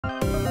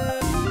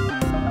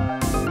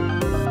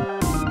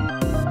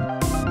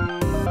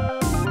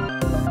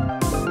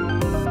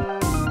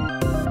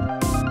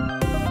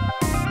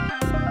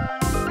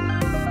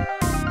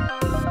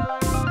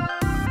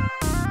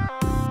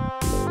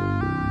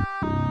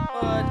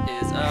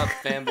up,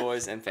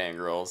 fanboys and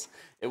fangirls?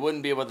 It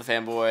wouldn't be What the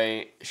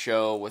Fanboy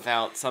Show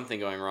without something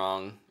going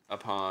wrong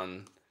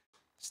upon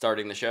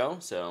starting the show.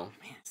 So,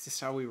 Man, it's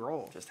just how we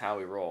roll. just how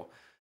we roll.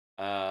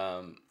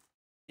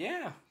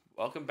 Yeah,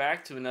 welcome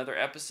back to another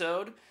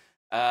episode.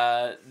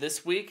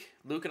 This week,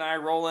 Luke and I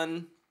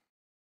rolling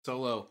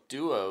Solo.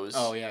 duos.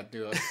 Oh, yeah,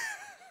 duos.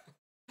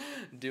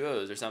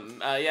 Duos or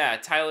something. Yeah,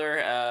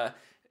 Tyler,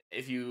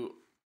 if you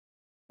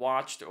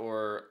watched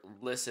or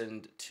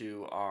listened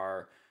to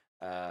our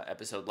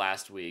episode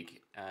last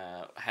week,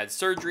 had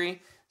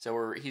surgery,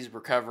 so he's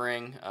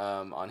recovering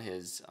on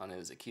his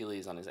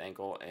Achilles, on his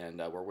ankle, and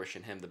we're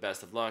wishing him the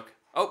best of luck.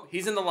 Oh,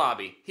 he's in the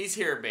lobby. He's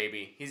here,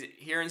 baby. He's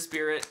here in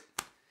spirit.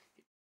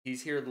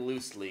 He's here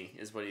loosely,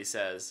 is what he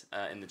says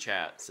in the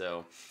chat.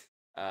 So,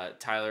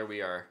 Tyler,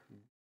 we are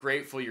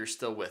grateful you're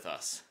still with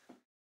us.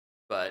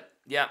 But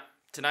yeah,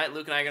 tonight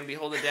Luke and I are gonna be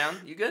holding it down.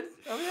 You good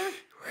over there?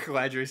 We're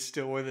glad you're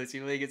still with us.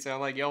 You make it sound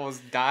like you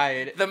almost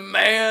died. The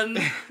man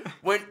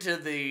went to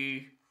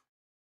the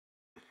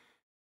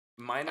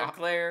minor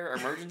Claire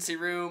emergency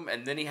room,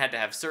 and then he had to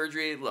have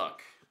surgery.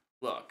 Look.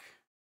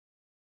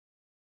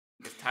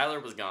 If Tyler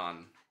was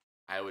gone,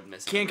 I would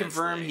miss him. Can't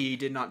confirm immensely. he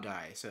did not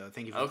die, so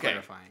thank you for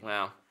clarifying.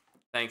 Well,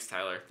 thanks,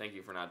 Tyler. Thank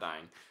you for not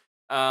dying.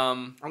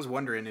 I was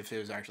wondering if it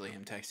was actually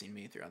him texting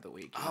me throughout the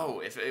week.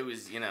 Oh, if it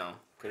was,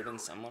 could have been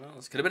someone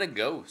else. Could have been a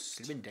ghost.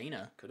 Could have been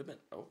Dana. Could have been.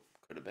 Oh,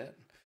 could have been.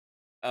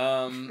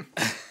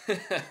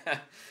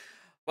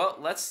 Well,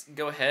 let's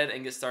go ahead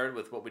and get started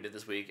with what we did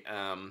this week.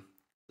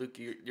 Luke,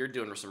 you're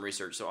doing some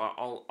research, so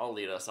I'll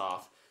lead us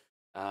off.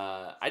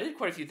 I did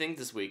quite a few things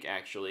this week,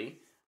 actually.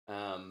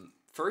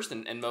 First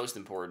and most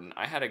important,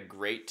 I had a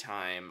great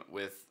time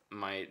with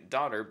my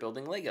daughter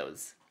building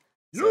Legos.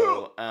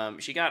 So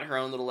she got her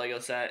own little Lego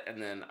set,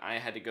 and then I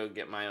had to go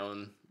get my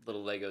own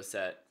little Lego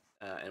set,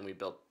 and we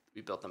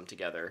built them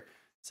together.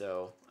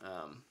 So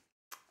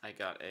I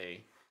got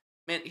a...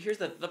 Man, here's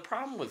the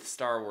problem with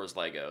Star Wars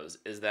Legos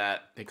is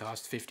that They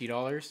cost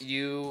 $50?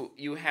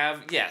 you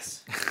have,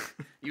 yes,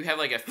 you have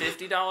like a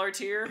 $50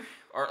 tier,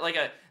 or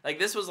like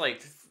this was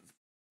like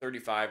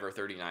 35 or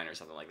 39 or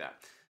something like that.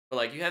 But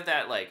like you have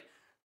that like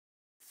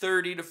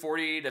 $30 to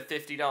 $40 to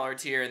 $50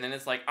 tier, and then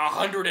it's like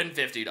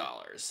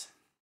 $150.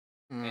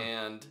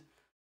 And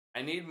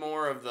I need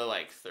more of the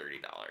like $30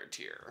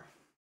 tier.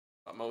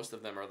 But most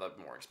of them are the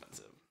more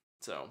expensive.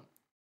 So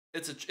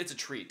it's a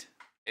treat.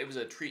 It was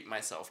a treat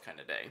myself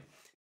kind of day.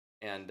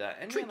 And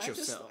Treat man,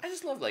 yourself. I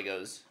just love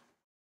Legos.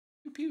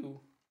 Pew pew.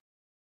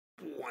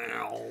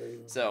 Wow.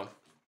 So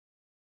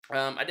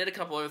I did a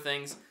couple other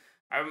things.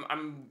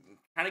 I'm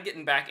kind of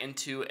getting back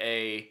into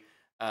a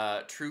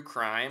true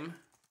crime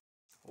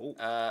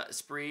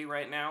spree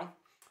right now.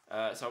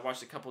 So I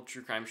watched a couple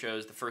true crime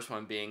shows. The first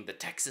one being the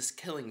Texas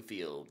Killing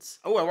Fields.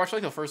 Oh, I watched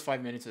like the first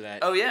 5 minutes of that.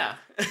 Oh yeah.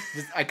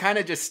 I kind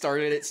of just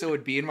started it so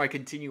it'd be in my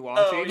continue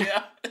watching. Oh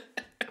yeah.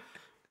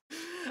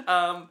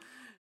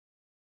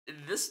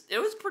 It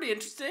was pretty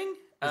interesting.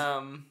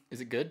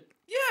 Is it good?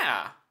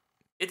 Yeah.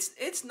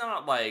 It's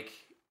not like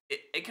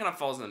it kind of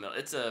falls in the middle.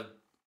 It's a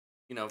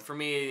for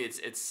me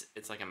it's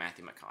like a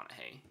Matthew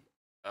McConaughey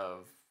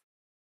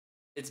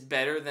it's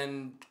better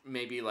than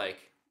maybe like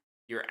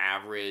your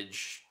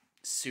average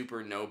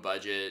super no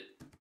budget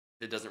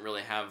that doesn't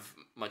really have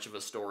much of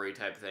a story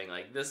type thing.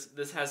 Like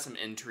this has some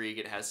intrigue,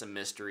 it has some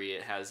mystery,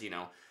 it has,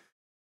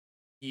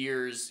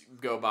 years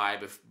go by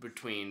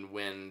between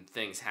when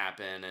things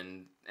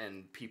happen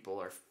and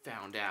people are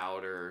found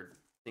out or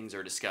things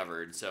are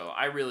discovered. So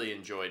I really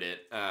enjoyed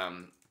it.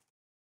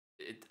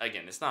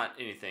 It's not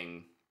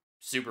anything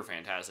super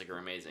fantastic or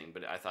amazing,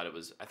 but I thought it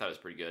was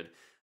pretty good.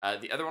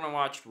 The other one I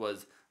watched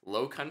was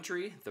Low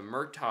Country, the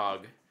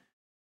Murtaugh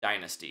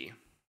Dynasty.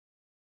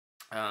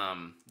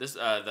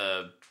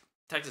 The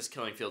Texas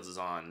Killing Fields is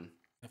on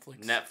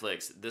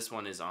Netflix. This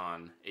one is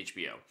on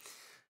HBO.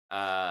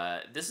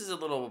 This is a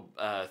little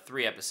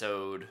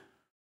 3-episode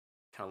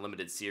kind of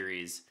limited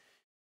series,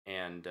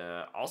 and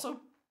also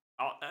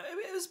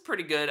it was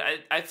pretty good.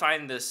 I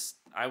find this,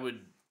 I would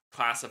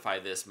classify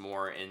this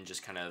more in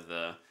just kind of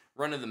the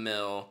run of the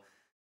mill.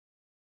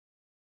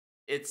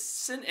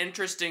 It's an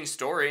interesting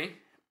story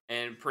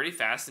and pretty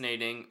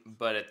fascinating,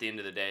 but at the end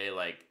of the day,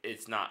 like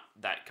it's not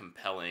that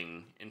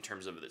compelling in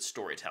terms of its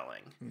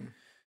storytelling.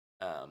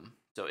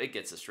 So it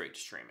gets us straight to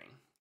streaming.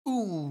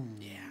 Ooh.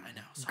 Yeah, I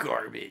know. Sorry.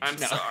 Garbage.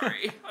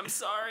 Sorry. I'm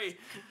sorry.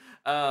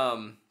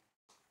 The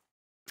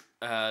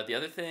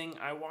other thing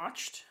I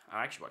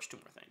actually watched 2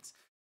 more things.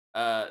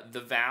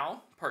 The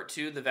Vow, Part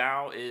 2. The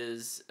Vow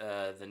is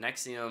the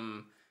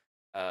Nexium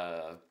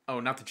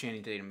not the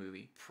Channing Tatum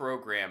movie.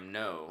 program.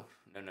 No.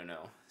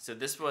 So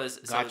this was...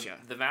 Gotcha.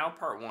 So the Vow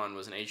Part 1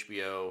 was an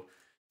HBO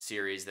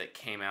series that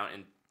came out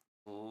in,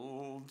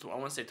 I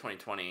want to say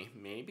 2020,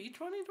 maybe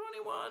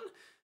 2021,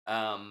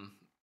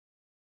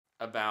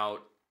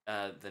 about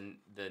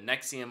the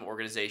Nexium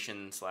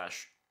organization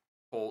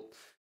 / cult,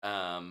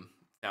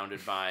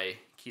 founded by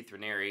Keith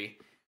Raniere,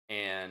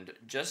 and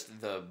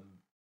just the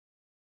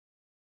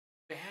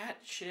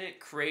batshit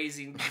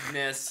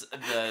craziness,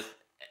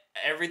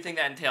 everything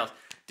that entails.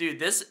 Dude,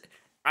 this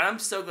I'm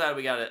so glad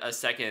we got a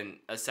second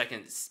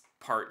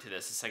part to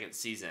this, a second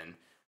season.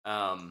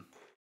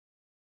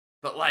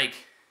 But like,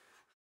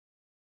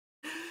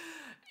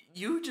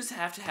 you just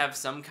have to have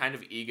some kind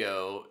of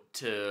ego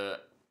to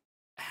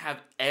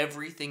have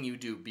everything you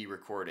do be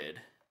recorded.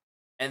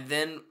 And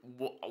then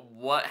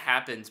what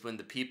happens when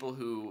the people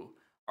who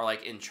are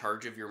like in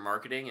charge of your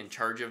marketing, in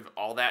charge of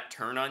all that,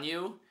 turn on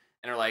you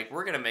and are like,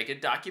 we're going to make a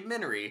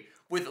documentary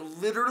with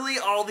literally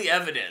all the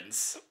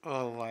evidence.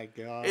 Oh my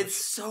god. It's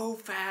so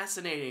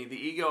fascinating, the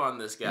ego on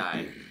this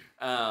guy.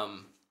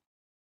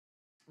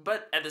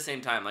 But at the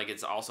same time, like,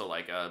 it's also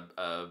like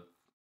a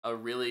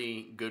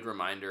really good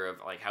reminder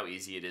of like how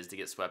easy it is to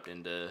get swept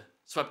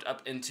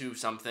up into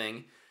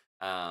something.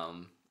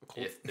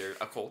 If they're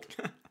a cult.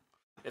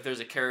 If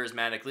there's a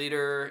charismatic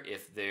leader,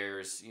 if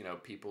there's,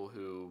 people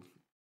who,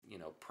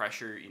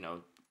 pressure,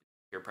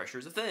 peer pressure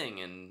is a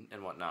thing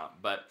and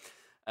whatnot. But,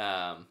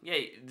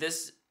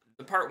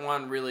 the part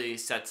 1 really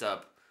sets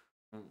up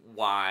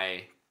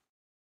why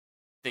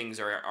things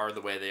are the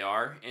way they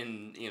are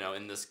in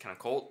this kind of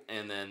cult.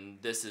 And then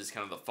this is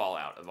kind of the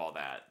fallout of all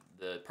that.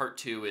 The part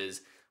 2 is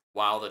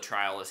while the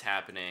trial is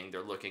happening,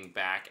 they're looking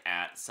back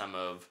at some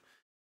of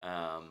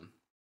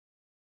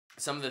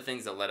the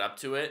things that led up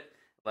to it.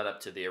 Led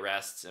up to the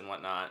arrests and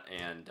whatnot,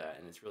 and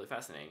it's really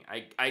fascinating.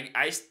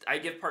 I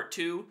give part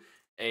 2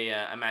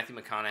 a Matthew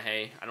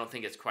McConaughey. I don't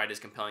think it's quite as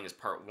compelling as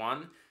part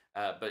 1,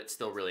 but it's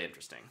still really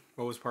interesting.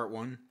 What was part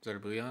 1? Is that a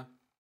booyah?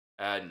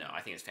 No, I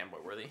think it's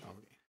fanboy worthy. Oh,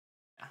 okay.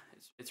 Yeah,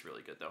 it's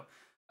really good though.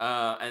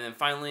 And then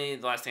finally,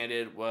 the last thing I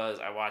did was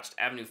I watched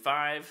Avenue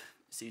 5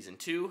 season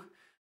 2.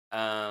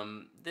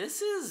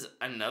 This is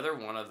another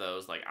one of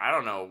those, like, I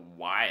don't know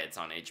why it's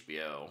on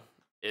HBO.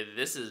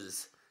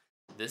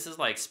 This is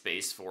like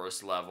Space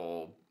Force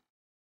level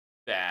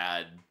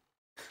bad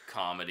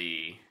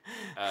comedy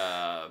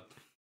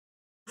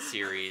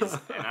series,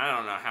 and I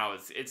don't know how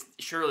it's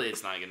surely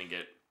it's not going to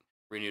get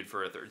renewed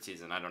for a 3rd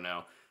season. I don't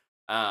know.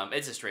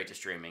 It's a straight to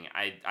streaming.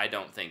 I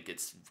don't think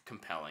it's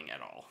compelling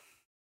at all.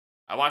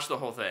 I watched the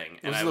whole thing,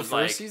 and I was the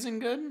first season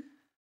good?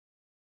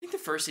 I think the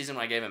first season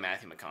I gave it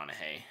Matthew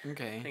McConaughey.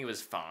 Okay, I think it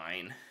was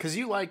fine because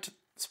you liked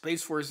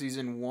Space Force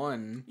season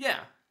 1. Yeah,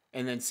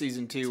 and then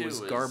season 2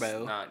 was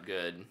Garbo. Not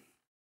good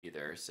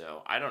either,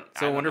 so I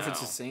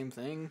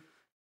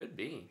Could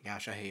be.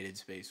 Gosh, I hated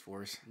Space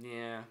Force.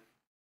 Yeah.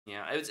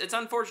 It's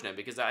unfortunate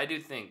because I do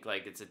think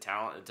like it's a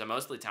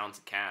mostly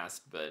talented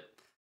cast, but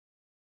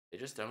they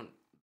just don't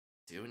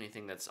do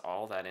anything that's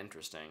all that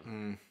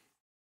interesting.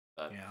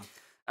 But yeah.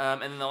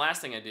 And then the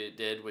last thing I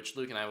did, which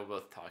Luke and I will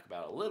both talk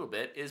about a little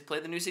bit, is play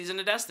the new season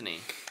of Destiny.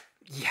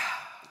 Yeah.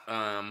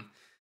 I'm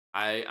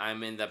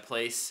in the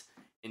place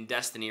in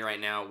Destiny right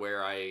now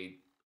where I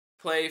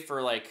play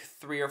for like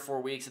 3 or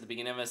 4 weeks at the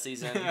beginning of a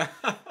season,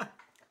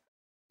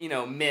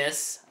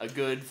 miss a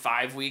good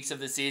 5 weeks of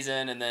the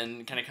season, and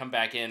then kind of come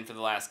back in for the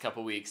last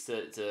couple weeks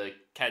to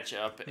catch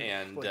up.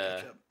 And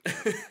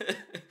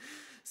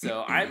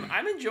so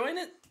I'm enjoying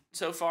it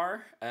so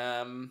far.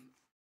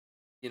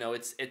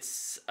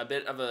 It's a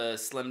bit of a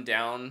slimmed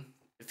down.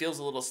 It feels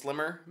a little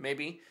slimmer,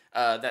 maybe.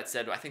 That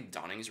said, I think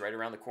Dawning's right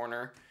around the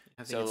corner.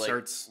 I think it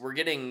starts we're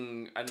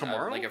getting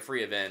tomorrow, a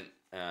free event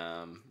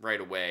right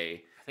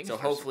away. So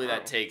hopefully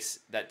that takes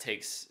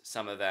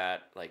some of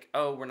that, like, we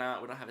don't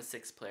have a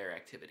 6-player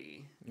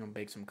activity. You gonna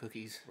bake some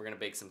cookies? We're gonna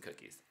bake some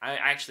cookies.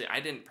 I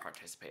didn't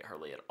participate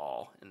hardly at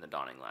all in the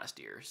Dawning last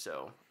year,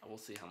 so we'll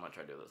see how much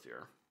I do this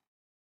year.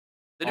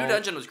 The new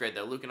dungeon was great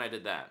though. Luke and I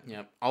did that.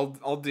 Yep,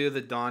 I'll do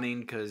the Dawning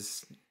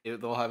because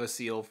they'll have a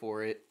seal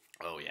for it.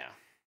 Oh yeah.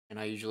 And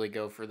I usually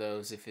go for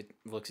those if it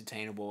looks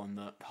attainable, and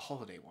the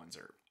holiday ones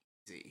are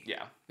easy.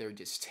 Yeah. They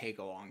just take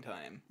a long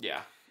time.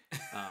 Yeah.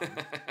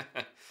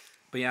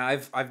 But yeah,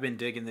 I've been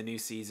digging the new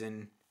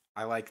season.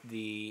 I like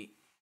the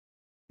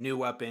new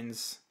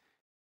weapons.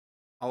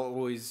 I'll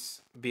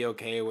always be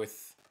okay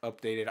with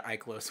updated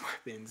iClose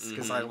weapons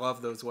because I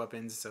love those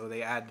weapons. So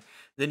they add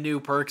the new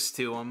perks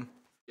to them.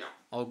 Yeah,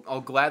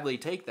 I'll gladly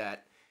take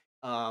that.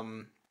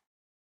 I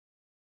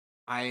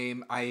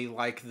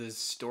like the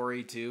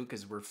story too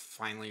because we're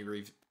finally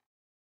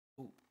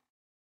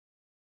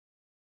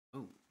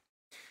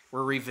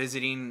we're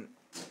revisiting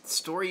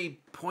story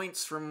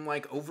points from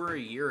like over a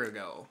year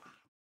ago.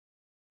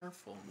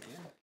 Careful,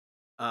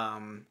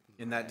 man.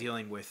 In that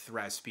dealing with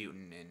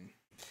Rasputin and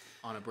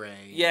Anna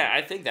Bray. Yeah,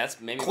 I think that's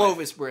maybe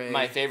Clovis Bray.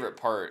 My favorite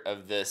part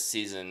of this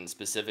season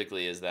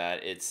specifically is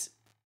that it's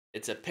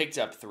a picked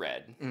up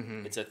thread.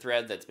 Mm-hmm. It's a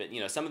thread that's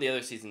been, some of the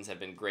other seasons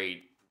have been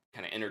great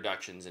kind of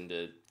introductions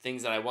into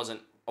things that I wasn't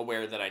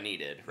aware that I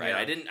needed, right? Yeah.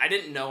 I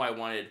didn't know I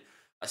wanted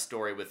a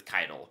story with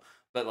Keitel,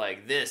 but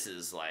like this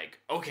is like,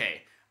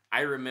 okay,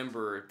 I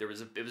remember it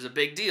was a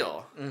big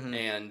deal. Mm-hmm.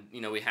 And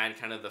we had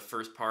kind of the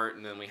first part,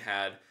 and then we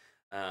had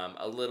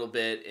a little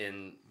bit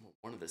in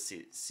one of the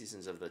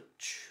seasons of the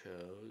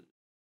show.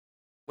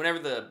 Whenever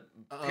the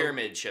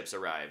pyramid ships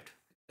arrived.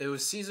 It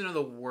was Season of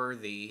the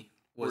Worthy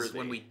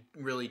when we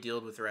really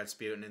dealt with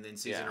Rasputin, and then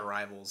Season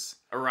Arrivals.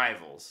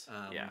 Arrivals.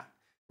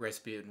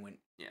 Rasputin went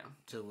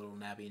to a little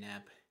nappy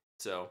nap.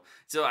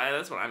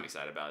 That's what I'm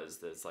excited about. Is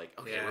that it's like,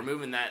 okay, Yeah. we're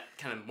moving that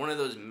kind of one of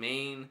those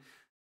main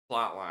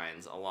plot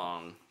lines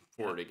along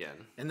forward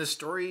again. And the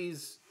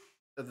stories,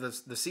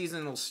 the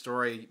seasonal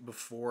story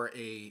before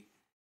a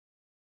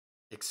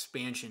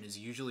expansion is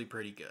usually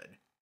pretty good.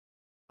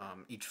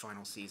 Each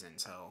final season,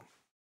 so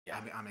Yeah.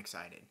 I'm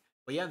excited.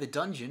 But yeah, the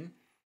dungeon.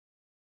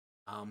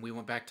 We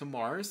went back to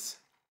Mars.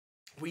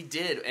 We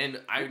did, and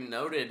I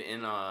noted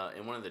in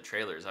one of the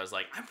trailers, I was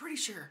like, I'm pretty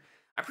sure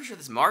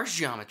this Mars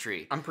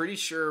geometry. I'm pretty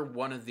sure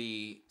one of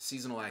the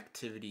seasonal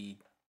activity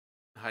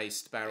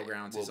heist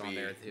battlegrounds is on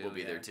there too. Will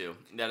be there too.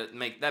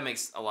 That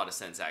makes a lot of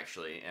sense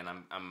actually, and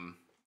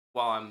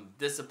I'm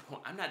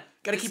disappointed. I'm not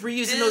gotta keep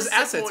reusing those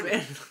assets,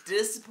 man.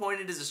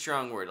 Disappointed is a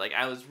strong word. Like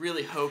I was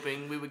really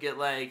hoping we would get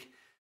like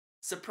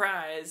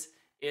surprise.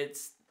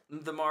 It's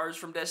the Mars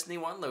from Destiny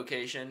 1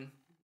 location.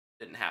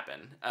 Didn't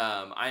happen.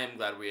 I am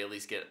glad we at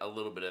least get a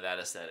little bit of that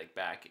aesthetic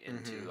back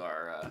into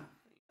our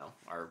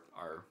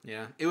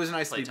yeah. It was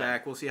nice to be playtime.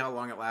 back. We'll see how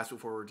long it lasts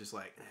before we're just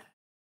like,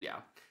 yeah,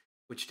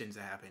 which tends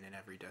to happen in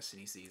every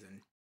Destiny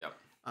season. Yep.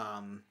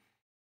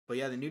 But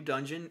yeah, the new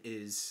dungeon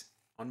is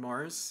on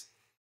Mars,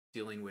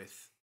 dealing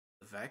with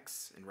the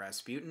Vex and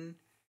Rasputin,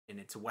 and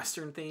it's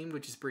Western themed,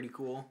 which is pretty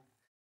cool.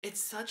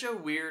 It's such a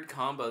weird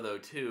combo though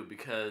too,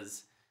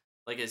 because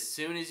like as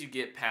soon as you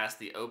get past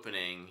the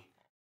opening,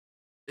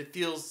 it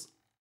feels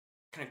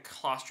kind of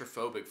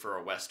claustrophobic for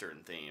a Western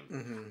theme.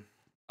 Mm-hmm.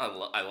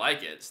 I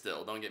like it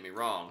still. Don't get me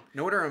wrong. You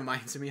know what it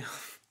reminds me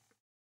of?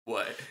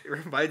 What? It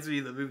reminds me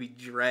of the movie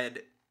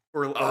Dread,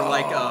 or Oh.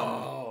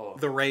 like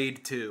The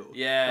Raid 2.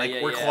 Yeah, like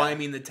yeah, we're yeah.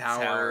 climbing the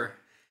tower,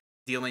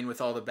 dealing with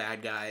all the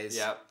bad guys,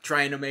 Yep.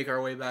 trying to make our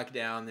way back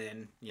down.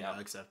 Then Yep.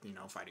 except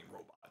fighting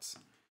robots.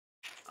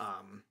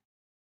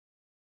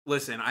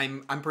 Listen,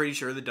 I'm pretty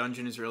sure the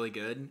dungeon is really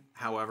good.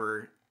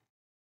 However,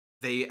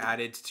 they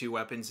added 2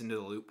 weapons into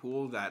the loot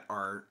pool that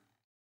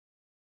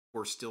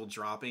were still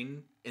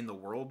dropping in the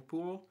world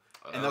pool,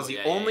 and that was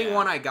the only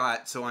one I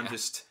got. So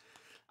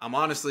I'm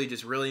honestly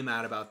just really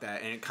mad about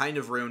that, and it kind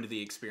of ruined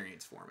the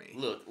experience for me.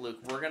 Look,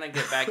 we're gonna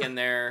get back in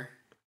there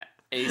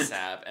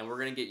ASAP, and we're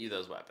gonna get you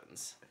those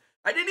weapons.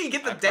 I didn't even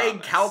get the I dang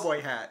promise.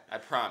 cowboy hat. I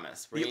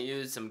promise. We're gonna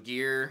use some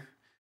gear,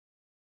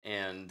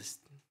 and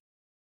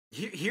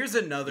Here's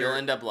another. you'll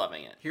end up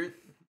loving it. Here,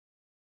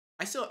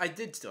 I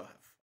did still have.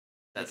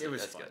 That's it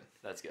was that's fun. good.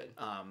 That's good.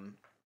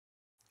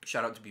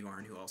 Shout out to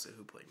Bjorn who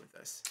played with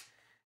us.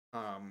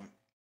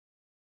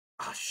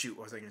 Oh shoot,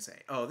 what was I gonna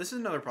say? Oh, this is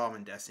another problem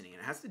in Destiny,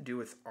 and it has to do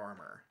with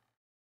armor.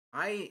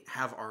 I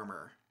have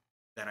armor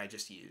that I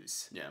just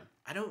use. Yeah.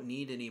 I don't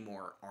need any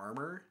more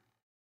armor,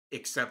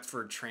 except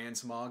for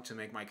transmog to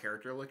make my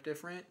character look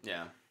different.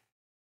 Yeah.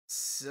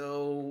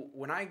 So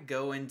when I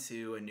go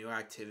into a new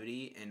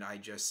activity and I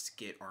just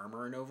get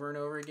armor and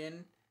over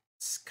again,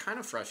 it's kind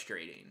of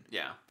frustrating.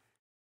 Yeah.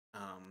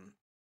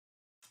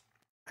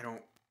 I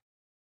don't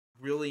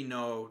really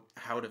know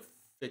how to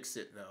fix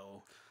it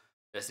though.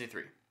 Destiny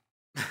 3.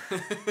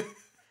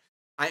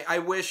 I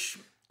wish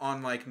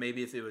on like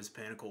maybe if it was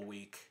Pinnacle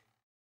Week,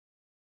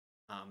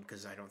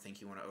 because I don't think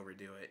you want to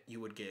overdo it,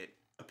 you would get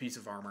a piece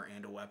of armor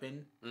and a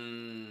weapon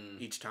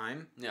each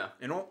time. Yeah.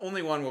 And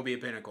only one will be a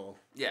Pinnacle.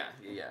 Yeah.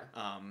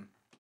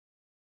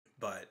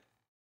 But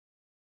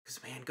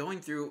because man, going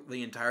through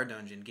the entire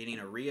dungeon, getting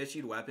a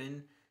reissued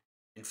weapon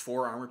and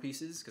 4 armor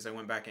pieces, because I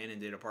went back in and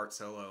did a part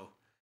solo,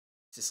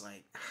 just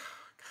like,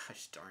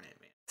 gosh darn it,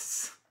 man.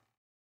 Just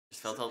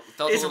felt a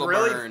little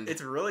burned.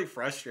 It's really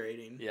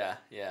frustrating. Yeah.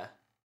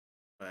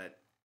 But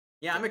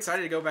yeah, I'm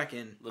excited to go back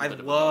in. I bit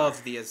of a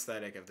love the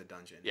aesthetic of the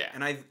dungeon. Yeah.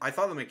 And I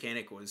thought the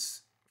mechanic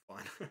was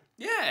fun.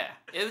 Yeah.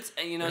 It's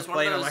it's one of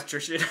playing those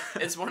electrician.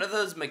 it's one of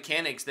those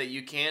mechanics that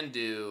you can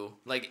do.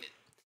 Like,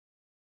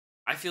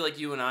 I feel like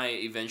you and I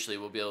eventually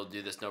will be able to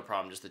do this no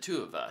problem, just the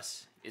 2 of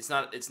us. It's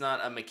not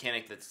a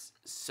mechanic that's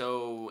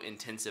so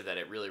intensive that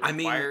it really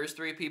requires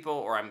 3 people,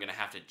 or I'm gonna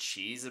have to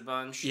cheese a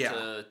bunch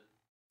to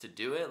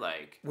do it.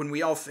 Like when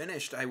we all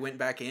finished, I went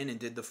back in and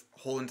did the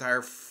whole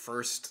entire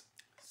first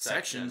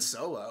section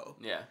solo.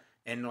 Yeah.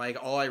 And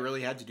like all I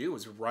really had to do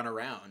was run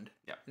around.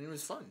 Yeah. And it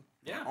was fun.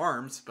 Yeah.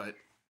 Arms, but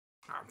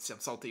I'm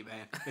salty,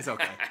 man. It's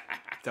okay.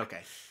 It's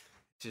okay.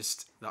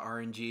 Just the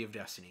RNG of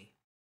Destiny,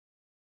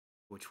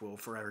 which will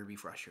forever be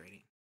frustrating.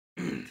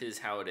 Tis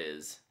how it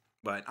is.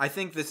 But I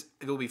think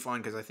it'll be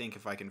fun because I think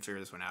if I can figure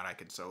this one out, I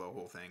could solo the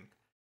whole thing.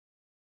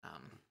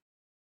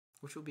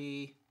 Which will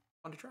be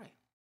fun to try.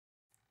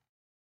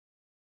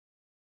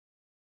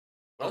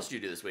 What else did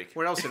you do this week?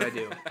 What else did I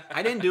do?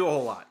 I didn't do a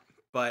whole lot,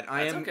 but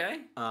I am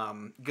okay.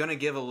 Gonna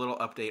give a little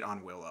update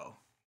on Willow.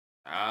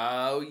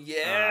 Oh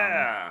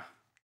yeah.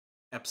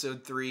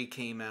 Episode 3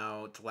 came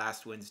out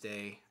last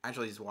Wednesday. I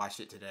actually just watched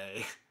it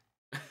today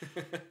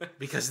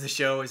because the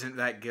show isn't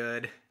that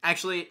good.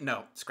 Actually,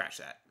 no, scratch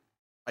that.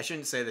 I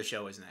shouldn't say the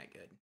show isn't that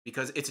good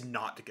because it's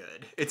not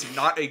good. It's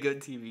not a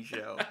good TV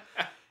show.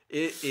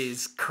 It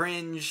is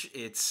cringe.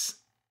 It's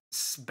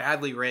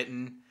badly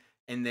written.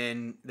 And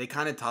then they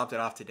kind of topped it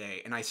off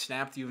today. And I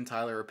snapped you and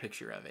Tyler a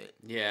picture of it.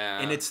 Yeah.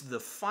 And it's the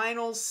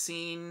final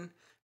scene.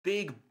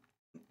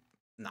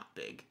 Not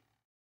big.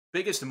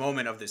 biggest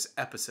moment of this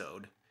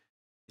episode.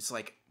 It's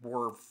like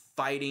we're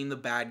fighting the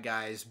bad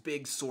guys,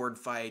 big sword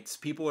fights,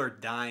 people are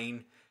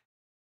dying,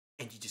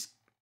 and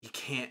you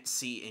can't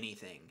see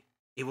anything.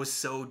 It was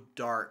so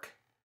dark.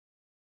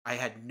 I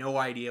had no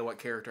idea what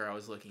character I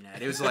was looking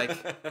at. It was like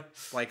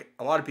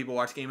a lot of people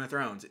watch Game of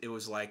Thrones. It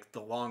was like the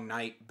long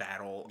night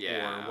battle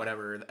or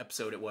whatever the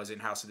episode it was in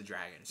House of the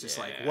Dragon. It's just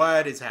like,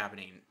 what is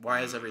happening?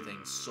 Why is everything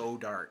so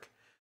dark?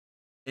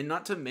 And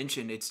not to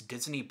mention, it's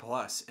Disney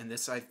Plus, and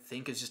this I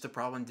think is just a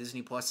problem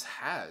Disney Plus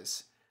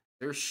has.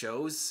 Their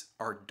shows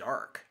are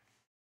dark.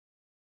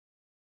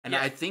 And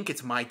I think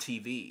it's my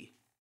TV.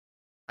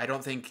 I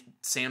don't think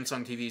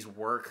Samsung TVs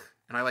work.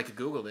 And I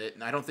Googled it,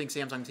 and I don't think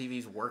Samsung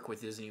TVs work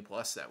with Disney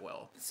Plus that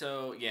well.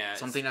 So yeah,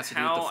 something has to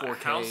do with the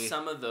 4K. How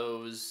some of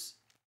those,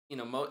 you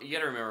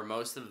gotta remember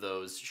most of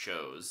those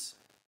shows,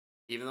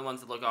 even the ones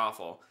that look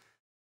awful,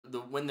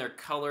 when they're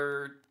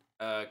color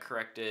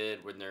corrected,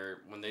 when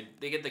they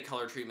get the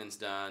color treatments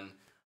done,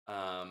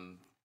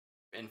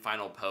 in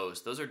final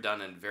post, those are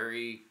done in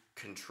very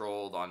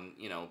controlled on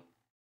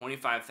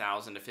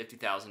 $25,000 to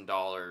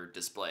 $50,000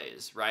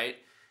 displays, right?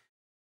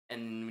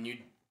 And when you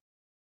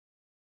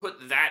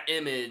put that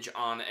image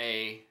on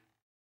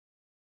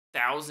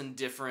 1,000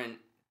 different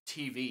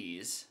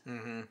TVs,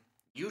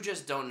 you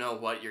just don't know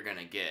what you're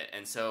gonna get.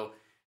 And so,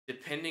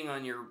 depending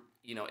on your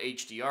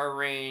HDR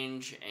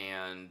range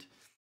and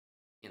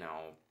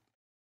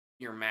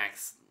your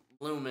max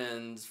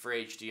lumens for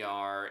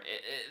HDR,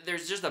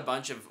 there's just a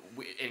bunch of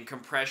in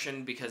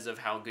compression because of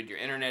how good your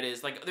internet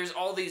is. Like, there's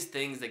all these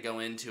things that go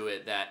into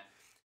it that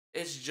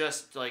it's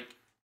just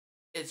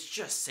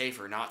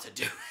safer not to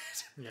do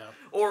it. Yeah.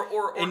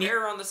 Or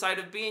err on the side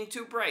of being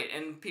too bright,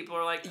 and people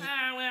are like,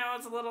 well,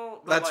 it's a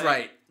little. That's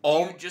right.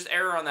 You just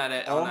err on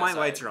that. All my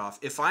lights are off.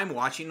 If I'm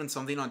watching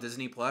something on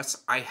Disney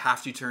Plus, I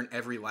have to turn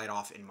every light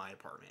off in my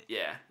apartment.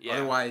 Yeah.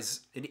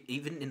 Otherwise,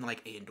 even in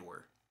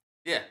Andor.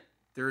 Yeah.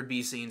 There would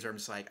be scenes where I'm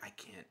just like, I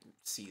can't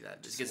see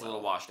that. Just gets a little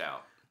washed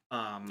out.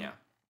 Yeah.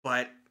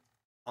 But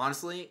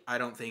honestly, I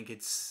don't think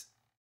it's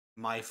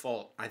my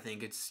fault. I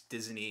think it's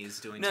Disney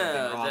is doing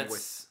something wrong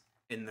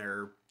in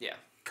their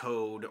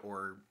code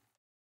or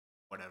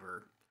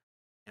whatever.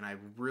 And I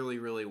really,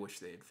 really wish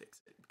they had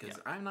fixed it, because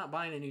I'm not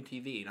buying a new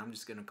TV, and I'm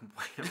just gonna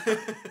complain about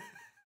it.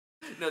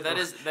 No,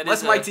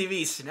 unless my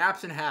TV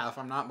snaps in half,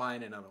 I'm not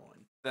buying another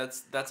one.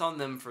 That's on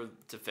them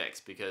to fix,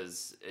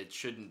 because it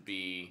shouldn't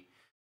be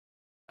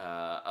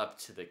up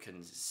to the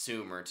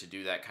consumer to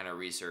do that kind of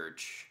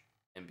research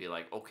and be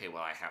like, okay,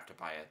 well, I have to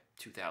buy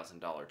a $2,000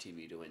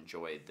 TV to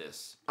enjoy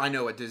this. I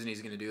know what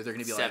Disney's going to do. They're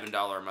going to be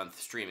 $7 a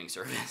month streaming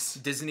service.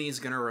 Disney's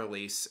going to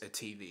release a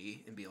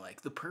TV and be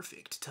like, the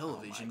perfect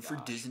television for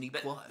Disney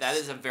Plus. That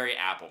is a very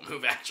Apple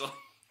move, actually.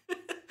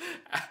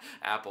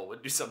 Apple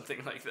would do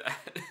something like that.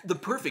 The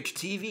perfect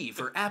TV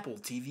for Apple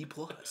TV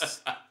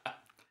Plus.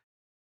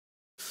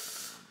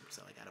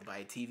 So I got to buy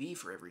a TV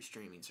for every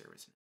streaming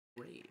service.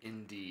 Great.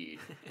 Indeed.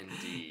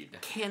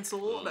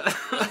 Canceled.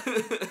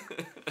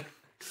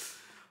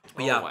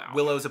 But wow.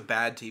 Willow's a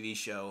bad TV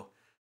show.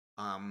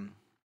 But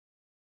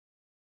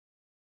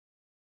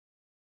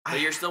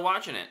you're still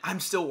watching it.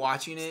 I'm still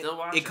watching it.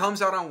 It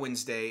comes out on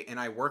Wednesday, and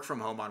I work from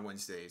home on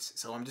Wednesdays,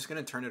 so I'm just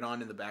gonna turn it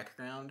on in the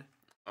background.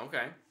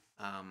 Okay.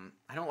 I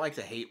don't like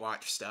to hate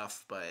watch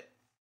stuff, but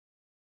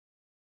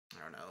I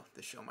don't know.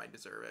 The show might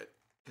deserve it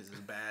because it's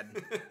bad.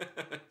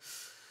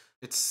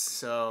 It's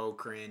so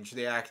cringe.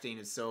 The acting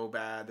is so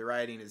bad. The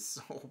writing is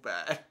so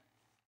bad.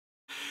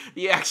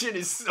 The action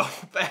is so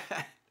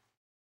bad.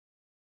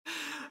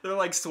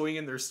 They're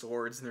swinging their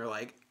swords, and they're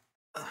like,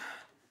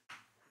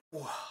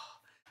 whoa,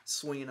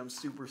 swinging them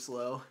super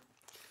slow.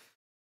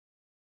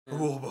 Yeah.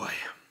 Oh boy.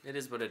 It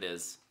is what it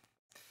is.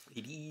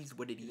 It is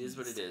what it is. It is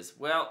what it is.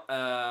 Well,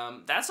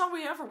 that's all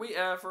we have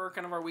for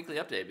kind of our weekly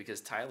update,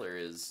 because Tyler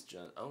is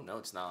just... Oh, no,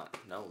 it's not.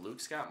 No,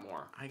 Luke's got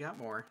more. I got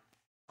more.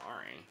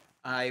 Sorry.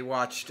 I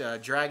watched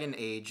Dragon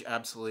Age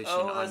Absolution on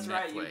Netflix. Oh, that's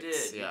right, you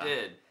did. Yeah. You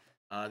did.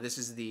 This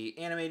is the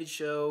animated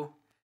show.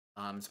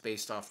 It's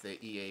based off the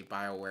EA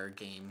BioWare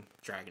game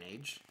Dragon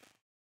Age.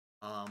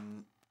 I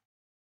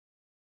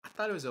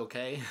thought it was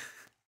okay.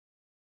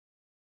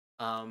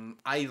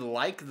 I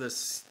like the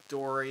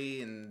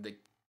story and the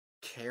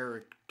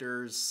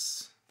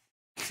characters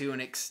to an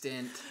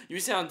extent.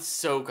 You sound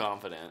so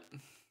confident.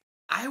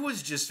 I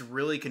was just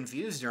really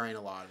confused during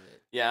a lot of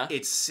it. Yeah?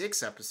 It's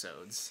 6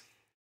 episodes,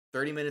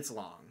 30 minutes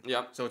long.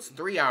 Yep. So it's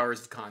 3 hours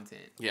of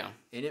content. Yeah.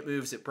 And it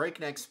moves at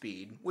breakneck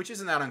speed, which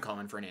isn't that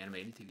uncommon for an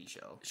animated TV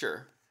show.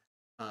 Sure.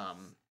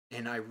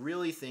 And I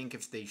really think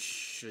if they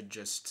should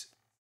just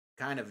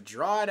kind of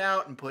draw it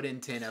out and put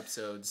in 10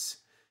 episodes,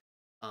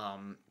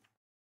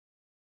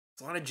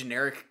 it's a lot of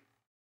genericness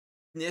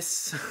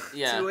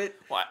to it.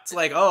 What? It's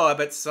like, oh, I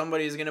bet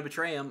somebody's going to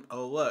betray him.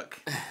 Oh, look.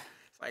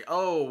 It's like,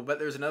 oh, but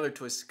there's another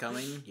twist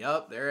coming.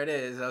 Yup, there it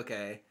is.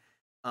 Okay.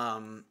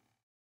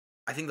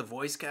 I think the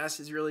voice cast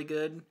is really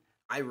good.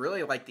 I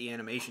really like the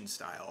animation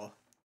style.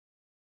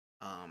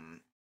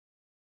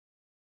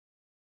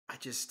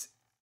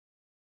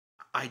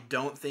 I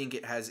don't think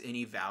it has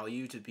any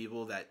value to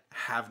people that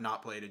have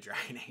not played a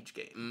Dragon Age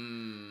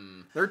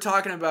game. They're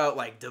talking about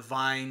like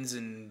divines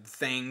and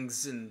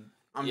things, and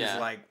I'm just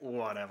like,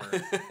 whatever.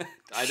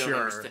 I don't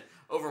understand.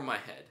 Over my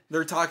head.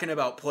 They're talking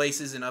about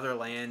places in other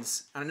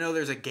lands. I know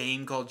there's a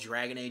game called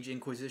Dragon Age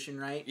Inquisition,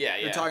 right? Yeah,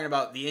 yeah. They're talking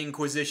about the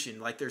Inquisition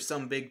like there's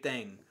some big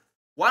thing.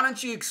 Why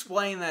don't you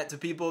explain that to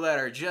people that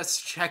are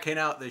just checking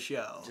out the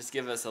show? Just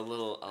give us a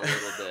little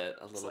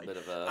bit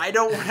of a... I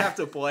don't have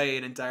to play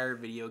an entire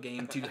video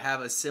game to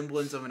have a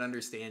semblance of an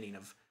understanding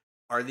of,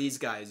 are these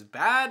guys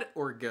bad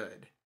or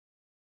good?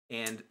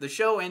 And the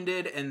show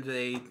ended, and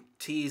they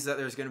teased that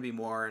there's going to be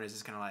more, and it's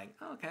just kind of like,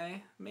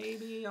 okay,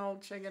 maybe I'll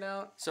check it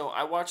out. So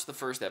I watched the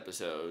first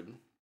episode,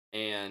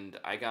 and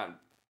I got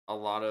a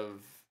lot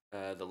of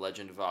the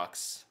Legend of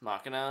Vox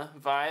Machina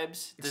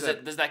vibes.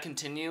 Does that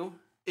continue?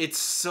 It's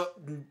so...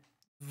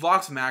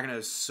 Vox Machina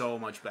is so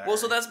much better. Well,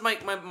 so that's my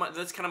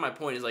that's kind of my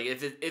point, is like,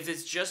 if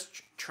it's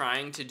just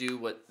trying to do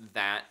what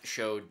that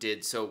show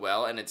did so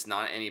well and it's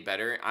not any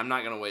better, I'm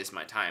not going to waste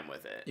my time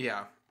with it.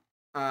 Yeah.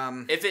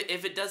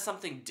 If it does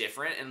something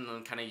different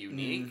and kind of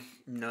unique,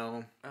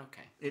 no.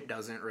 Okay. It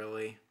doesn't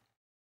really.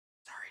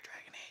 Sorry,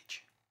 Dragon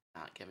Age.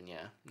 Not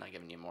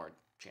giving you more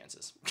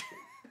chances.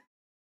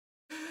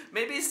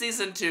 Maybe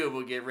season 2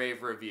 will get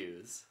rave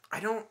reviews.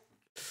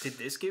 Did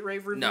this get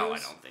rave reviews? No, I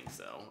don't think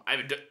so.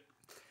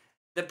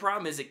 The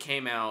problem is it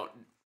came out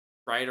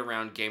right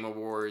around Game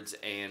Awards,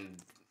 and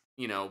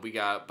we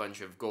got a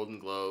bunch of Golden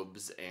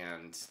Globes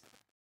and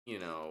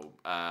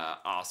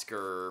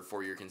Oscar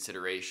for your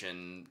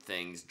consideration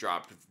things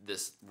dropped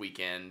this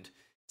weekend.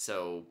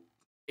 So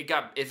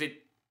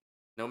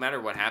no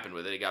matter what happened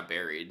with it, it got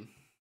buried.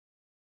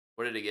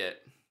 What did it get?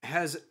 It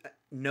has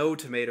no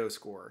tomato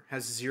score,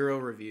 has 0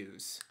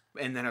 reviews,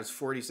 and then has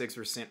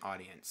 46%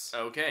 audience.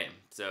 Okay,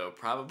 so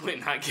probably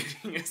not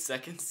getting a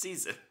second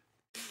season.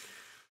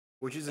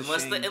 Which is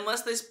unless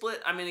they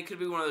split. I mean, it could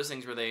be one of those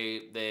things where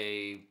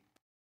they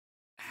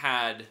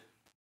had,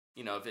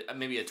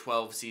 maybe a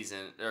 12 season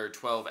or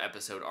 12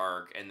 episode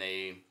arc, and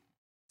they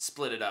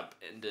split it up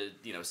into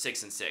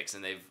 6 and 6,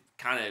 and they've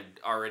kind of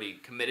already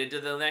committed to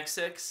the next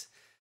 6.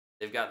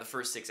 They've got the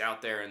first 6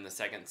 out there, and the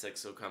second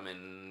 6 will come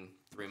in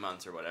 3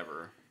 months or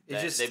whatever.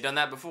 They've done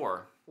that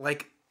before.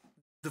 Like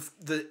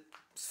the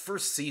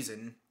first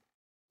season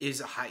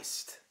is a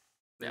heist.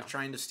 They're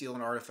trying to steal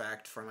an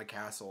artifact from a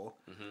castle.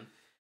 Mm-hmm.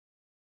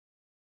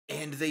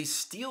 And they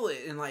steal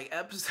it in, like,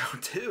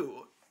 episode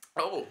 2.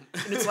 Oh.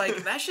 And it's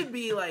like, that should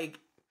be, like,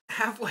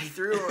 halfway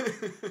through.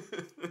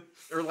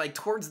 Or, like,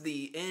 towards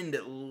the end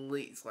at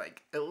least.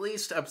 Like, at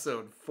least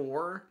episode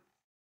 4.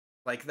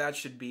 Like, that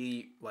should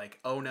be, like,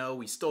 oh no,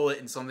 we stole it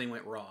and something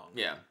went wrong.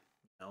 Yeah.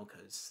 No,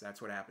 because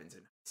that's what happens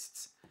in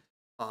heists.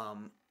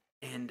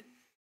 And...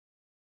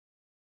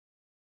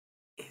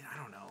 I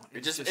don't know.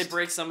 It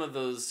breaks some of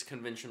those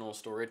conventional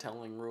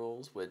storytelling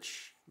rules,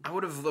 which... I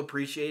would have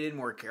appreciated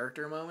more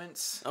character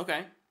moments.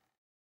 Okay.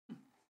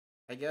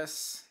 I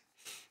guess.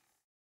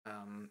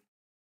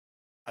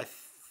 I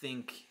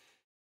think...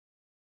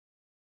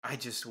 I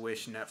just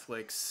wish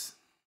Netflix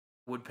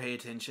would pay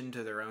attention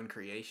to their own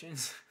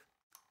creations.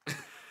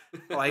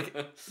 Like,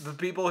 the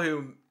people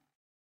who...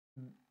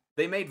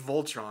 They made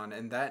Voltron,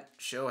 and that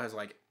show has,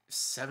 like,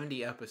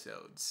 70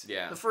 episodes.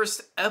 Yeah. The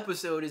first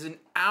episode is an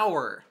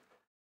hour.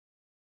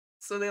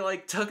 So they,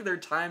 like, took their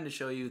time to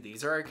show you,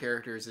 these are our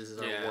characters, this is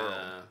our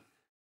world.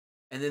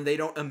 And then they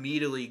don't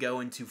immediately go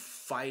into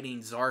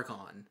fighting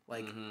Zarkon.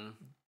 Like,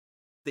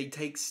 they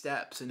take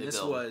steps, and they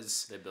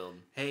build.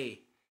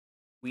 Hey,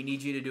 we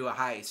need you to do a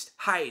heist.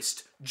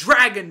 Heist!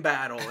 Dragon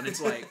battle! And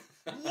it's like,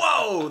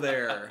 whoa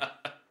there!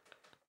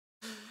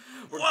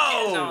 We're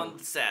getting on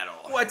the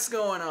saddle. What's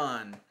going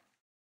on?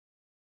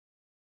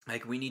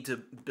 Like, we need to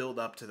build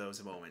up to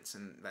those moments,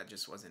 and that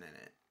just wasn't in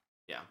it.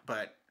 Yeah.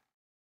 But...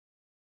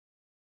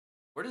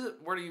 Where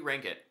do you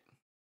rank it?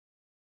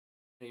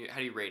 How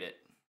do you rate it?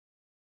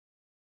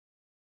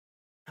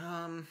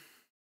 I'll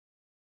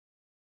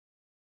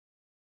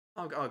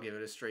give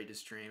it a straight to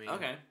streaming.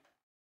 Okay.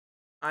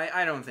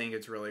 I don't think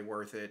it's really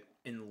worth it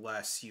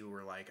unless you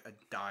were like a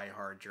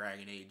diehard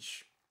Dragon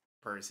Age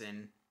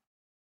person,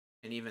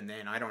 and even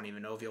then, I don't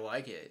even know if you'll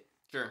like it.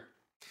 Sure.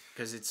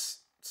 Because it's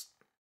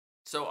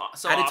so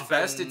at its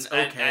best, it's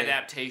okay.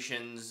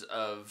 Adaptations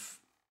of,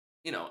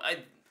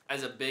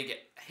 as a big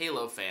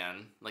Halo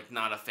fan, like,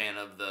 not a fan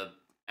of the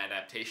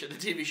adaptation, the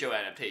TV show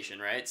adaptation,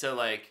 right? So,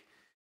 like,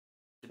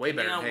 way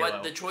better than Halo.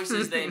 What the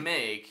choices they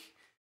make,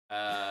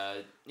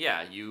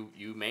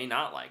 you may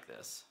not like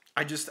this.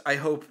 I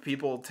hope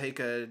people take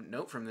a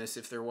note from this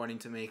if they're wanting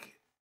to make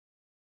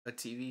a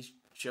TV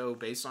show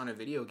based on a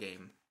video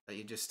game, that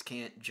you just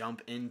can't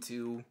jump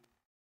into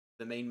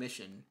the main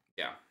mission.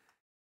 Yeah.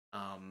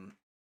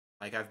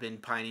 Like, I've been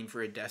pining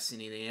for a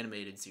Destiny the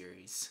animated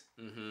series.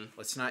 Mm-hmm.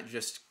 Let's not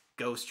just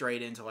go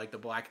straight into, like, the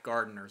Black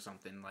Garden or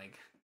something. Like,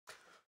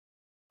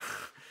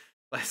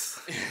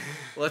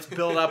 let's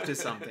build up to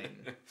something.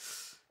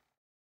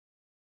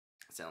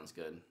 Sounds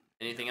good.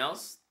 Anything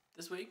else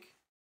this week?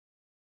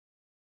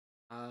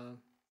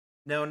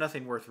 No,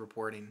 nothing worth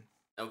reporting.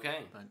 Okay.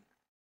 But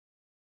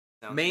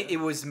Sounds good. It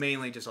was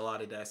mainly just a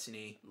lot of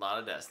Destiny. A lot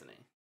of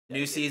Destiny.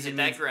 New season,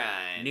 hit that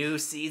grind. New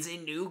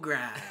season, new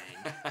grind,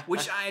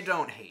 which I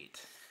don't hate.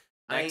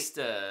 Next,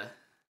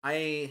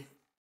 I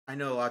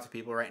know lots of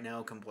people right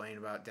now complain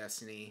about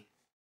Destiny,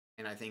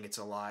 and I think it's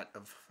a lot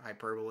of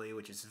hyperbole,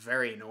 which is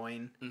very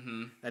annoying.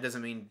 Mm-hmm. That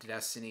doesn't mean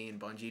Destiny and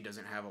Bungie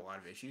doesn't have a lot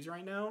of issues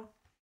right now,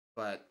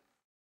 but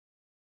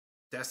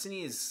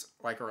Destiny is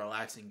like a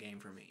relaxing game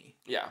for me.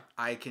 Yeah.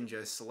 I can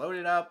just load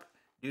it up,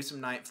 do some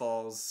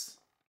Nightfalls,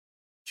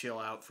 chill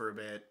out for a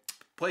bit,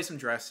 play some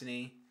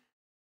Destiny.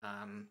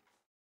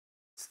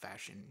 It's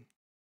fashion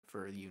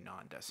for you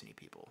non-Destiny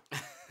people.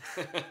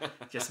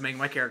 Just make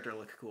my character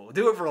look cool.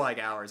 Do it for like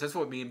hours. That's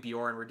what me and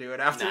Bjorn were doing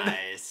after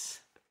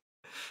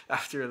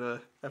after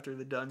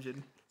the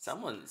dungeon.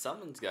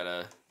 Someone's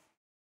gotta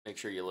make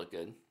sure you look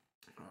good.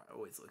 Oh, I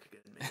always look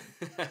good,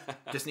 man.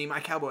 Just need my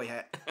cowboy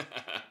hat.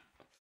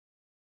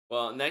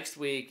 Well, next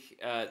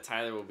week,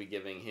 Tyler will be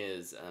giving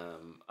his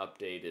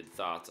updated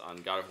thoughts on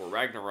God of War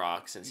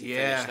Ragnarok since he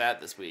finished that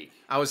this week.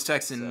 I was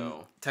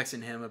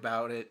texting him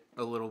about it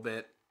a little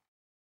bit.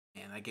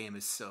 Man, that game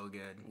is so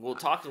good. We'll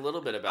talk a little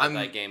bit about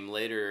that game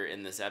later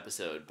in this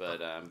episode, but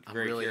I'm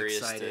very really curious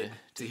excited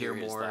to hear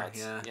more.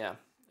 Thoughts. Yeah,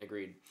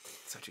 agreed.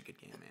 Such a good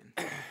game,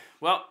 man.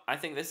 Well, I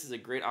think this is a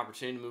great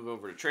opportunity to move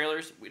over to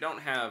trailers. We don't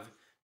have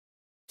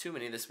too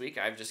many this week.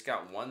 I've just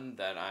got one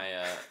that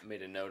I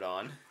made a note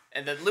on,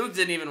 and that Luke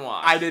didn't even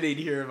watch. I didn't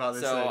hear about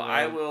this. So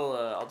I will.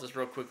 I'll just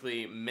real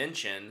quickly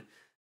mention.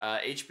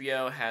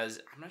 HBO has.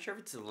 I'm not sure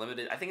if it's a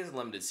limited. I think it's a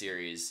limited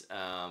series.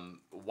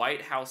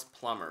 White House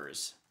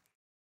Plumbers.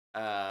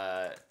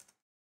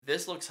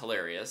 This looks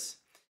hilarious.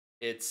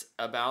 It's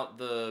about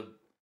the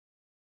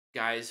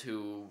guys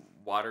who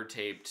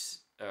wiretapped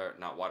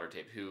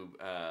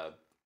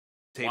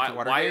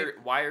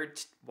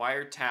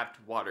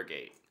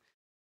Watergate.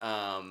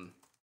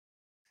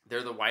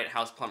 They're the White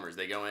House plumbers.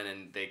 They go in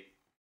and they,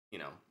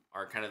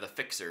 are kind of the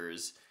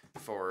fixers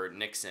for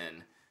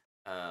Nixon.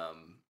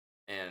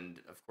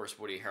 And of course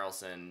Woody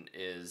Harrelson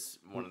is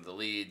one of the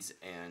leads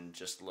and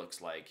just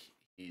looks like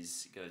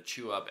he's gonna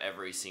chew up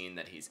every scene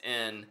that he's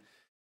in.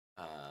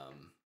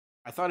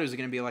 I thought it was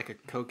gonna be like a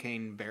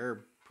Cocaine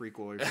Bear prequel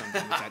or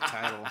something with that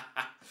title.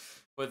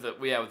 with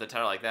a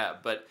title like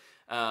that. But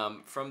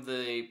from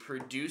the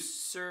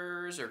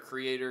producers or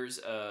creators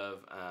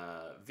of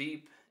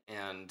Veep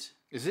and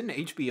is it an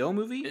HBO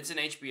movie? It's an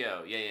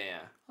HBO. Yeah.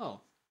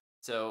 Oh,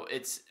 so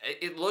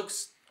it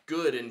looks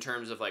good in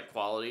terms of like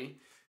quality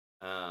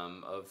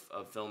of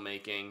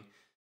filmmaking.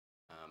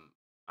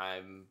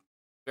 I'm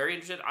very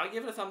interested. I'll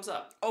give it a thumbs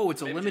up. Oh,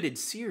 it's a limited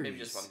series. Maybe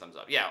just one thumbs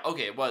up. Yeah,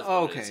 okay, it was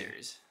a limited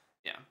series.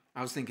 Yeah.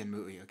 I was thinking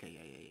movie. Okay,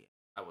 yeah.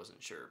 I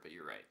wasn't sure, but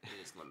you're right. It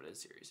is limited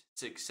series.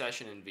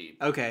 Succession and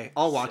Veep. Okay,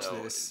 I'll watch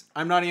this.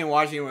 I'm not even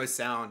watching it with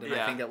sound, and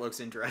I think it looks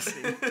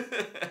interesting.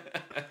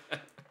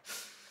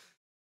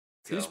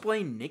 Who's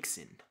playing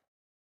Nixon?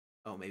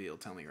 Oh, maybe it'll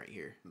tell me right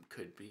here.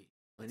 Could be.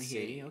 Lenny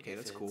Haiti. Okay,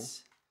 that's cool.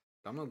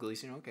 Domhnall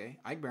Gleeson. Okay,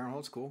 Ike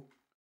Barinholtz. Cool.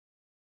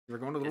 We're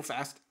going a little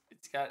fast.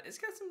 It's got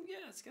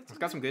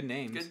some good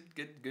names.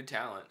 Good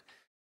talent.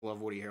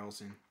 Love Woody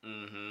Harrelson.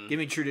 Mm-hmm. Give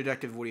me True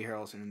Detective Woody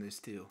Harrelson in this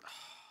too.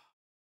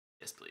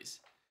 Yes, please.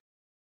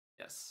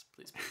 Yes,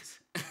 please.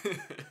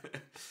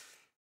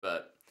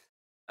 But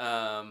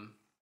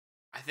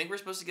I think we're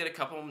supposed to get a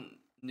couple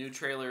new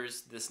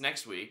trailers this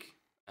next week.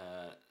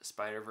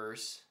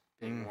 Spider-Verse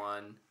being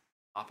one,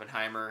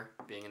 Oppenheimer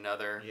being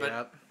another. Yep.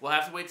 But we'll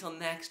have to wait till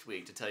next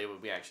week to tell you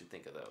what we actually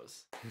think of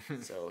those.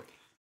 So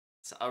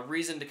it's a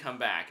reason to come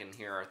back and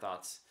hear our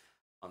thoughts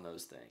on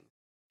those things.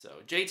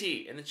 So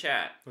JT in the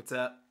chat. What's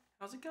up?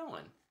 How's it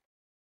going?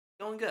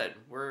 Going good.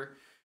 We're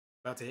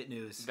about to hit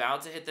news.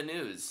 About to hit the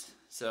news.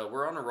 So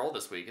we're on a roll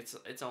this week.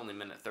 It's only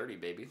minute 30,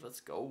 baby.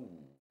 Let's go.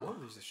 Oh,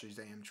 there's a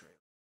Shazam trailer.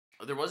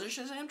 Oh, there was a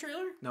Shazam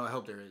trailer? No, I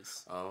hope there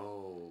is.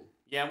 Oh.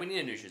 Yeah, we need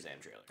a new Shazam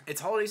trailer.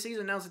 It's holiday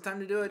season. Now's the time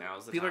to do it.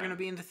 People are going to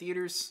be in the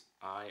theaters.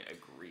 I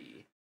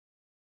agree.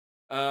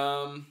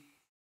 You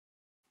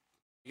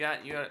got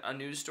a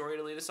news story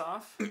to lead us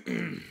off?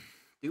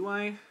 Do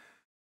I?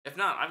 If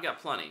not, I've got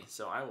plenty.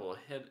 So I will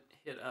hit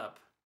up.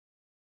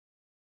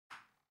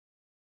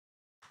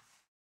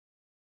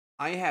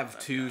 I have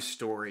two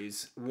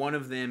stories. One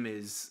of them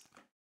is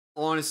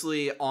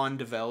honestly on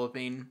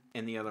developing,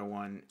 and the other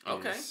one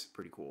is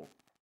pretty cool.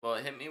 Well,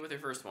 hit me with your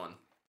first one.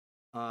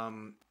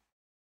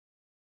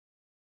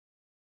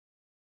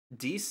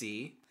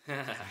 DC.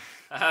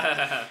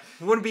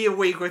 Wouldn't be a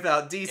week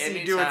without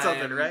DC doing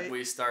something, right?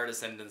 We start a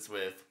sentence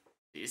with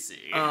DC.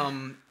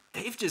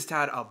 They've just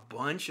had a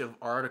bunch of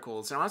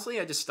articles, and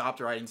honestly, I just stopped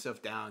writing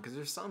stuff down because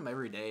there's some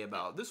every day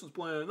about this was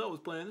planned, that was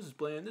planned, this is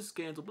planned, this is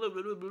canceled, blah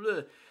blah blah blah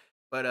blah.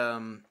 But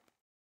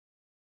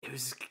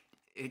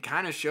it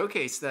kind of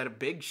showcased that a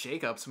big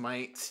shakeups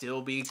might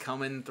still be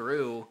coming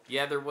through.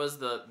 Yeah, there was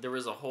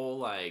a whole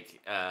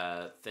like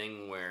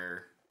thing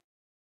where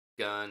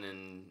Gunn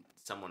and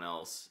someone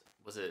else,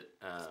 was it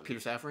Peter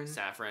Safran?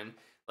 Safran,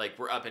 like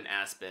we're up in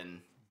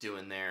Aspen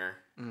doing their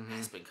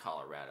Aspen,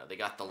 Colorado. They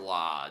got the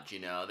lodge,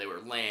 they were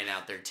laying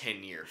out their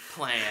 10-year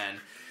plan.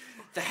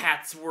 the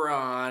hats were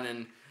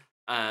on,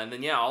 and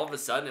then yeah, all of a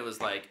sudden it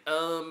was like,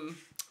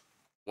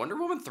 Wonder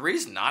Woman 3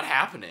 is not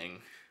happening.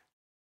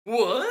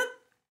 What?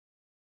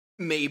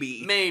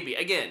 Maybe.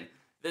 Again,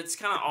 that's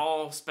kind of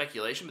all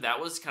speculation, but that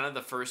was kind of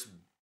the first.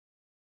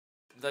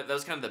 That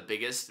was kind of the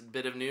biggest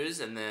bit of news,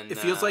 and then it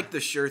feels like the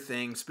sure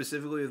thing,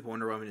 specifically with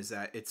Wonder Woman, is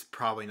that it's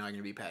probably not going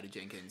to be Patty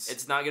Jenkins.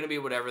 It's not going to be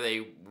whatever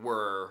they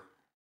were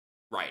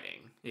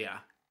writing. Yeah.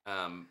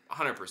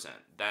 100%.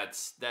 That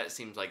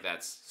seems like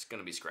that's going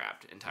to be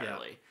scrapped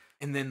entirely. Yeah.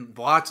 And then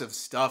lots of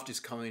stuff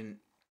just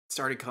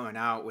started coming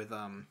out with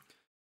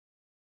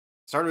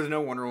started with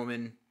no Wonder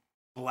Woman.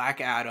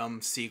 Black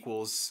Adam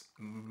sequels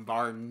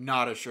are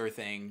not a sure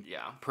thing.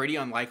 Yeah. Pretty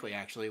unlikely,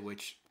 actually,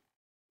 which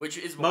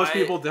is most why,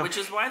 people don't. Which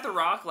is why The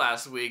Rock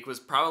last week was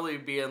probably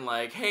being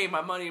like, "Hey,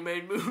 my money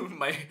made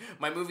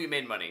my movie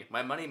made money.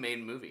 My money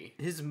made movie."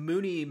 His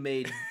Mooney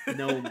made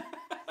no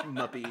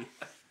muppy.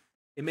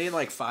 It made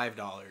like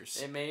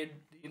 $5. It made,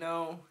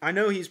 I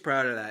know he's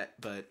proud of that,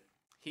 but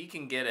he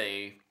can get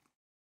a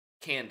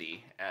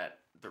candy at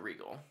the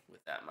Regal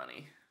with that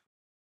money.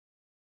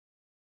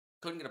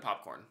 Couldn't get a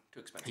popcorn.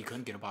 Too expensive. He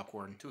couldn't get a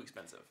popcorn. Too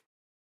expensive.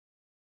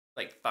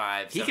 Like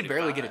 $5. He could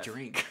barely get a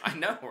drink. I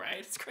know, right?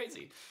 It's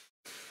crazy.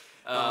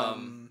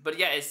 But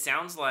yeah, it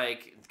sounds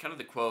like kind of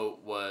the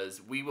quote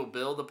was, "We will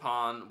build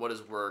upon what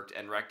has worked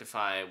and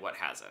rectify what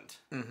hasn't."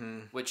 Mm-hmm.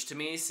 Which to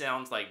me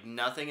sounds like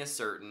nothing is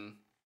certain.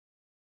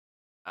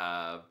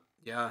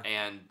 Yeah.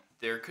 And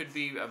there could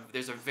be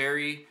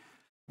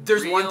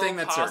there's one thing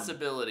that's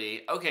possibility.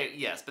 Certain. Okay,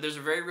 yes, but there's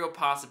a very real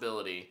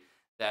possibility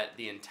that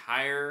the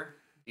entire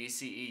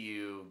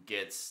DCEU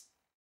gets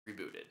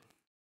rebooted.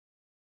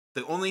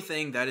 The only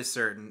thing that is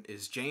certain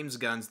is James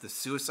Gunn's The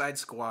Suicide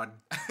Squad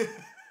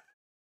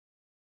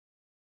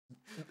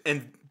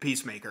and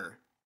Peacemaker.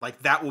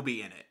 Like, that will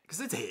be in it.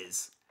 Because it's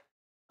his.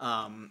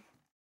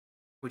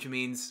 Which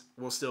means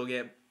we'll still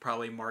get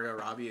probably Margot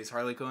Robbie as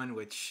Harley Quinn,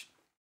 which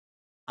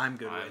I'm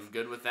good with. I'm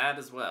good with that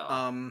as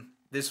well.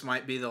 This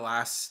might be the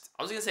last.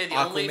 I was gonna say the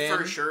Aquaman. only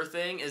for sure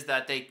thing is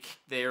that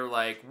they're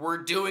like, we're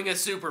doing a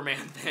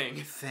Superman thing.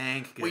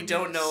 Thank goodness. We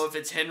don't know if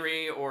it's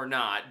Henry or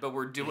not, but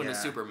we're doing a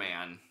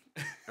Superman.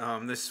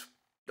 This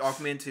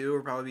Aquaman 2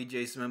 will probably be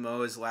Jason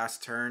Momoa's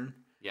last turn.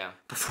 Yeah.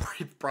 Before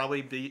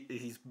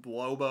he's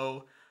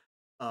Lobo.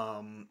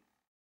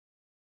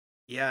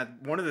 Yeah,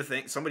 one of the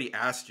things somebody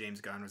asked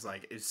James Gunn was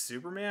like, "Is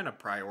Superman a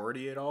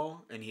priority at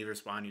all?" And he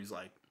responded, he was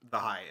like, "The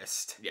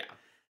highest." Yeah.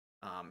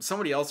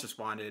 Somebody else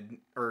responded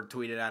or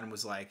tweeted at him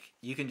was like,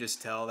 "You can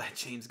just tell that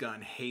James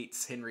Gunn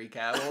hates Henry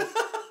Cavill."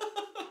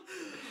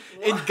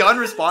 And Gunn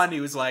responded,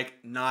 he was like,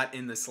 "Not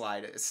in the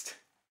slightest."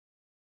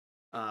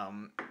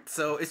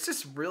 So it's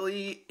just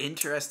really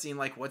interesting,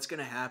 like, what's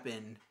gonna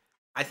happen.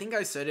 I think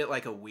I said it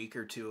like a week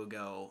or two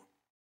ago.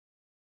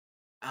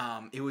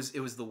 It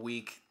was the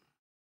week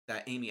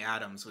that Amy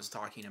Adams was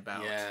talking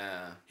about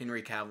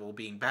Henry Cavill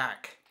being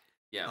back.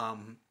 Yeah.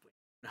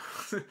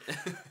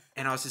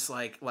 And I was just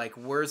like,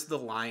 where's the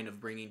line of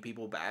bringing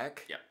people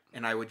back? Yeah.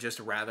 And I would just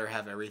rather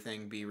have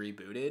everything be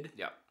rebooted.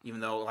 Yeah.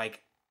 Even though,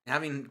 like,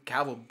 having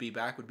Cavill be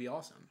back would be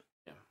awesome.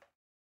 Yeah.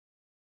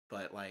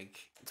 But, like,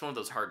 it's one of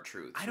those hard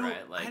truths,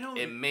 right? Like,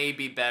 it may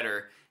be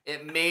better.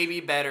 It may be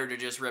better to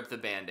just rip the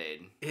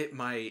Band-Aid. It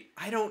might.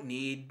 I don't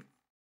need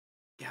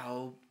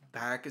Gal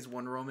back as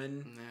Wonder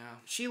Woman. Yeah.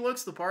 She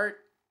looks the part,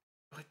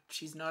 but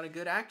she's not a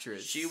good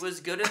actress. She was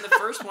good in the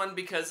first one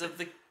because of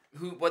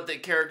what the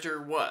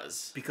character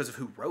was. Because of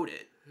who wrote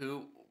it.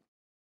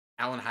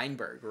 Alan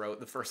Heinberg wrote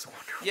the first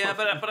Wonder Woman. Yeah,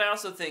 but I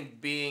also think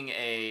being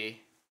a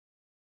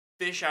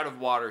fish out of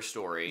water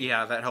story.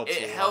 Yeah, that helps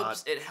a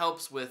lot. It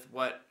helps with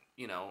what,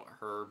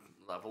 her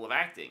level of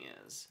acting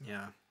is.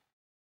 Yeah.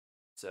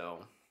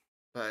 So.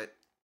 But,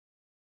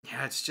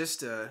 yeah, it's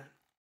just a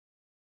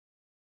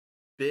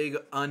big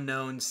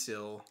unknown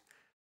still.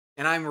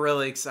 And I'm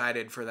really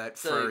excited for that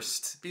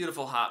first.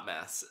 Beautiful hot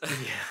mess.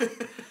 Yeah.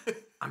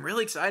 I'm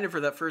really excited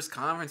for that first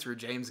conference where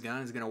James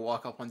Gunn is going to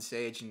walk up on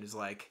stage and is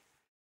like,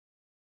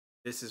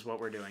 "This is what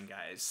we're doing,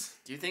 guys.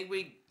 Do you think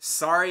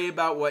Sorry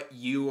about what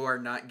you are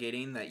not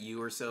getting that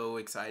you are so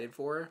excited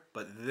for,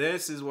 but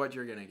this is what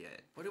you're going to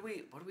get." What do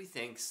we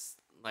think,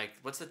 like,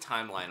 what's the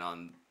timeline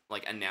on,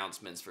 like,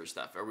 announcements for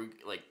stuff? Are we,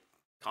 like,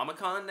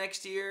 Comic-Con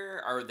next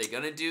year? Are they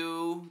going to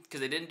do, because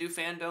they didn't do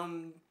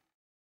Fandom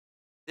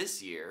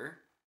this year.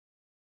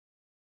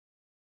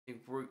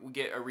 We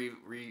get a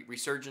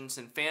resurgence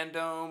in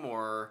fandom,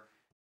 or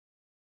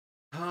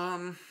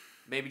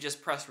maybe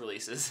just press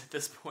releases at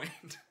this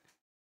point.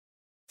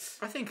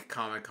 I think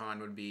Comic-Con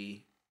would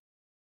be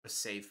a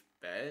safe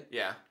bet.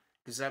 Yeah,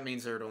 because that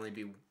means there would only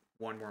be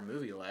one more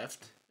movie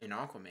left in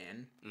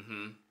Aquaman.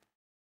 Mm-hmm.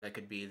 That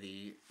could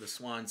be the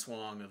swan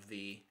song of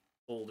the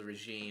old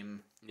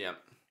regime. Yep.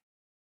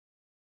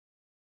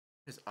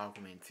 Does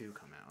Aquaman 2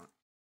 come out?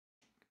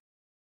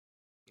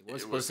 It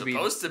was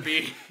supposed to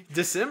be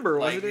December,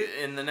 wasn't it?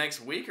 In the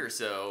next week or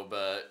so,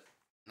 but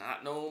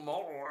not no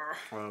more.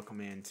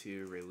 Aquaman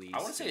 2 release. I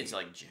want to say it's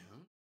like June.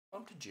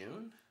 Bumped to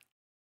June.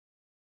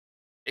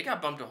 It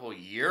got bumped a whole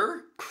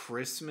year.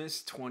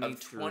 Christmas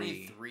 23.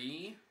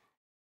 23.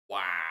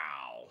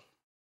 Wow.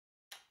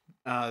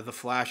 The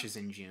Flash is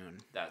in June.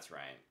 That's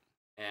right.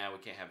 Yeah, we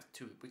can't have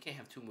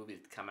two movies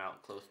come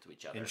out close to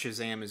each other. And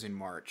Shazam is in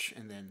March,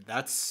 and then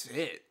that's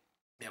it.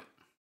 Yep.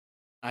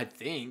 I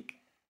think.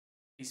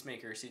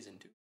 Peacemaker season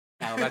 2.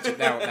 Oh,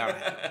 that'll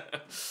happen.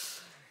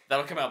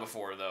 That'll come out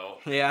before though.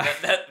 Yeah.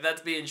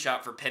 That's being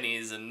shot for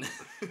pennies and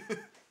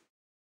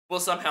will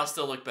somehow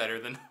still look better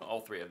than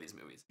all 3 of these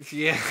movies.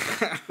 Yeah.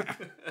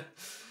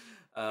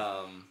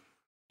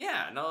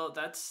 Yeah, no,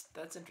 that's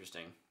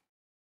interesting.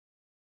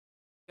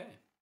 Okay.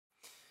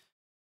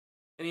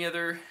 Any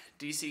other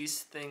DC's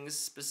things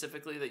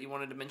specifically that you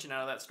wanted to mention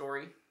out of that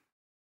story?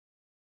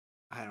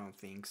 I don't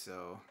think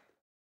so.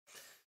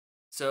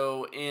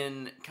 So,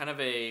 in kind of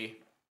a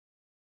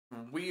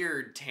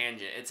weird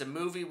tangent, it's a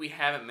movie we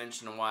haven't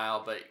mentioned in a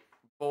while, but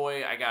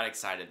boy, I got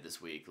excited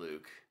this week,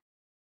 Luke.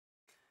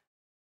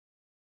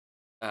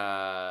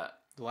 The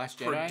Last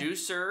Jedi?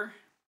 Producer...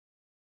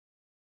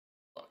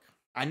 Look.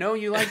 I know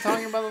you like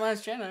talking about The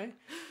Last Jedi.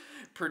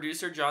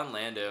 Producer John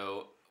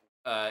Lando,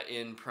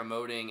 in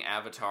promoting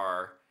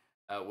Avatar...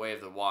 Way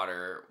of the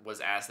Water,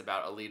 was asked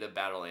about Alita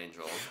Battle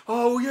Angel.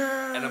 Oh,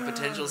 yeah! And a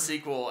potential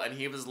sequel, and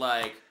he was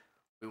like,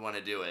 we want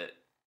to do it.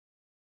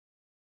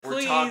 We're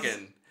Please,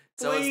 talking.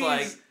 So please. it's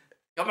like,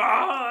 come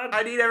on!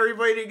 I need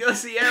everybody to go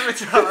see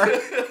Avatar.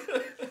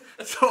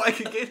 So I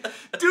can get...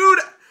 Dude,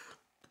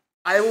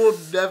 I will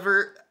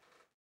never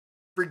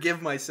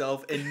forgive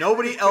myself, and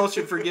nobody else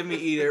should forgive me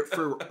either,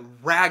 for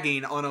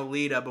ragging on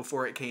Alita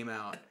before it came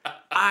out.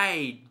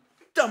 I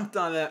dumped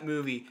on that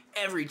movie.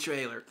 Every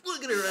trailer.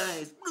 Look at her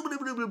eyes. Blah,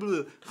 blah, blah,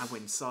 blah. I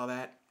went and saw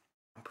that.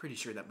 I'm pretty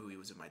sure that movie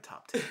was in my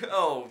top 10.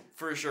 Oh,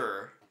 for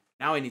sure.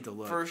 Now I need to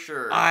look. For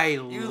sure.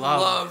 You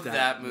love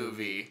that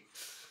movie.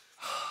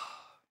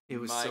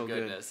 It was My so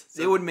goodness.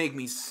 good. It would make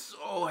me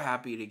so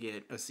happy to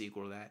get a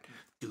sequel to that.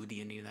 Dude,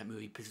 the ending of that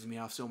movie pisses me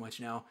off so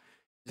much now.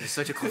 It's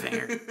such a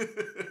cliffhanger.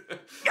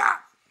 Yeah.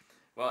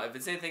 Well, if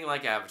it's anything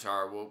like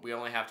Avatar, we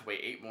only have to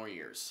wait 8 more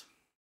years.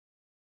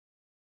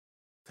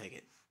 Take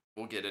it.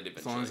 We'll get it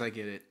eventually. As long as I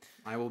get it,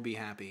 I will be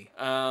happy.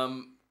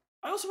 I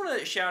also want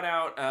to shout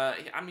out,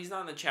 he's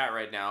not in the chat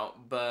right now,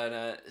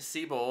 but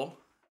Siebel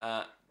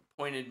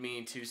pointed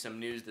me to some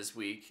news this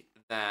week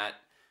that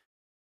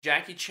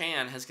Jackie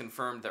Chan has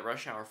confirmed that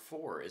Rush Hour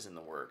 4 is in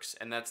the works.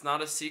 And that's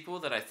not a sequel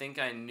that I think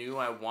I knew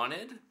I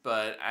wanted,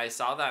 but I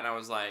saw that and I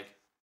was like,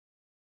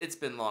 it's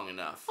been long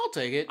enough. I'll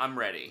take it. I'm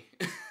ready.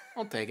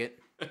 I'll take it.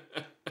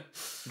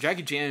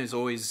 Jackie Chan is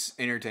always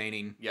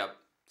entertaining. Yep.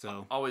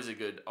 So always a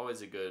good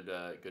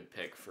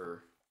pick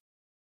for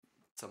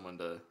someone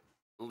to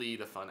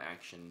lead a fun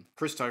action.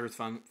 Chris Tucker's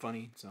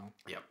funny. So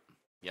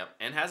Yep,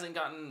 and hasn't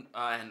gotten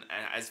and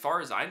as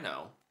far as I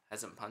know,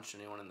 hasn't punched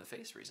anyone in the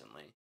face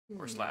recently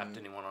or slapped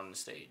anyone on the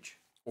stage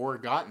or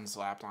gotten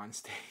slapped on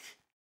stage.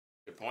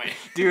 Good point,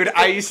 dude.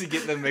 I used to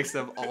get them mixed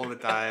up all the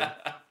time.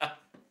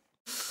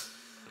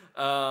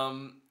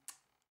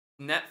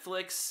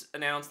 Netflix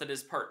announced that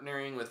it's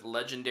partnering with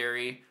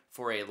Legendary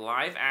for a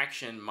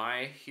live-action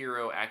My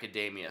Hero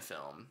Academia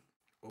film.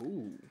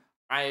 Ooh.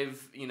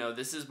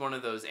 This is one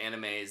of those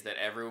animes that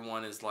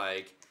everyone is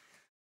like,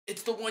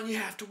 it's the one you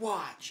have to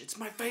watch. It's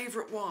my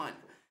favorite one.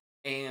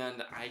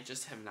 And I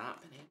just have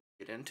not been able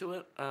to get into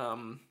it.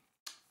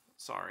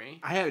 Sorry.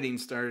 I haven't even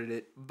started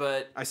it.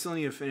 But I still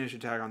need to finish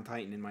Attack on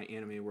Titan in my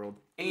anime world.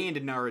 And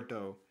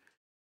Naruto.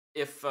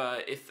 If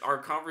our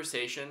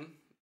conversation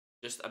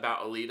just about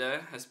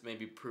Alita has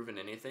maybe proven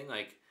anything,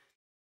 like,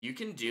 you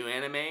can do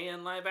anime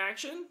in live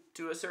action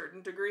to a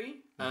certain degree.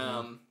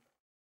 Mm-hmm.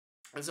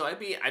 And so I'd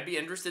be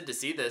interested to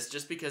see this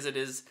just because it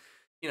is,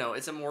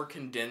 it's a more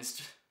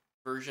condensed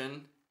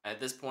version.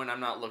 At this point, I'm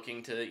not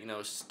looking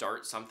to,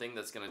 start something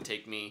that's going to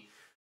take me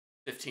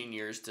 15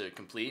 years to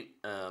complete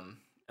and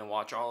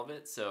watch all of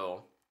it.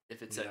 So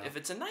if it's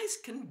a nice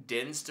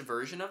condensed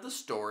version of the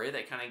story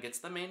that kind of gets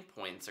the main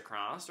points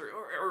across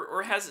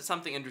or has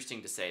something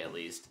interesting to say at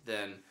least,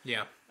 then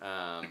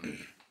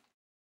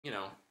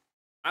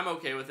I'm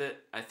okay with it.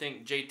 I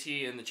think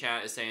JT in the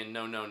chat is saying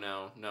no.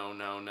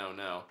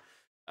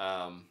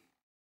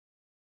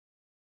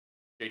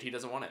 JT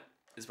doesn't want it,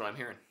 is what I'm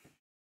hearing.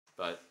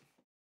 But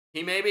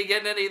he may be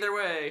getting it either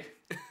way.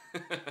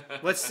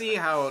 Let's see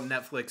how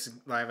Netflix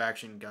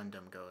live-action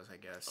Gundam goes, I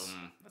guess.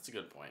 That's a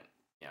good point.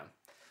 Yeah.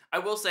 I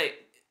will say,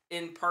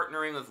 in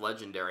partnering with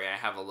Legendary, I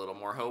have a little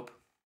more hope.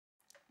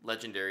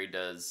 Legendary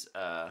does,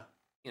 some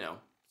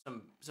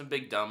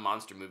big dumb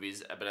monster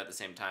movies, but at the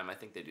same time, I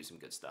think they do some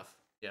good stuff.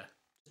 Yeah.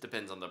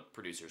 Depends on the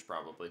producers,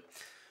 probably.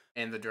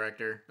 And the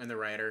director and the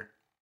writer.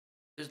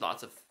 There's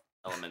lots of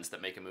elements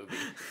that make a movie,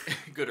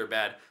 good or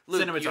bad.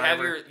 Luke,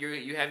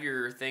 you have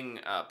your thing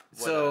up.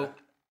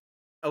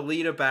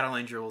 Alita Battle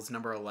Angel is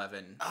number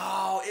 11.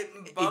 Oh,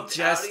 it bumped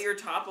out of your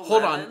top 11?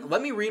 Hold on,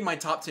 let me read my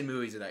top 10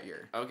 movies of that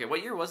year. Okay,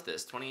 what year was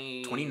this?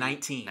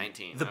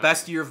 2019. The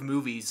best year of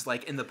movies,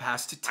 like, in the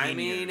past 10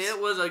 years. It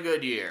was a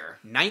good year.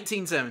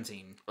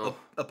 1917.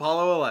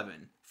 Apollo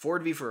 11.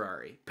 Ford v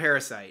Ferrari,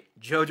 Parasite,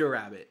 Jojo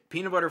Rabbit,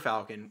 Peanut Butter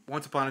Falcon,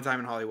 Once Upon a Time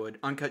in Hollywood,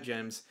 Uncut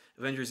Gems,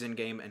 Avengers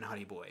Endgame, and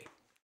Honey Boy.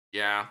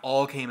 Yeah.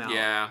 All came out.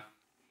 Yeah.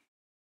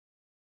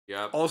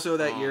 Yep. Also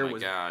that year my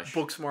was gosh.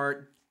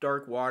 Booksmart,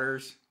 Dark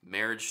Waters,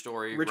 Marriage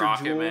Story, Richard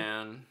Rocket Jewell,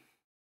 Man,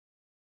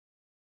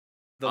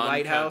 The Uncut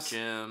Lighthouse.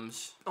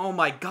 Gems. Oh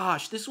my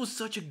gosh, this was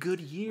such a good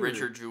year.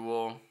 Richard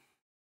Jewell.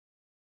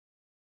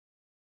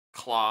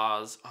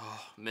 Claws.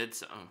 Oh,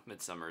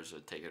 Midsummer's a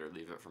take it or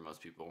leave it for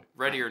most people.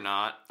 Ready or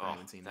Not. Oh, I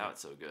haven't seen that was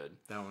so good.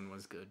 That one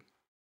was good.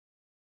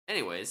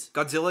 Anyways.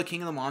 Godzilla,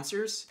 King of the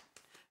Monsters?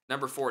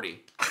 Number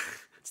 40.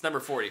 It's number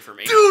 40 for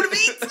me. Dude, me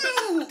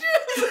too!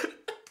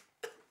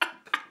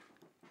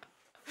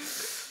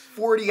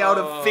 40 out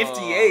of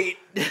 58.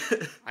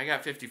 I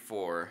got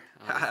 54.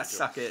 Oh,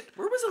 Suck it.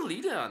 Where was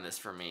Alita on this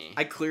for me?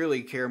 I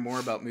clearly care more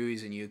about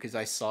movies than you because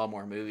I saw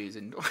more movies.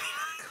 And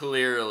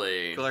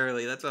Clearly.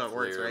 Clearly, that's how it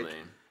works, right?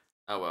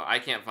 Oh, well, I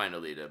can't find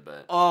Alita,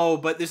 but... Oh,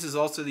 but this is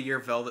also the year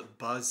Velvet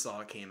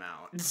Buzzsaw came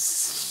out.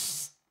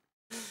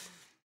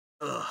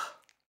 Ugh.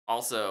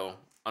 Also,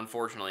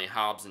 unfortunately,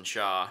 Hobbs and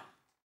Shaw,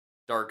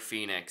 Dark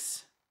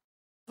Phoenix,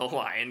 The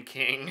Lion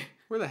King,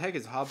 Where the heck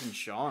is Hobbs and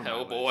Shaw on my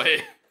list?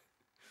 Hellboy.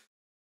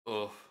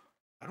 Oh,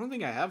 I don't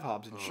think I have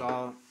Hobbs and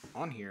Shaw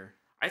on here.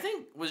 I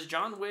think, was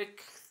John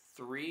Wick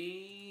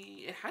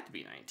 3... It had to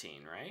be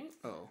 19, right?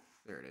 Oh,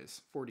 there it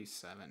is.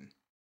 47.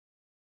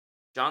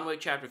 John Wick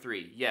Chapter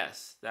 3.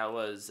 Yes, that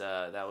was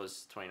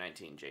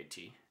 2019,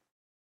 JT.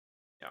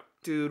 Yep.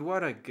 Dude,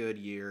 what a good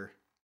year.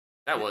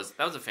 That was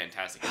a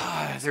fantastic year.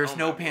 There's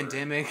no my word.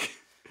 pandemic.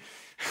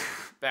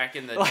 Back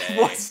in the Like, day.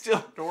 what's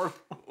still normal?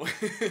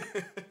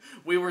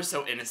 We were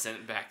so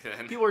innocent back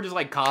then. People were just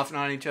like coughing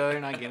on each other,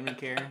 not giving a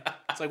care.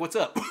 It's like, what's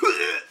up?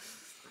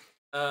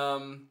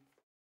 All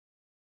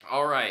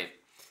right.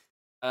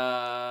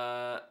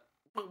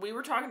 We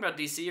were talking about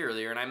DC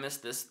earlier, and I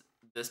missed this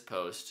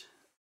post.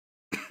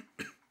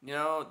 You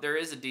know, there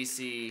are some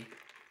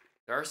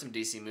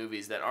DC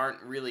movies that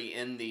aren't really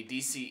in the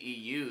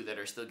DCEU that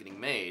are still getting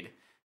made.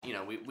 You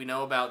know, we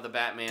know about the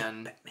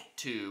Batman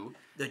 2.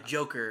 The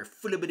Joker.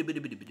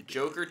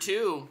 Joker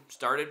 2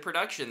 started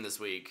production this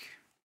week.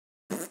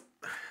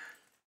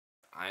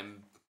 I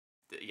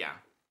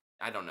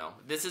don't know.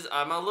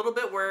 I'm a little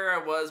bit where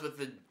I was with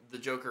the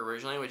Joker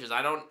originally, which is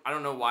I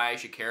don't know why I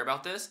should care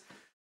about this.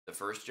 The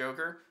first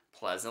Joker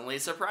pleasantly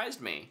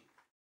surprised me.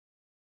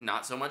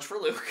 Not so much for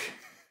Luke.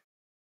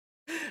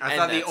 I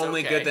thought the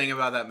only good thing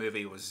about that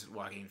movie was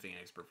Joaquin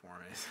Phoenix's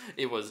performance.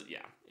 It was good.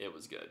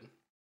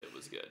 It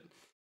was good.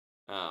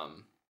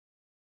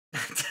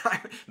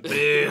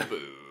 Boo.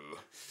 Boo.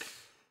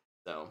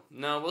 So,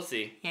 no, we'll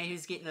see. Yeah, he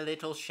was getting a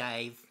little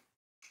shave.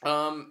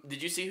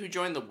 Did you see who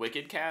joined the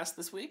Wicked cast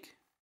this week?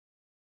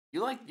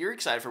 You're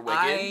excited for Wicked?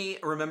 I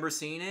remember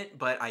seeing it,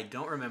 but I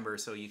don't remember,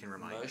 so you can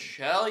remind me.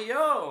 Michelle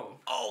Yeoh.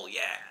 Oh,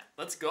 yeah.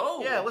 Let's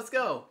go. Yeah, let's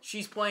go.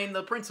 She's playing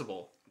the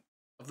principal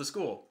of the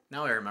school.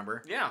 Now I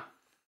remember. Yeah.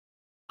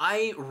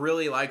 I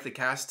really like the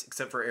cast,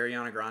 except for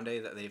Ariana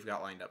Grande, that they've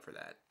got lined up for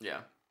that.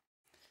 Yeah.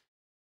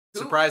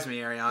 Surprise me,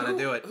 Ariana.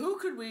 Do it. Who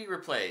could we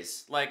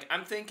replace? Like,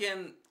 I'm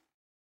thinking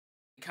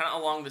kind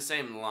of along the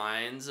same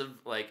lines of,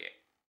 like,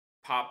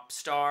 pop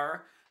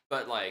star,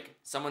 but, like,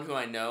 someone who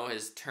I know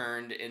has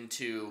turned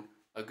into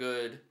a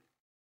good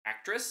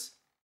actress.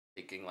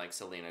 Thinking, like,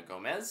 Selena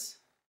Gomez.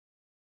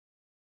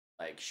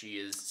 Like, she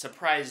has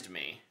surprised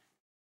me.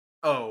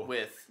 Oh,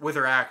 with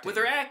her acting. With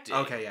her acting.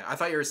 Okay, yeah. I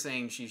thought you were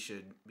saying she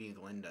should be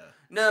Linda.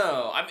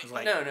 No, I mean,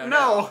 like,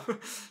 no.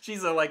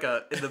 She's in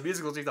the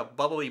musical, she's a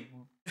bubbly,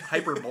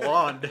 hyper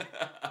blonde.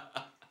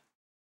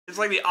 It's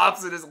like the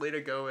opposite of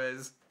Selena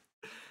Gomez.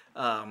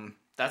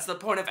 That's the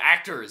point of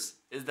actors,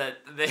 is that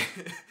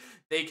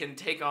they can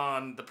take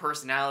on the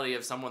personality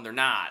of someone they're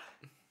not.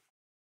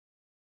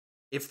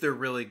 If they're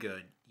really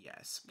good,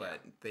 yes, but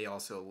they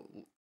also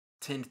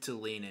tend to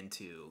lean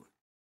into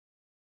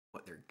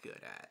what they're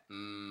good at.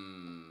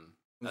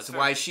 That's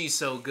why she's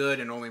so good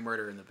in Only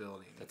Murder in the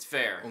Building. That's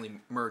fair. Only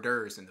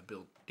murders in the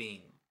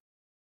building.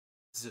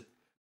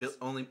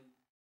 Only.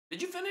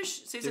 Did you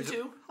finish season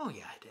 2? Oh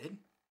yeah, I did.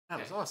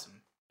 That was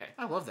awesome. Okay.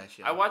 I love that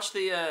show. I watched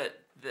the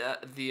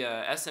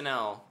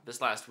SNL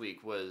this last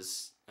week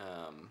was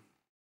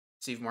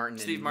Steve Martin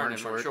and Martin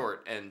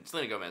Short, and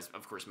Selena Gomez,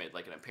 of course, made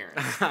like an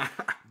appearance.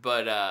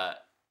 But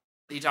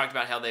he talked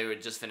about how they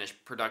would just finish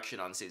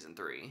production on season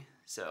 3.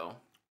 So.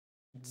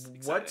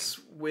 What's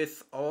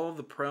with all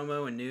the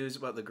promo and news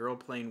about the girl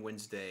playing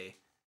Wednesday?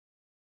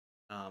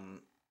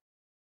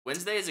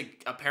 Wednesday is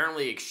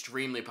apparently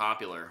extremely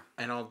popular,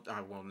 and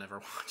I will never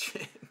watch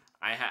it.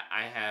 I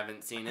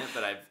haven't seen it,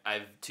 but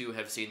I've too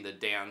have seen the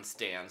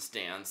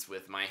dance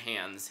with my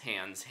hands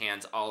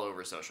all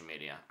over social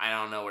media. I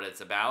don't know what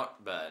it's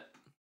about, but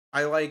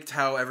I liked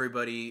how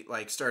everybody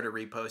started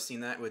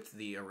reposting that with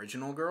the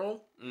original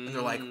girl, and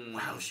they're like,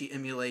 "Wow, she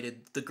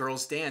emulated the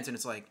girl's dance," and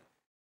it's like.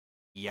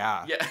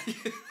 Yeah.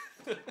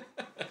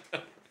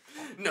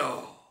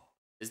 No.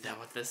 Is that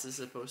what this is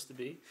supposed to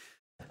be?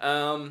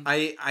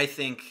 I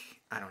think,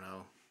 I don't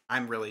know.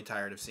 I'm really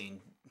tired of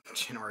seeing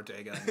Jenna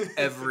Ortega in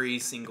every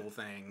single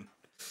thing.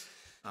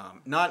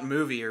 Not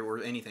movie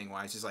or anything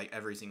wise, just like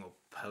every single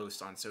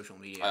post on social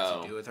media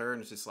has to do with her,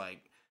 and it's just like,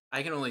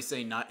 I can only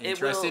say not It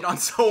interested will- on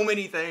so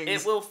many things.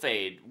 It will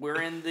fade.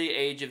 We're in the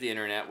age of the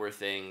internet where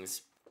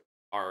things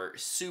are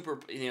super,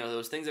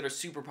 those things that are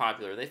super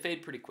popular, they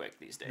fade pretty quick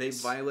these days. They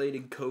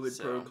violated COVID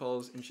So-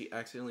 protocols, and she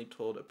accidentally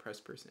told a press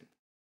person.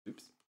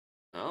 Oops.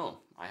 Oh,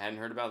 I hadn't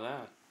heard about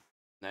that.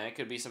 That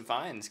could be some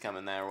fines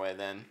coming their way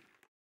then.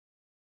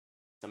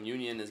 Some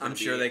union is going I'm to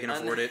be sure they can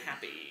afford it.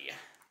 unhappy.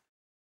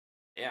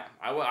 Yeah,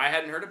 I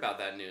hadn't heard about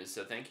that news,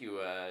 so thank you,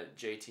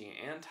 JT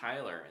and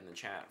Tyler in the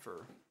chat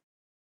for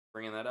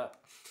bringing that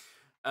up.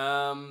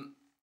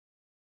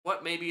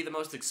 What may be the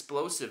most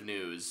explosive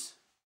news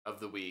of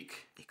the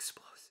week?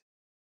 Explosive.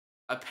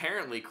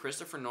 Apparently,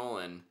 Christopher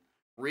Nolan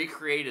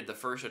recreated the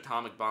first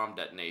atomic bomb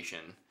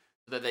detonation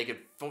so that they could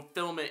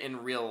film it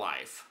in real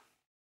life.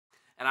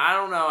 And I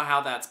don't know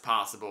how that's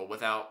possible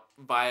without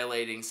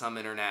violating some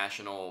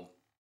international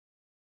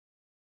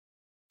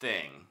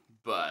thing,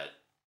 but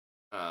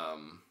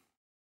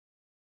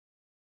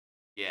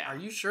yeah. Are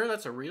you sure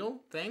that's a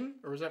real thing,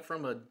 or was that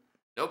from a?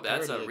 Nope,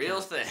 that's a parody real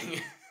account?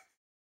 thing.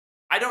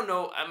 I don't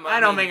know. I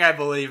don't think I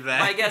believe that.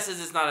 My guess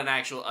is it's not an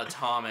actual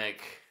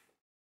atomic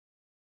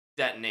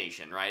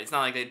detonation, right? It's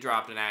not like they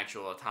dropped an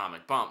actual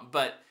atomic bomb,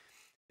 but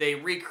they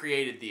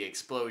recreated the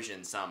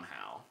explosion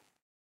somehow.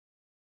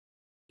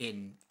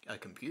 In a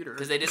computer.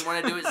 Because they didn't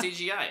want to do it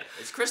CGI.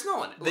 It's Chris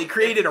Nolan. They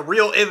created a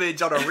real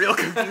image on a real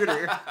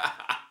computer.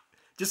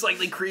 Just like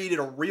they created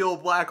a real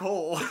black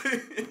hole.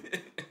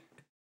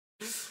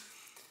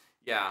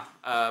 Yeah,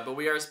 but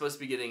we are supposed to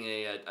be getting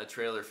a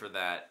trailer for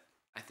that.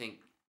 I think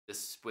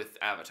this with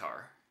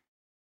Avatar,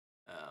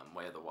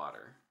 Way of the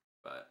Water.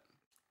 But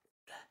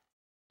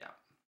yeah.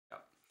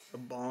 A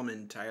bomb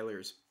in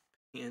Tyler's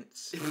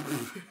pants.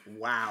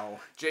 Wow.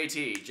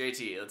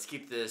 JT, let's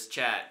keep this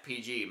chat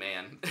PG,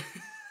 man.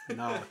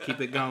 No, keep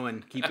it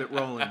going. Keep it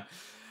rolling.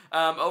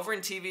 Over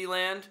in TV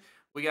land,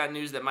 we got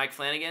news that Mike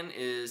Flanagan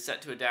is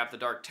set to adapt The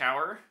Dark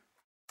Tower.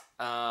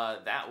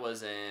 That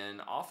was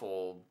an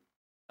awful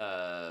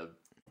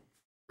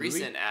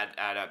recent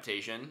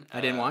adaptation.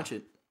 I didn't watch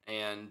it.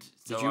 And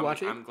so Did you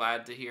watch it? I'm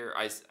glad to hear.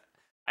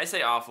 I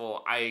say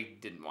awful. I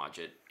didn't watch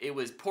it. It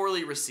was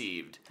poorly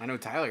received. I know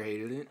Tyler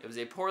hated it. It was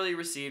a poorly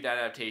received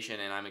adaptation,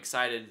 and I'm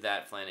excited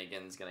that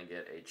Flanagan's gonna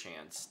get a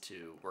chance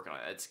to work on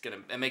it.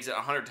 It makes it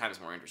 100 times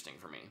more interesting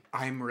for me.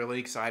 I'm really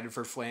excited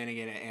for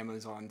Flanagan at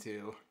Amazon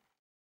too.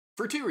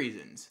 For two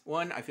reasons.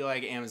 One, I feel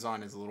like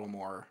Amazon is a little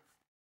more,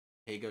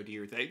 hey, go do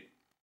your thing,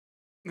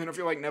 than I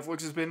feel like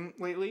Netflix has been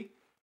lately.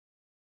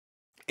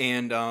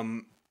 And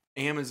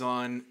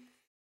Amazon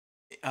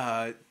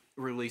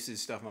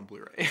releases stuff on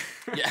Blu-ray.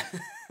 Yeah.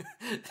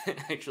 They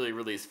actually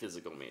release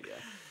physical media.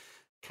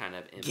 Kind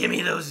of. Give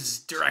me those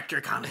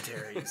director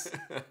commentaries.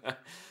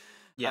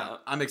 Yeah,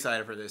 I'm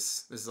excited for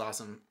this. This is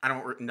awesome. I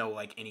don't know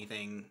like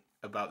anything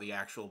about the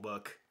actual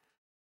book.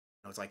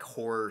 It's like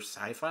horror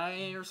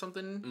sci-fi or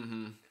something.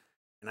 Mm-hmm.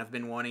 And I've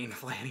been wanting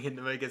Flanagan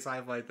to make a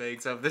sci-fi thing.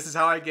 So if this is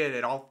how I get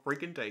it, I'll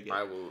freaking take it.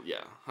 I will,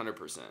 yeah, 100%.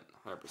 100%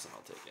 I'll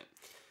take it.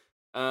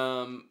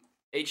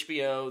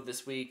 HBO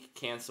this week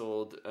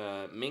canceled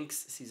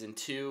Minx Season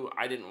 2.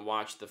 I didn't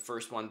watch the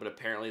first one, but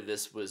apparently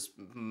this was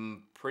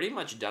pretty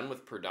much done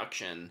with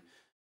production.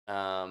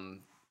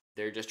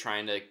 They're just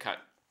trying to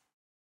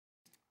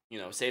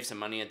save some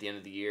money at the end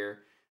of the year.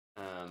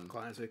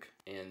 Classic.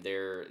 And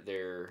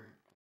their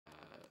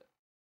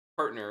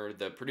partner,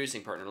 the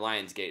producing partner,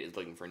 Lionsgate, is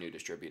looking for a new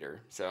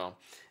distributor. So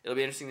it'll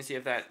be interesting to see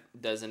if that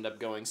does end up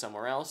going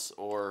somewhere else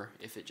or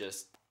if it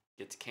just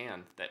gets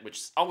canned,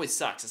 which always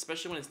sucks,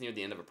 especially when it's near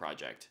the end of a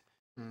project.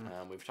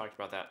 We've talked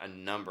about that a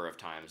number of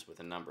times with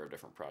a number of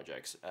different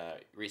projects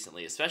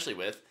recently, especially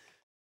with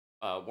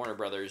Warner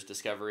Brothers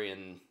Discovery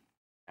and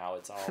how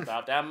it's all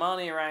about that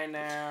money right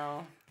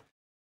now.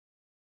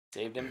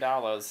 Save them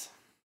dollars.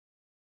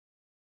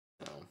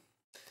 So,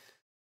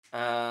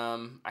 I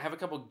have a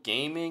couple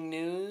gaming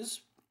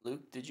news.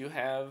 Luke, did you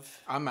have?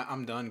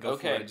 I'm done. Go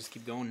for it. Just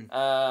keep going.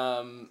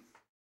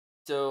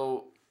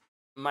 So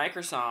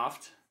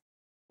Microsoft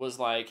was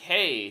like,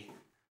 hey,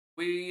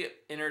 we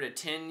entered a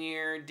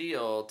 10-year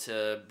deal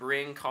to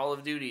bring Call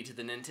of Duty to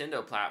the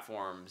Nintendo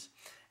platforms.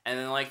 And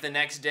then, like, the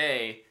next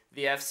day,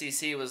 the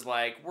FCC was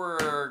like,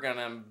 we're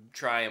gonna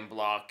try and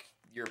block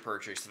your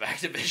purchase of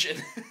Activision.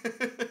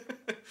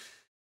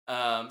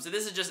 So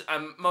this is just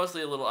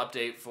mostly a little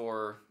update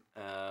for,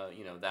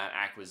 that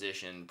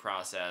acquisition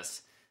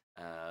process.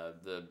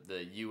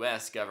 The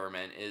U.S.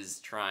 government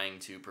is trying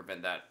to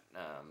prevent that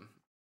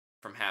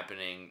from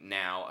happening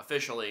now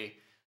officially.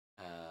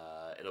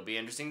 It'll be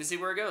interesting to see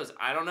where it goes.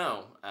 I don't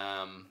know.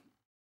 I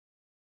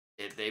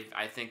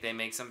think they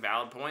make some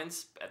valid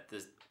points at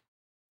the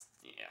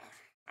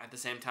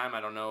same time.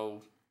 I don't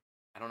know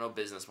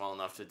business well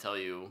enough to tell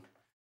you,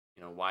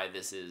 why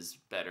this is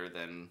better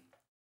than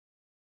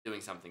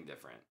doing something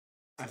different.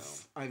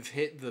 So. I've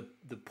hit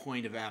the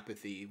point of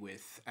apathy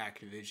with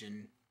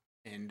Activision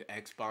and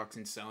Xbox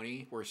and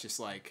Sony, where it's just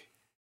like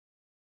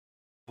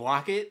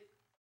block it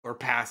or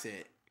pass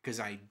it because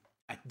I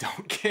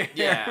don't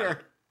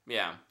care.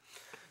 Yeah.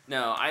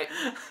 No,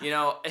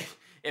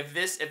 if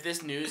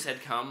this news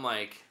had come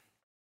like,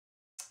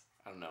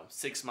 I don't know,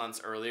 6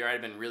 months earlier,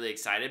 I'd been really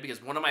excited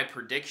because one of my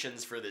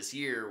predictions for this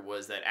year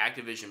was that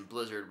Activision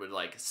Blizzard would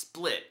like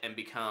split and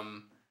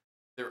become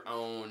their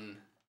own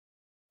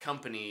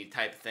company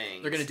type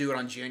thing. They're gonna do it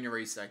on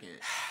January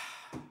 2nd.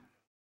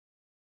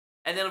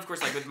 And then, of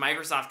course, like with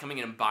Microsoft coming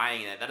in and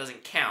buying it, that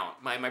doesn't count.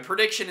 My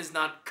prediction is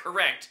not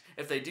correct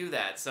if they do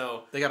that.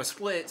 So they got to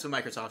split so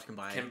Microsoft can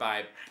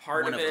buy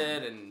part of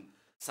it, and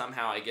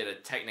somehow I get a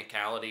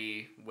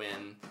technicality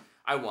win.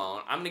 I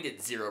won't. I'm going to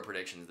get 0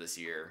 predictions this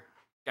year.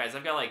 Guys,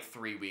 I've got like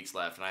 3 weeks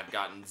left, and I've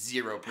gotten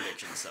 0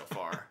 predictions so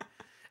far.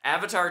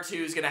 Avatar 2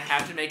 is going to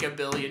have to make $1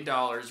 billion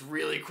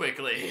really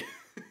quickly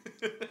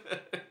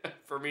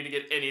for me to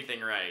get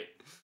anything right.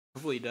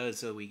 Hopefully it does,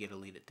 so we get a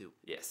lead at 2.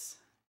 Yes.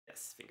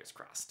 Yes, fingers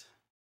crossed.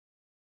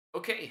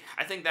 Okay,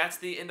 I think that's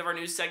the end of our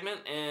news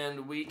segment,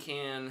 and we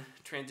can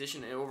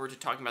transition over to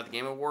talking about the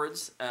Game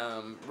Awards.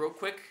 Real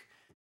quick,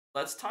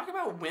 let's talk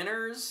about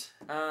winners.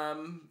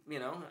 You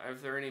know, are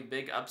there any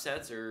big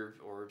upsets or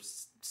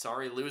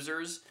sorry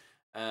losers?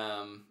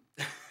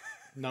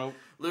 Nope.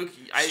 Luke,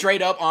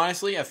 straight up,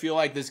 honestly, I feel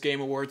like this Game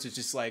Awards is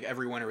just like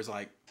every winner was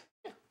like,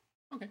 yeah,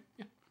 okay,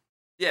 yeah.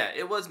 Yeah,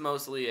 it was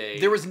mostly a...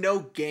 There was no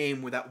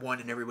game where that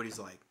won and everybody's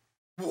like,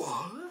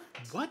 what?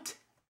 What?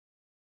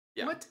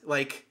 Yeah. What?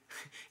 Like,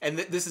 and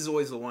this is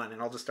always the one, and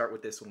I'll just start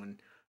with this one.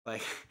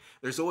 Like,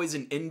 there's always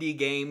an indie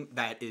game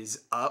that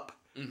is up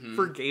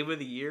for Game of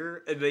the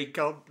Year, and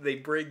they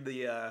bring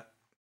the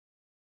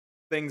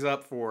things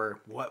up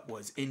for what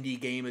was indie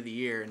Game of the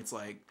Year, and it's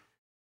like,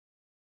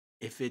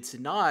 if it's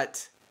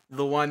not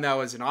the one that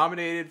was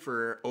nominated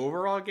for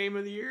overall Game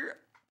of the Year,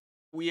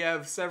 we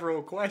have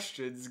several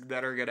questions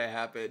that are gonna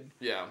happen.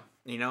 Yeah.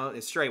 You know,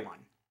 it's Stray one.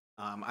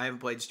 I haven't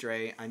played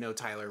Stray. I know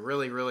Tyler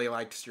really, really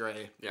liked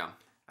Stray. Yeah.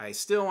 I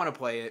still want to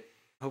play it.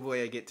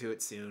 Hopefully I get to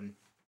it soon.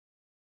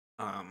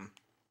 Yeah.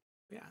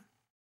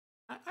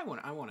 I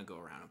want to go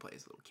around and play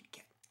as a little kitty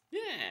cat.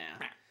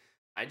 Yeah.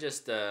 I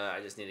just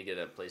need to get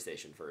a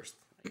PlayStation first,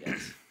 I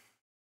guess.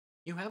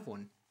 You have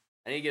one.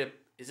 I need to get a...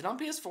 Is it on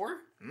PS4?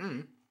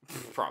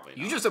 Probably not.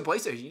 You just said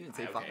PlayStation. You didn't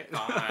say okay,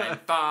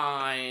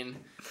 fine.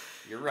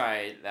 You're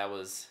right. That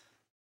was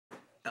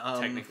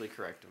technically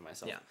correct of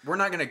myself. Yeah. We're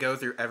not going to go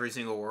through every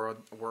single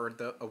award.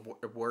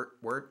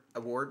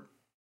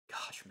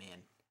 Gosh,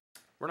 man.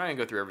 We're not going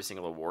to go through every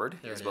single award.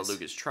 That's what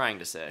Luke is trying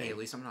to say. Hey, at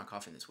least I'm not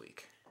coughing this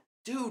week.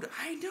 Dude,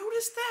 I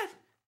noticed that.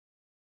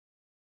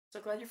 So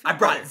glad you're feeling I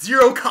brought better.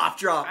 0 cough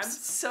drops. I'm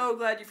so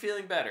glad you're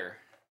feeling better.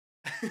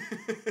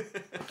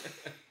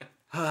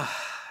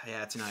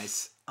 Yeah, it's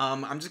nice.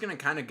 I'm just going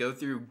to kind of go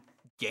through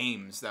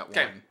games that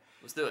won.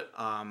 Let's do it.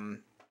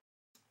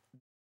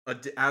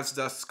 As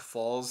Dusk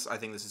Falls, I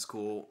think this is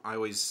cool. I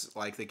always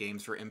like the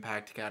games for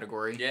impact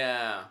category.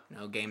 Yeah. You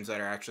know, games that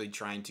are actually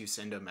trying to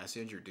send a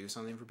message or do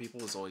something for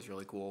people is always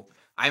really cool.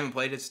 I haven't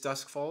played As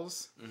Dusk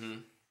Falls.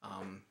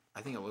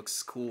 I think it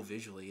looks cool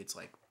visually. It's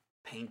like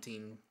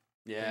paintings.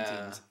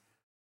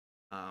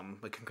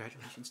 But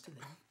congratulations to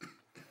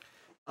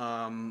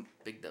them.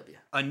 Big W.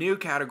 A new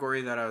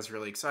category that I was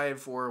really excited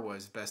for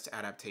was Best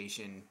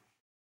Adaptation,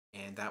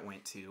 and that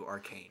went to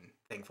Arcane,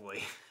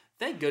 thankfully.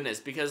 Thank goodness,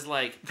 because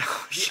like the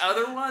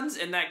other ones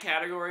in that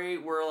category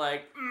were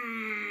like,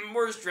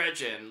 we're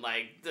stretching.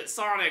 Like the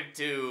Sonic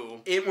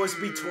 2. It was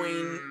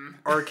between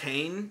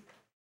Arcane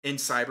and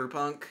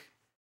Cyberpunk.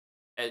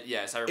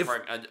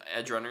 Cyberpunk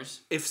Edge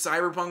Runners. If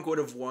Cyberpunk would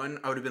have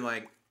won, I would have been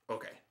like,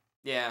 okay.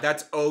 Yeah.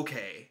 That's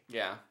okay.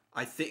 Yeah.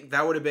 I think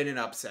that would have been an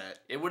upset.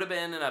 It would have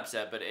been an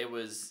upset, but it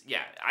was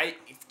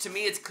to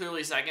me it's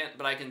clearly second,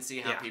 but I can see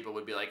how people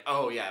would be like,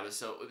 "Oh yeah, it was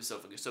so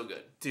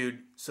good." Dude,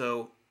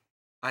 so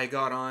I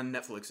got on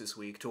Netflix this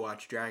week to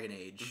watch Dragon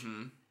Age.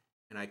 And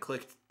I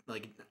clicked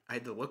I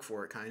had to look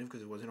for it kind of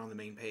because it wasn't on the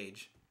main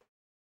page.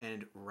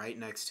 And right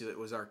next to it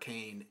was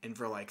Arcane, and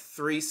for like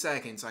 3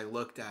 seconds I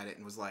looked at it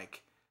and was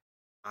like,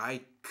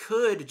 I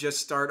could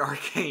just start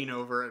Arcane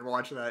over and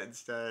watch that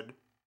instead.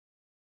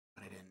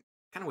 But I didn't.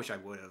 Kind of wish I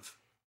would have.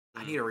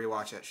 I need to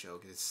rewatch that show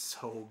because it's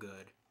so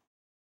good.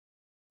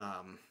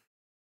 I'm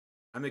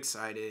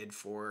excited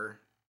for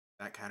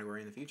that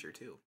category in the future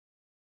too,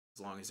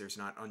 as long as there's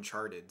not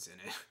Uncharted's in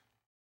it.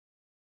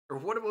 Or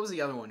what was the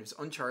other one? It was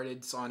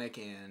Uncharted, Sonic,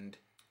 and...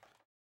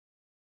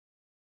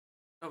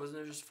 Oh, wasn't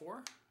there just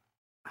 4?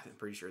 I'm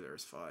pretty sure there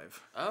was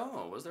 5.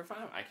 Oh, was there 5?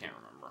 I can't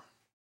remember.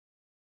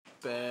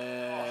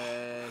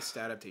 Best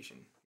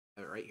adaptation.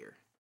 I have it right here.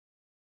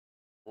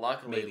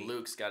 Luckily, Maybe.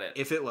 Luke's got it.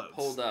 If it loads.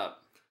 Pulled up.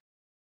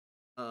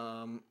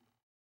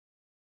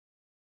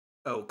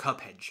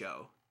 Cuphead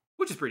show,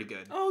 which is pretty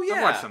good. Oh yeah,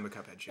 I watched some of the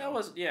Cuphead show. That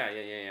was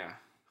yeah.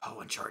 Oh,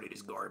 Uncharted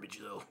is garbage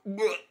though.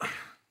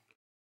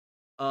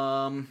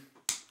 And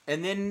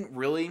then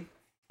really,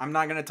 I'm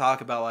not gonna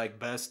talk about like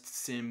best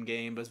sim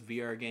game, best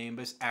VR game,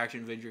 best action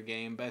adventure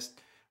game, best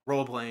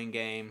role playing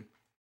game.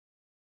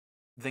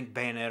 I think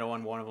Bayonetta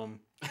won one of them.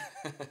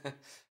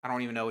 I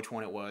don't even know which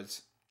one it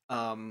was.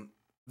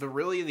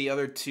 The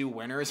other 2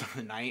 winners of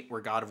the night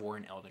were God of War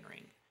and Elden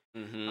Ring.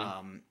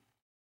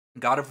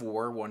 God of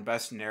War won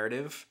Best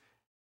Narrative,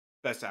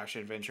 Best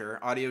Action Adventure,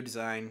 Audio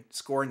Design,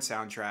 Score and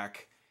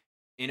Soundtrack,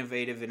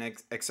 innovative in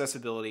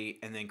accessibility,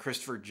 and then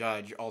Christopher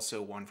Judge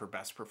also won for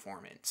best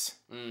performance.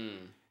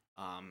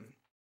 Yeah,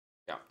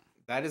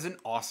 that is an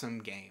awesome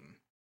game,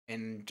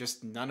 and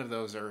just none of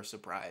those are a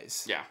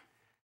surprise. Yeah.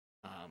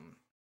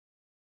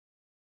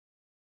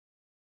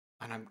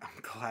 And I'm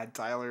glad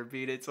Tyler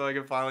beat it so I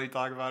can finally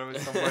talk about it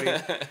with somebody,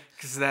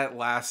 because that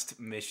last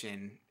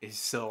mission is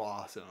so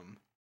awesome.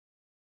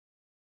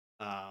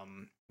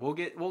 We'll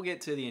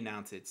get to the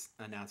announcements,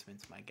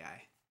 my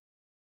guy.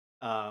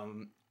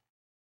 And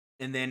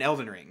then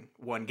Elden Ring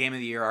won Game of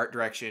the Year, Art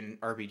Direction,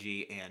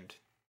 RPG, and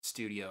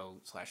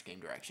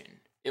Studio/Game Direction.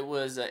 It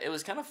was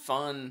kind of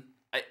fun.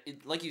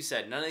 Like you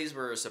said, none of these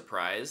were a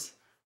surprise,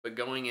 but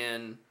going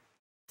in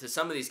to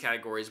some of these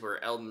categories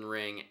where Elden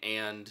Ring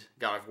and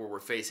God of War were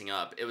facing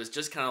up, it was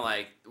just kind of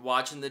like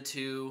watching the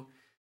two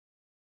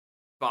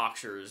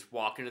boxers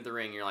walk into the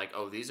ring. You're like,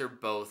 oh, these are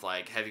both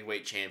like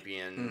heavyweight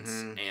champions,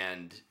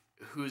 and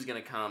who's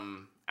gonna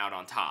come out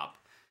on top?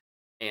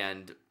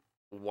 And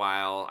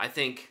while I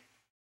think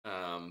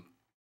it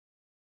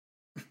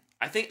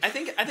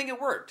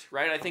worked,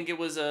 right? I think it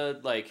was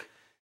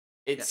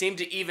it seemed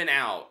to even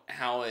out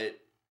how it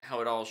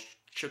all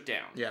shook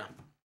down. Yeah.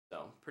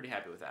 So pretty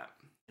happy with that.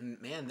 And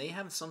man, they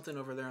have something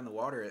over there in the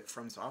water at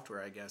From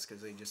Software, I guess,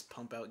 because they just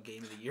pump out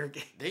Game of the Year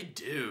games. They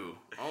do.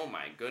 Oh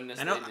my goodness,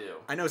 they do.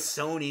 I know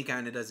Sony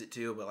kind of does it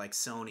too, but like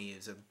Sony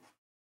is a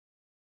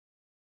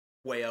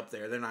way up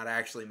there. They're not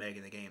actually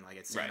making the game, like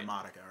it's Santa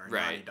Monica or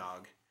Naughty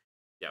Dog.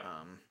 Yeah.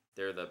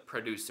 They're the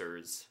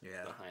producers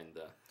behind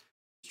the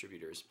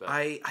distributors. But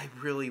I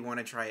really want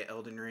to try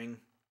Elden Ring.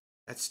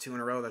 That's 2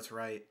 in a row. That's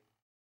right.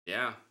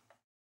 Yeah.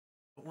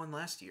 What won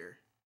last year?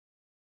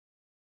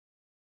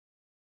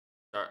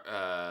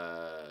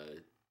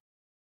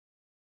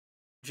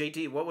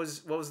 JT, what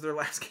was their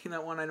last game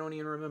that won? I don't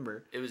even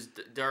remember. It was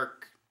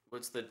Dark.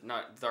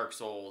 Not Dark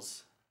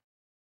Souls?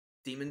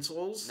 Demon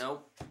Souls?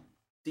 Nope.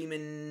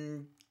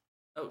 Demon.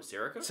 Oh,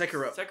 Sekiro.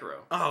 Sekiro.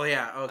 Oh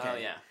yeah. Okay. Oh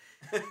yeah.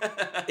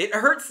 It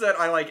hurts that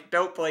I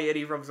don't play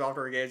any From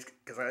Software games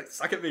because I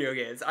suck at video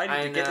games. I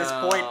need to get this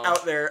point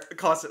out there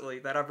constantly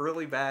that I'm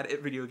really bad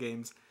at video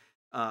games.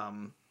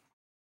 Man,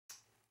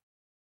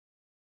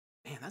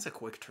 that's a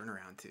quick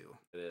turnaround too.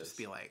 It is. Just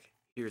be like,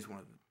 here's Game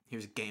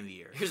of the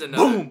Year. Here's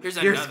another. Boom! Here's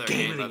another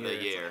game of the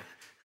year.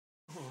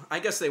 I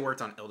guess they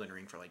worked on Elden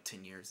Ring for like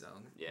 10 years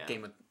though. Yeah.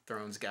 Game of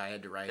Thrones guy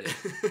had to write it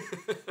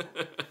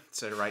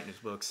instead of writing his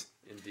books.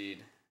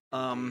 Indeed.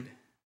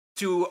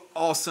 2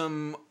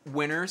 awesome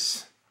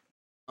winners.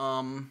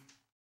 A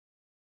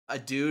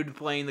dude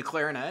playing the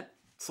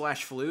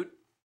clarinet/flute.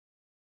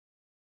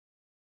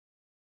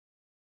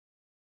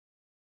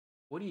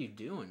 What are you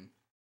doing?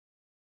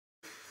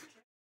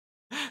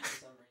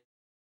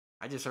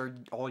 I just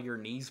heard all your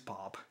knees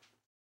pop.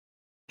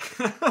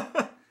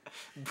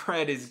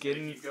 Brett is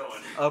getting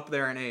up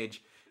there in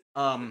age.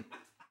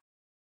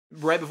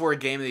 Right before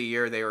Game of the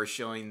Year, they were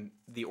showing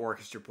the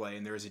orchestra play,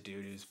 and there was a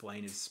dude who's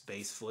playing his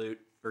bass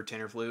flute or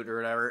tenor flute or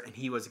whatever, and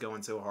he was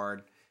going so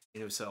hard,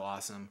 and it was so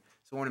awesome.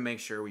 So I want to make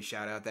sure we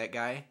shout out that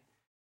guy,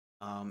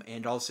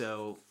 and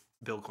also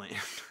Bill Clinton.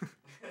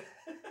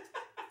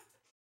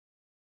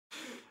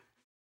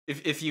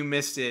 If you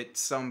missed it,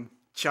 some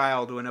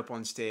child went up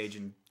on stage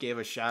and gave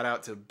a shout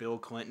out to Bill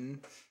Clinton.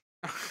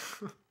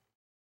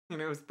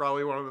 And it was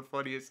probably one of the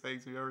funniest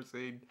things we've ever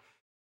seen.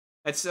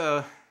 It's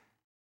the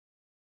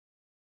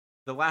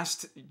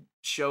last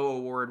show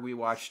award we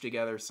watched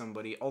together,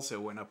 somebody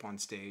also went up on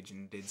stage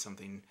and did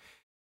something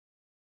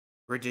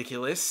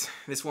ridiculous.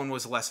 This one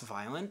was less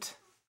violent,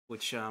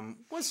 which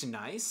was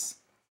nice.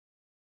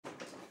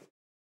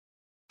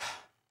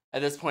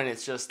 At this point,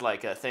 it's just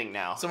like a thing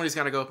now. Somebody's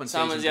got to go up on stage.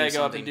 Someone's got to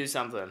go up and do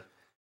something.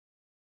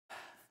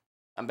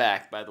 I'm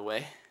back, by the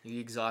way. Are you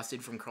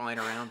exhausted from crawling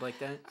around like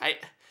that? I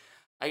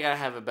gotta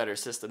have a better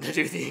system to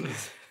do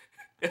things.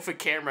 If a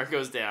camera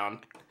goes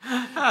down,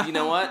 you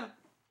know what?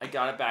 I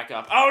gotta back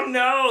up. Oh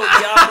no!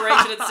 The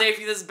operation and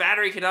safety of this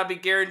battery cannot be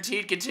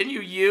guaranteed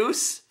continue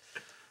use.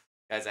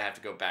 Guys, I have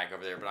to go back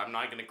over there, but I'm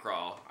not gonna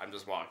crawl. I'm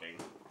just walking.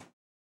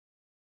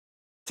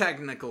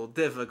 Technical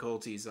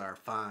difficulties are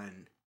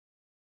fine.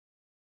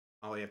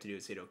 All you have to do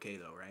is hit OK,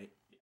 though, right?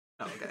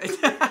 Oh, okay.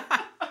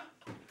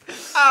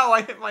 Ow!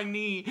 I hit my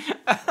knee.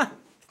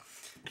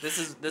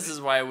 This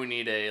is why we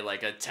need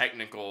a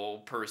technical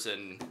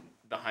person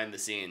behind the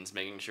scenes,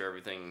 making sure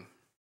everything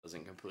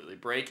doesn't completely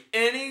break.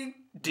 Did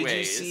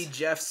you see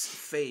Jeff's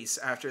face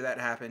after that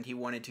happened? He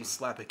wanted to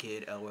slap a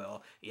kid.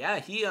 LOL. Yeah,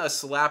 he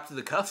slapped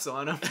the cuffs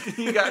on him.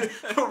 He got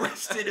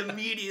arrested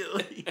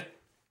immediately.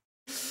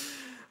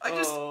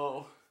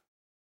 I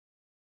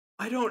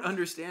don't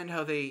understand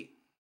how they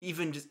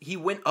even he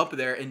went up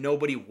there and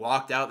nobody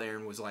walked out there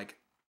and was like,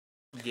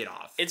 get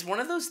off. It's one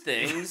of those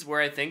things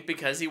where I think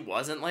because he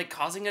wasn't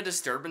causing a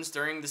disturbance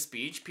during the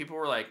speech, people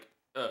were like,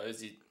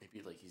 is he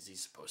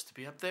supposed to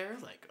be up there?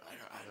 I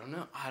don't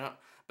know.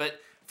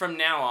 But from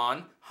now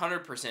on,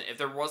 100%, if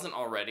there wasn't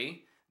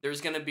already,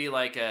 there's going to be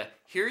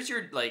here's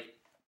your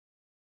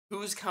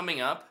who's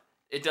coming up.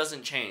 It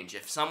doesn't change.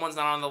 If someone's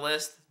not on the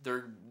list,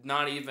 they're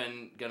not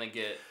even going to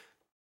get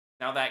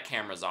Now that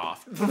camera's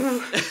off.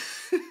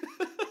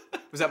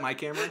 Was that my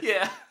camera?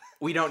 Yeah.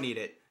 We don't need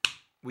it.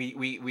 We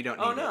don't need it.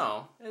 Oh,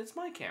 no. It's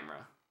my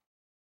camera.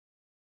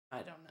 I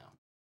don't know.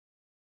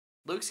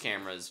 Luke's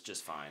camera is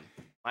just fine.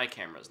 My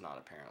camera's not,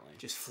 apparently.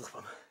 Just flip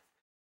them.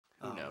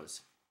 Who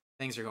knows?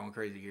 Things are going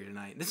crazy here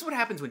tonight. This is what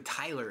happens when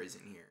Tyler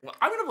isn't here. Well,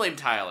 I'm going to blame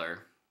Tyler.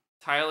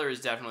 Tyler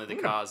is definitely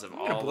the cause of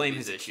all of these issues. I'm blame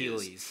his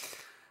Achilles.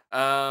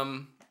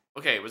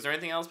 Okay, was there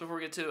anything else before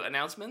we get to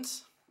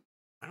announcements?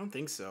 I don't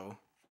think so.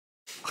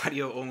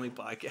 Audio only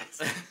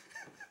podcast.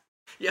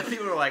 Yeah,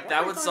 people are like,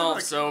 that would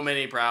solve so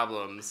many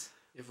problems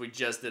if we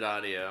just did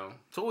audio.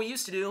 That's what we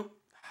used to do.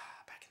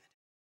 Back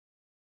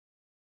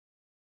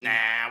in the day.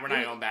 Nah, we're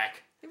not going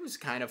back. It was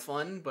kind of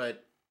fun,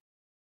 but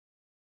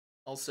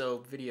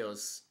also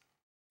videos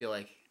feel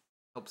like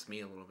helps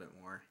me a little bit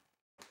more.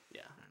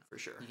 Yeah, for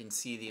sure. You can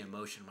see the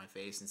emotion in my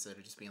face instead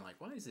of just being like,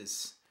 why is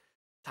this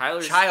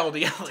Tyler's child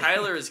yelling?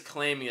 Tyler is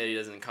claiming that he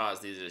doesn't cause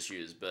these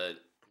issues, but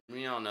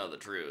we all know the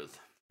truth.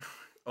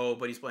 Oh,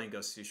 but he's playing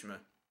Ghost of Tsushima.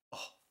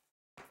 Oh.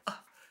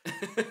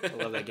 I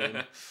love that game.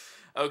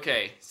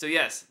 Okay, so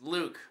yes,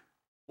 Luke,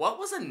 what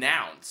was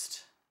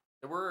announced?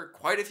 There were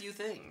quite a few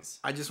things.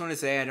 I just want to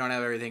say I don't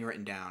have everything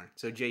written down.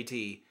 So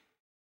JT,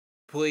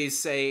 please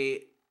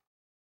say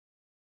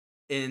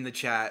in the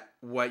chat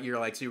what you're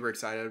like super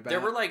excited about. There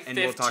were like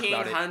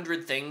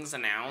 1,500 things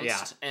announced.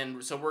 Yeah.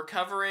 And so we're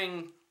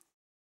covering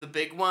the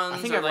big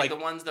ones, or like the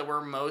ones that we're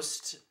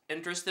most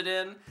interested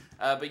in.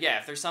 But yeah,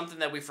 if there's something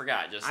that we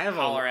forgot, just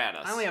holler at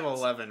us. I only have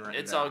 11 written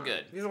down. It's all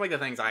good. These are like the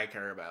things I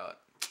care about.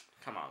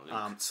 Come on,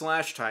 Luke.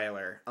 /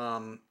 Tyler.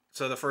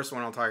 So the first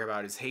one I'll talk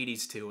about is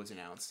Hades 2 was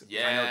announced.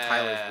 Yeah, I know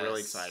Tyler's really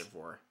excited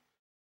for.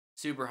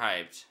 Super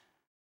hyped.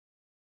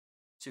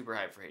 Super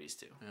hyped for Hades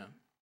 2. Yeah.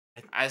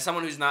 As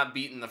someone who's not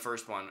beaten the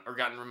first one or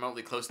gotten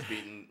remotely close to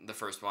beating the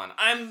first one,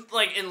 I'm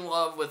like in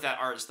love with that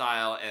art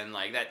style, and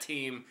like that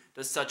team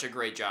does such a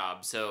great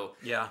job. So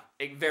yeah,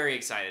 very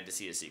excited to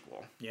see a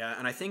sequel. Yeah,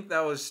 and I think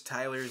that was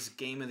Tyler's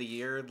game of the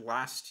year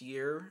last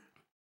year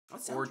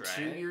or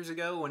 2 years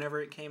ago,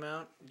 whenever it came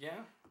out. Yeah.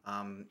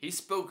 He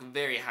spoke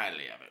very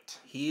highly of it.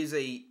 He is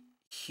a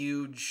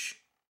huge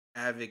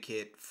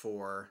advocate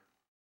for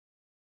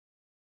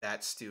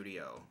that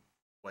studio.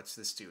 What's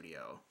the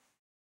studio?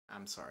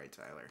 I'm sorry,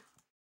 Tyler.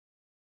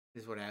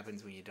 This is what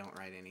happens when you don't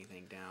write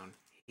anything down.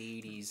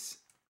 Hades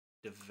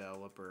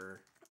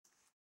developer.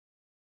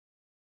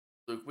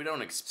 Luke, we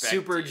don't expect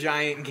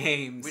Supergiant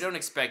Games. We don't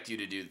expect you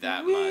to do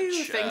that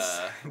much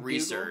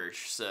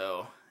research,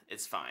 so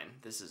it's fine.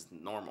 This is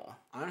normal.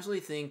 I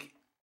honestly think,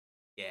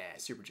 yeah,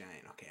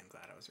 Supergiant. Okay, I'm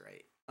glad I was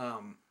right.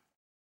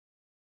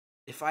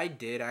 If I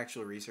did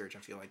actual research, I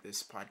feel like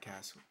this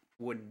podcast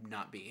would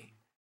not be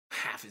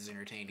half as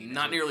entertaining.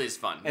 Not nearly as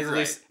fun. At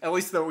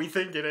least though we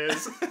think it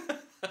is.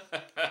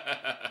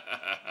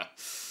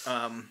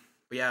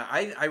 But yeah,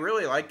 I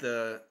really like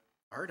the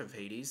art of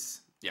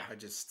Hades. Yeah. I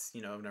just,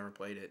 I've never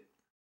played it.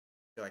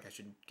 I feel like I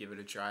should give it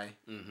a try.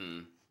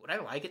 Mm-hmm. Would I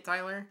like it,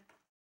 Tyler?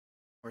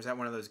 Or is that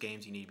one of those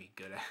games you need to be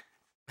good at?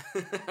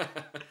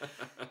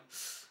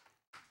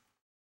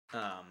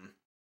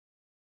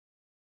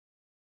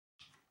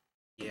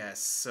 Yes,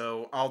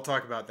 so I'll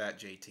talk about that,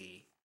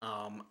 JT.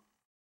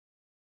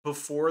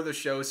 Before the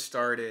show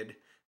started,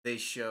 they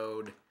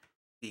showed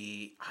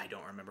I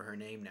don't remember her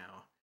name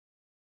now.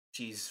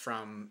 She's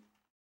from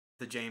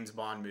the James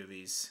Bond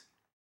movies.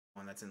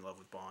 One that's in love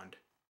with Bond.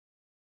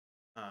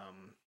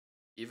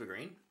 Eva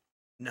Green?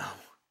 No,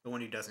 the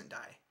one who doesn't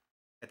die.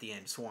 At the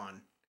end,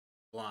 Swan.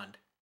 Blonde.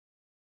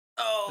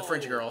 Oh! The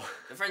French girl.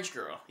 The French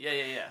girl.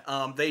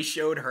 Yeah. They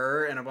showed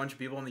her and a bunch of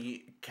people in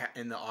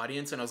the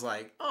audience, and I was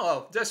like,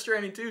 oh, Death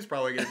Stranding 2 is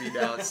probably going to be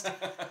announced.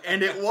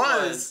 And it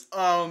was.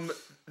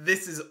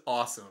 This is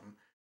awesome.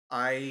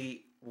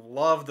 I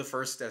love the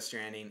first Death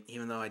Stranding,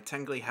 even though I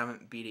technically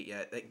haven't beat it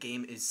yet. That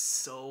game is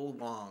so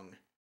long.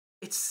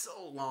 It's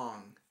so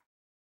long.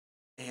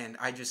 And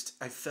I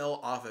fell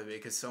off of it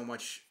because so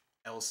much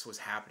else was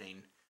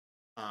happening.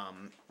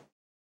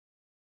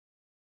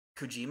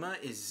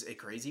 Kojima is a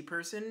crazy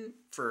person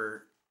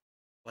for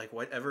like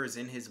whatever is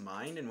in his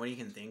mind and what he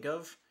can think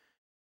of.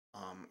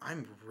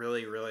 I'm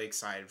really, really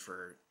excited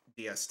for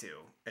DS2,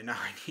 and now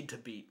I need to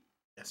beat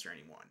Death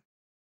Stranding 1.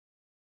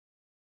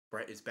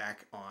 Brett is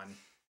back on.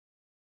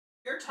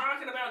 You're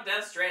talking about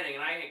Death Stranding,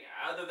 and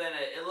other than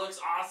it looks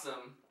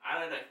awesome,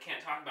 I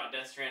can't talk about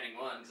Death Stranding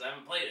 1 because I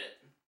haven't played it.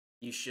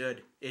 You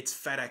should. It's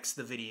FedEx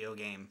the video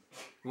game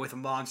with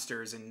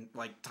monsters and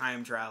like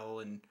time travel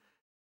and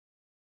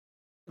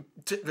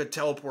the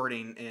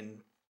teleporting and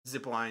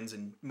zip lines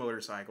and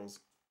motorcycles.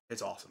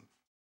 It's awesome.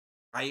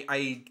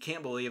 I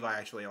can't believe I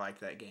actually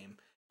liked that game.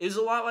 It was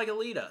a lot like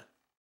Alita.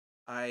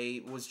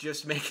 I was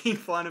just making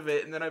fun of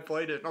it, and then I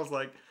played it, and I was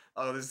like,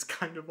 oh, this is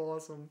kind of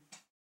awesome.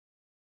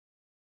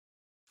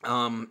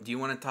 Do you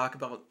want to talk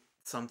about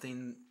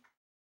something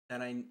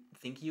that I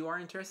think you are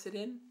interested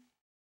in?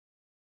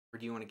 Or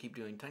do you want to keep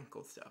doing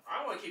technical stuff?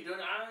 I want to keep doing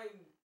it. I'm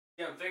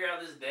going to figure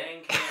out this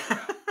dang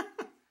camera.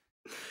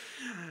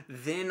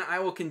 Then I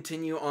will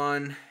continue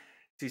on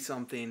to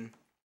something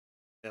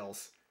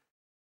else.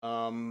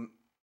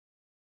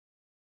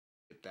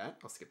 skip that.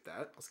 I'll skip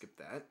that. I'll skip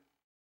that.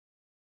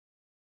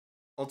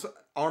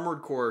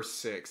 Armored Core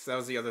 6. That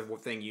was the other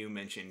thing you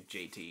mentioned,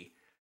 JT.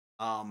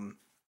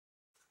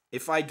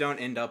 If I don't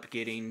end up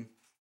getting...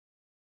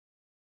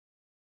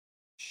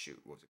 Shoot,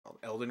 what was it called?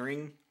 Elden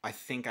Ring? I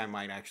think I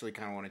might actually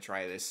kind of want to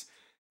try this.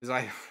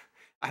 Because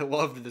I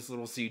loved this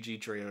little CG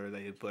trailer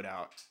they had put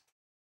out.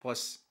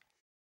 Plus...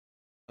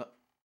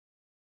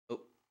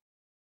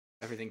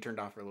 everything turned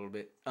off for a little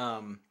bit.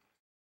 I'm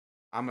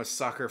a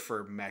sucker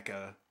for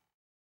mecha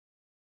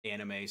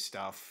anime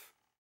stuff.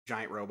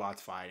 Giant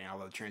robots fighting. I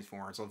love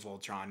Transformers, I love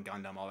Voltron,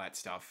 Gundam, all that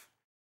stuff.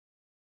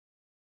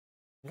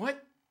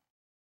 What?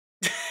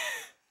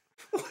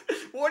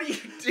 What are you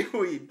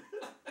doing?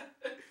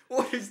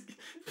 What is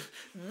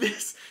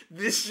this?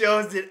 This show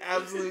is an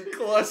absolute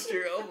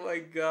cluster. Oh my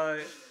god.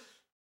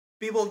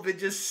 People have been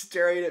just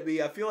staring at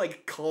me. I feel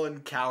like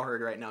Colin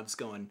Cowherd right now, just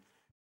going,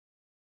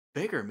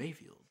 Baker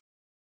Mayfield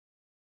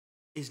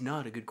is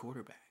not a good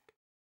quarterback,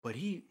 but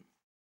he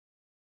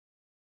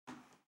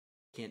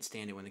can't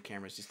stand it when the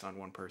camera's just on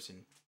one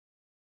person.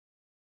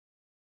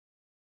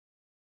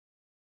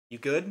 You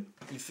good?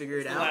 You figure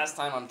it out? The last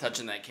time I'm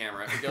touching that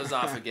camera. If it goes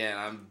off again,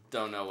 I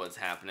don't know what's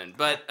happening.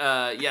 But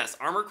yes,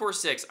 Armored Core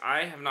 6.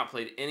 I have not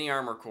played any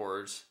Armored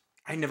Cores.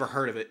 I never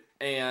heard of it.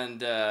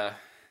 And I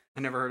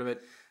never heard of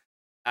it.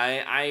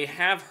 I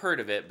have heard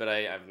of it, but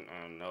I have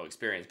no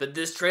experience. But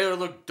this trailer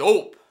looked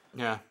dope.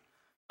 Yeah.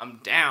 I'm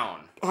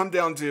down. I'm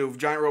down too.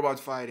 Giant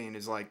robots fighting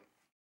is like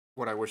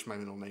what I wish my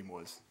middle name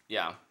was.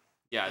 Yeah.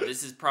 Yeah,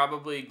 this is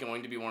probably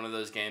going to be one of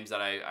those games that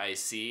I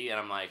see and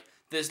I'm like,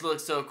 this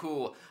looks so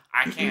cool.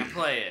 I can't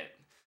play it.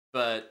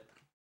 But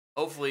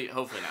hopefully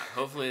not.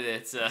 Hopefully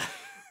it's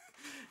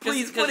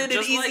please put it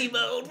in easy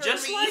mode.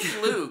 Just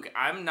like Luke,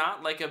 I'm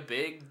not like a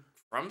big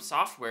From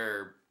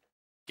Software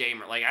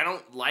gamer. Like I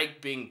don't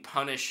like being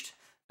punished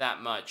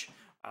that much.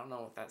 I don't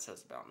know what that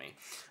says about me.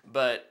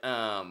 But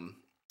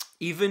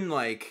even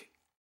like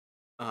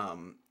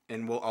and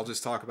I'll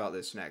just talk about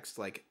this next.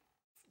 Like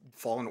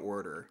Fallen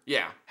Order.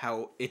 Yeah.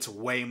 How it's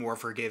way more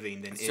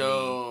forgiving than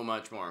so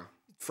much more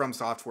From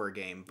Software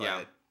game,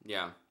 but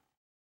yeah.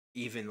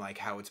 Even like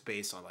how it's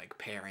based on like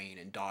parrying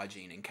and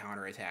dodging and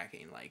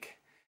counterattacking, like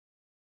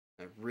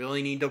I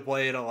really need to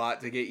play it a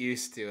lot to get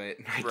used to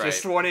it. I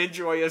just want to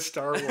enjoy a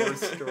Star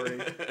Wars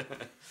story.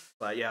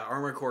 But yeah,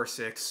 Armored Core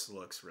 6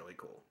 looks really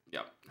cool.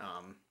 Yep.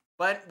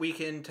 But we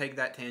can take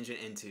that tangent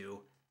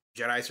into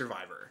Jedi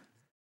Survivor.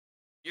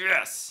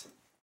 Yes.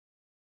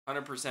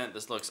 100%.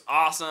 This looks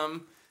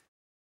awesome.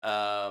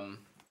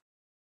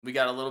 We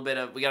got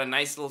a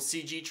nice little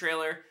CG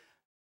trailer.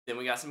 Then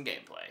we got some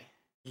gameplay.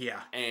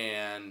 Yeah.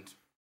 And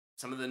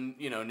some of the,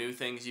 new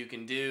things you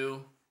can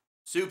do.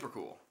 Super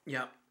cool.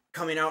 Yeah.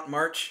 Coming out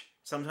March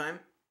sometime.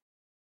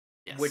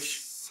 Yes.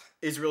 Which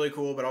is really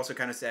cool, but also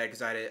kind of sad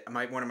because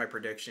one of my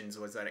predictions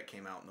was that it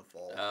came out in the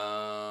fall.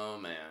 Oh,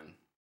 man.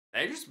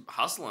 They're just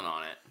hustling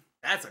on it.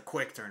 That's a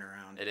quick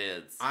turnaround. It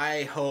is.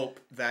 I hope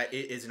that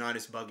it is not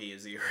as buggy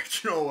as the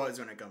original was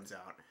when it comes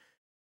out.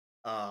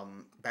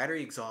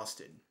 Battery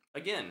exhausted.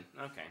 Again.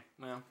 Okay.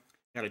 Well.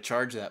 Gotta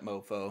charge that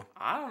mofo.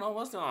 I don't know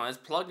what's going on. It's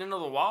plugged into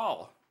the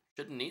wall.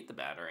 Shouldn't need the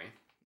battery.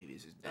 Maybe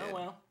it's just dead. Oh,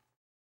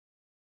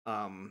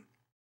 well.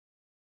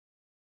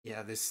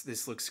 Yeah,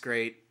 this looks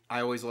great. I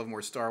always love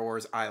more Star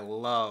Wars. I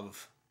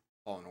love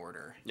Fallen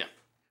Order. Yeah.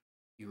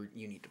 You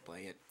need to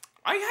play it.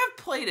 I have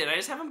played it. I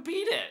just haven't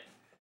beat it.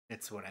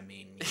 That's what I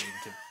mean. You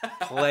need to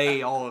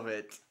play all of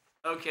it.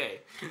 Okay.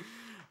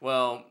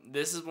 Well,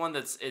 this is one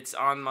it's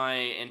on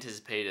my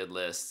anticipated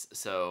list,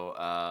 so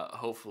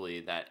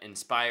hopefully that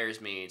inspires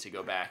me to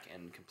go back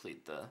and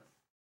complete the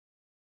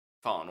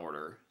Fallen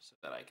Order so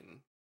that I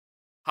can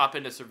hop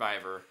into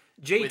Survivor.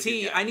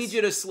 JT, I need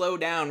you to slow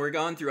down. We're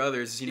going through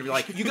others. You're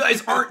like, you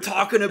guys aren't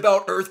talking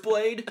about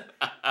Earthblade?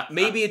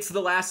 Maybe it's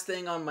the last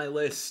thing on my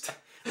list.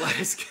 Let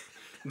us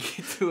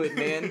get to it,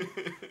 man.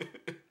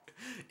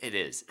 It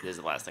is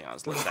the last thing on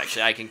this list.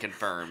 Actually, I can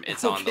confirm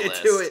it's on the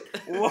list. Get to it.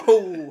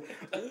 Whoa.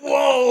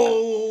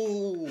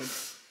 Whoa.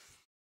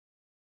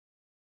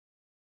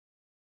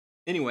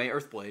 Anyway,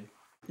 Earthblade.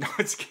 No,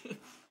 it's kidding.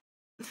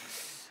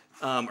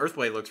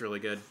 Earthblade looks really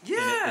good.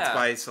 Yeah. It's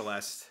by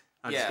Celeste.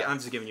 I'm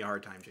just giving you a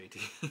hard time, JT.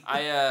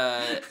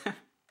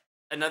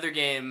 Another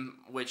game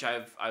which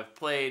I've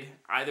played.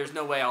 There's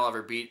no way I'll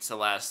ever beat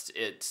Celeste.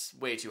 It's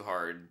way too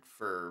hard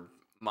for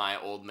my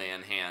old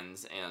man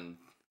hands and.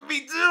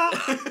 Me too.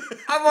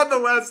 I'm on the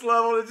last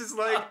level. It's just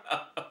like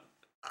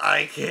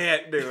I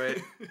can't do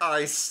it.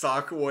 I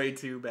suck way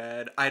too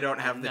bad. I don't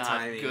have the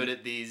timing. Not good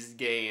at these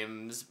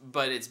games,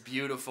 but it's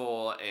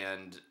beautiful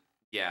and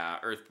yeah,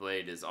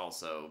 Earthblade is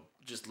also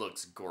just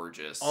looks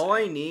gorgeous. All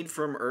I need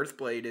from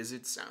Earthblade is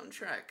its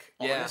soundtrack.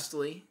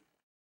 Honestly,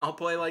 I'll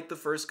play like the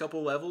first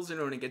couple levels,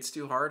 and when it gets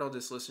too hard, I'll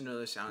just listen to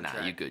the soundtrack.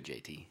 Nah, you good,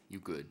 JT. You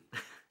good.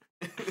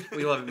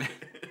 We love it, man.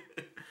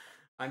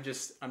 I'm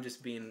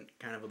just being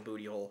kind of a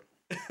booty hole.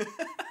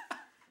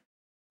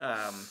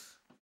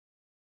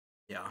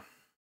 Yeah.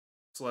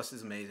 Celeste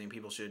is amazing.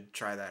 People should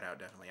try that out,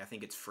 definitely. I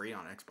think it's free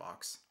on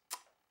Xbox.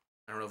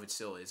 I don't know if it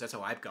still is. That's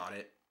how I've got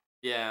it.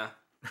 Yeah.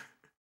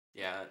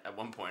 Yeah, at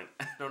one point.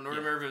 I don't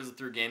remember if it was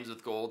through Games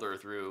with Gold or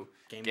through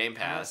Game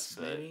Pass.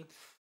 But... maybe?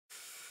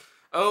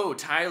 Oh,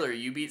 Tyler,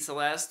 you beat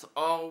Celeste?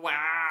 Oh,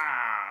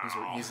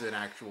 wow. He's an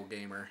actual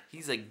gamer.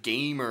 He's a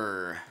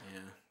gamer.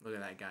 Yeah, look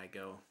at that guy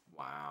go.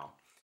 Wow.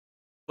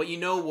 But you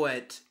know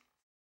what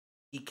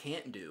he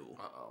can't do?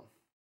 Uh-oh.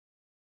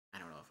 I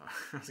don't know if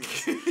I was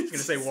going to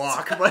say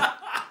walk, but...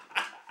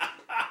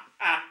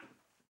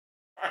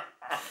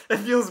 It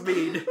feels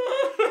mean.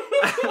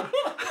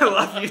 I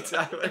love you,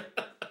 Tyler.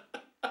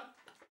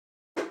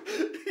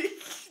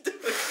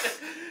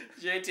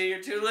 JT,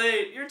 you're too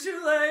late. You're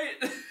too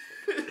late.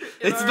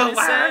 It's the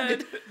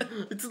lag.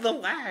 It's the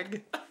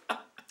lag.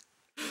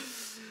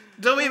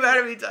 Don't be mad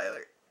at me,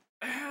 Tyler.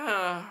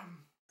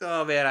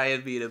 Oh man, I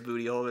had beat a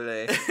booty hole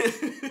today.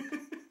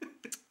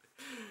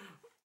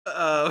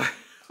 Oh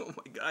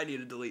my god, I need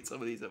to delete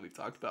some of these that we've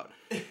talked about.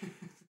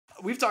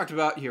 We'll talk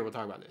about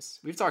this.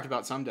 We've talked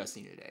about some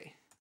Destiny today.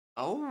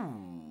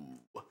 Oh.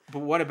 But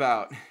what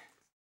about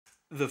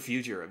the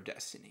future of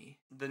Destiny?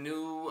 The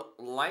new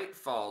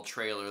Lightfall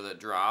trailer that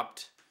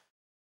dropped.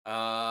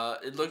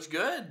 It looked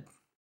good.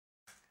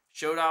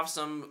 Showed off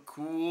some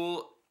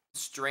cool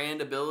strand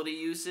ability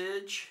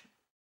usage.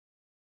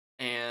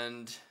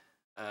 And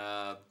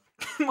my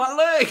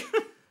leg.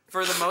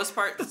 For the most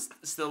part, it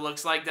still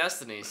looks like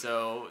Destiny.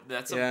 So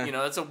that's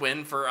that's a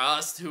win for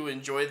us who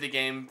enjoyed the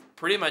game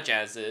pretty much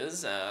as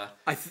is. I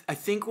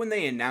think when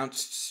they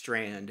announced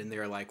Strand and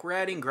they're like, we're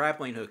adding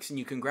grappling hooks and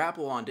you can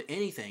grapple onto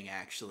anything.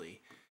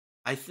 Actually,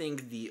 I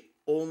think the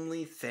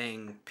only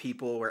thing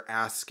people were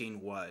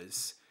asking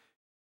was,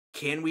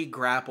 can we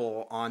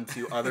grapple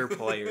onto other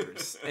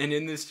players? And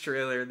in this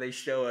trailer, they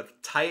show a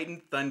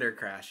Titan thunder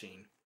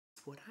crashing.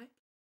 That's what happened.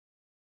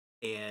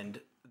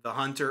 And the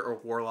hunter or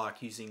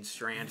warlock using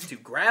strands to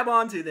grab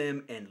onto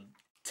them and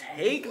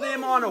take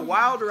them on a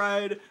wild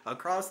ride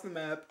across the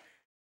map.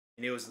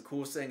 And it was the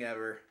coolest thing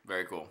ever.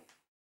 Very cool.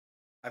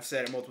 I've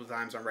said it multiple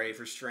times. I'm ready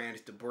for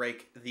Strand to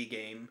break the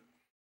game.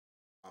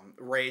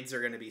 Raids are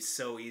going to be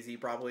so easy,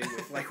 probably,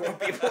 with like what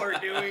people are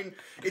doing.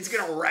 It's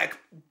going to wreck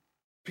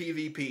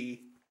PvP,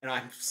 and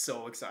I'm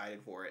so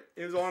excited for it.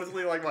 It was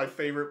honestly like my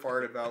favorite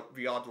part about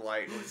Beyond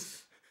Light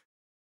was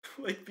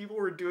like people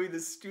were doing the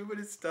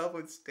stupidest stuff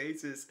with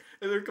Stasis,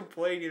 and they're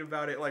complaining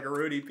about it like a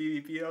Rudy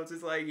PvP. I was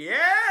just like,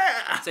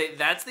 yeah! Say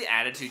that's the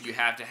attitude you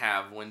have to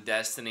have when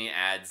Destiny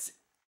adds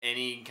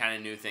any kind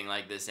of new thing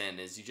like this in,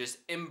 is you just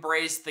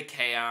embrace the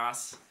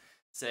chaos.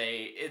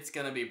 Say, it's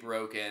going to be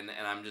broken,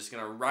 and I'm just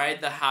going to ride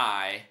the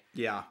high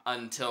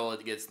until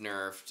it gets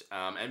nerfed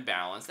and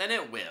balanced, and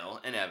it will,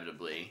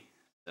 inevitably.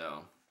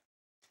 So,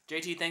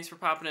 JT, thanks for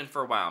popping in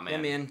for a while, man. Yeah,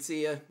 man.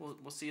 See ya.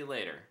 We'll see you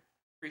later.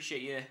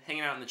 Appreciate you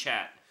hanging out in the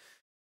chat.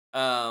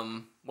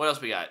 What else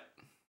we got?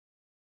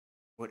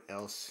 What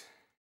else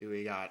do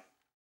we got?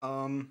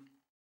 Now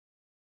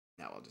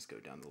I'll just go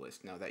down the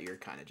list now that you're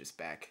kind of just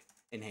back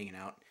and hanging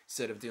out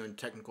instead of doing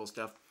technical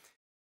stuff.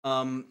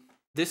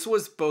 This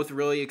was both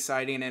really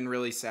exciting and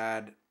really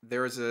sad.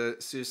 There was a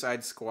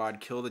Suicide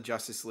Squad Kill the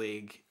Justice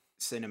League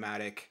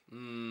cinematic.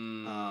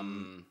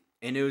 And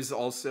it was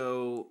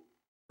also,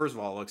 first of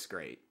all, it looks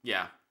great.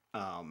 Yeah.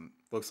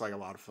 Looks like a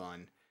lot of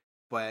fun.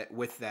 But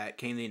with that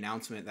came the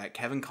announcement that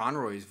Kevin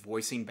Conroy is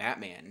voicing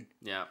Batman.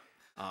 Yeah.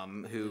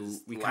 Who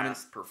his we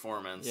last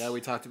performance. Yeah, we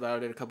talked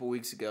about it a couple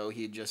weeks ago.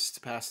 He had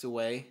just passed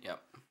away.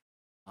 Yep.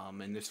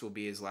 And this will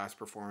be his last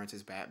performance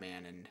as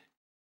Batman, and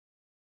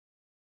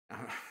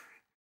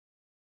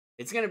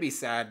it's gonna be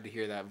sad to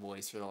hear that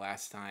voice for the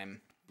last time.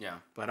 Yeah.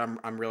 But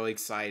I'm really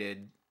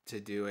excited to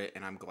do it,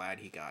 and I'm glad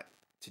he got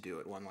to do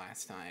it one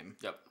last time.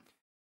 Yep.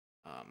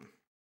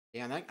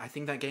 Yeah, and I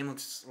think that game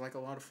looks like a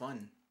lot of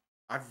fun.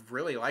 I've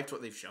really liked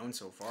what they've shown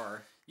so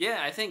far.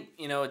 Yeah, I think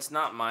it's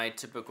not my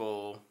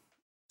typical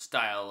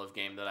style of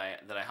game that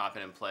I hop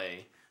in and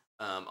play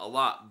a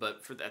lot,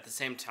 but at the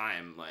same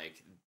time,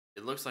 like,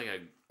 it looks like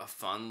a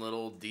fun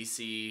little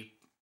DC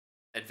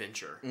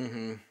adventure.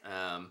 Mm-hmm.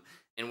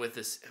 And with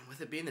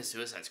it being the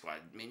Suicide Squad,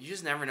 I mean, you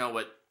just never know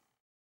what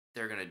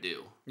they're gonna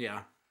do.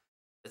 Yeah,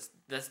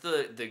 that's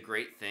the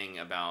great thing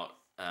about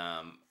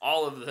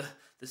all of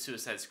the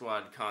Suicide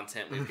Squad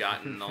content we've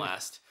gotten in the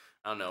last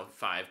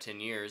 5-10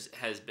 years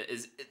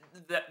is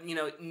that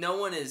no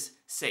one is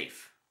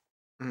safe.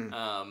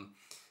 Mm.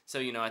 So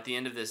at the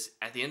end of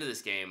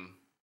this game,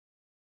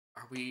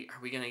 are we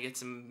gonna get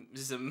some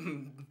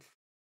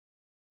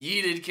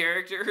yeeted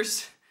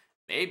characters?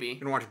 Maybe.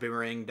 Gonna watch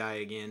Boomerang die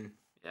again.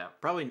 Yeah.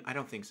 Probably. I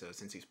don't think so,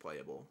 since he's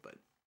playable, but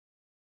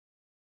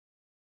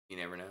you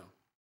never know.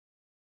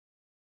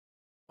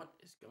 What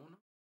is going on?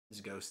 There's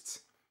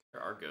ghosts.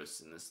 There are ghosts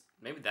in this.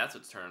 Maybe that's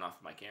what's turning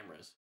off my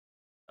cameras.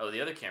 Oh,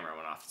 the other camera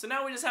went off. So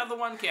now we just have the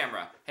one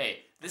camera. Hey,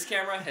 this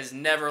camera has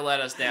never let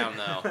us down,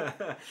 though.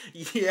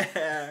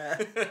 Yeah.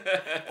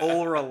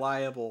 All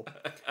reliable.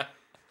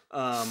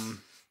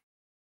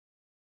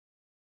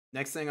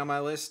 Next thing on my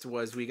list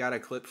was we got a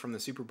clip from the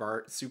Super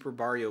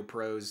Mario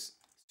Bros.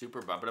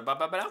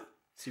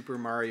 Super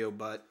Mario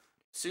Butt.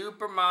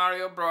 Super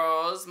Mario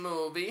Bros.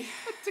 Movie.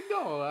 Let's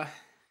go.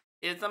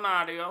 It's a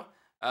Mario.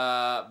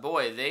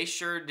 Boy, they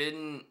sure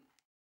didn't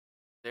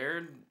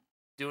they're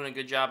doing a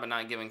good job of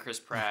not giving Chris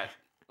Pratt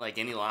like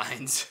any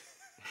lines.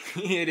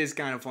 It is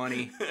kind of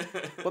funny.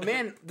 But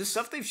man, the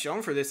stuff they've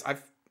shown for this, I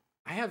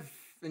have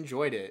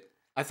enjoyed it.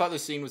 I thought the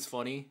scene was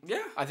funny.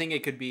 Yeah. I think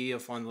it could be a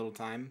fun little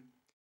time.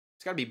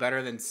 It's got to be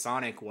better than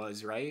Sonic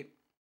was, right?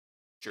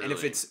 Surely. And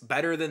if it's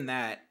better than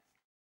that,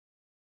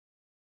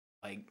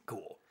 like,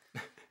 cool.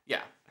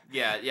 Yeah.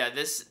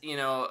 This,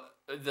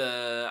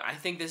 I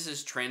think this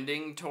is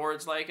trending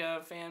towards like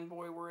a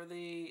fanboy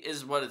worthy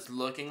is what it's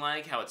looking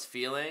like, how it's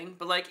feeling.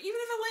 But like, even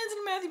if it lands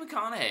in Matthew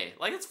McConaughey,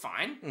 like it's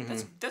fine. Mm-hmm.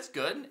 That's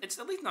good. It's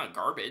at least not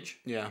garbage.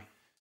 Yeah.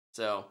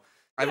 So.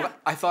 Yeah.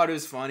 I thought it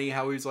was funny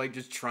how he was like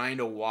just trying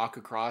to walk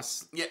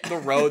across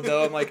the road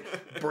though, and like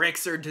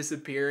bricks are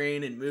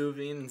disappearing and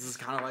moving. This is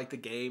kind of like the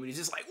game, and he's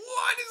just like,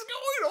 "What is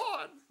going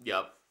on?"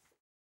 Yep.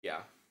 Yeah.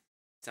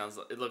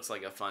 It looks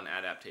like a fun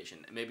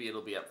adaptation. Maybe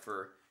it'll be up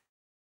for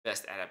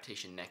best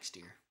adaptation next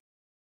year.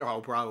 Oh,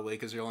 probably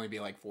because there'll only be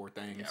like 4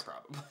 things. Yeah,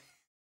 probably.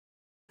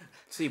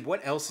 See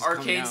what else is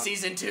Arcade coming out?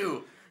 Season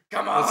 2.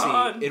 Come on.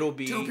 Let's see. It'll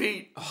be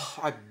 2-Pete. Oh,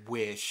 I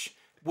wish.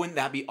 Wouldn't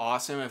that be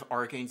awesome if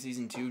Arcade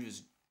Season 2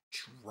 just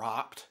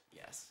dropped?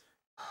 Yes.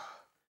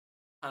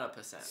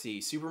 100%. See,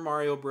 Super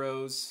Mario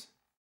Bros.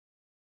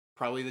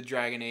 Probably the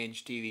Dragon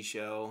Age TV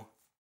show.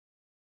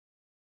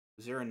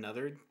 Was there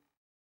another?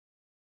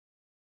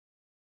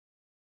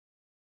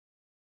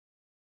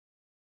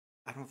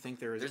 I don't think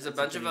there is. There's a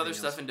bunch of other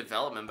stuff in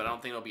development, but I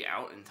don't think it'll be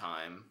out in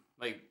time.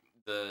 Like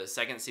the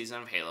second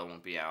season of Halo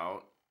won't be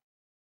out.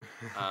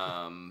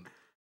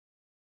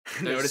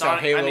 Notice how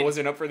Halo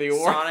wasn't up for the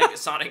award.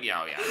 Sonic,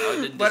 yeah. No,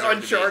 it didn't but deserve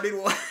Uncharted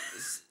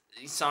was.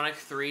 Sonic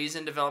 3's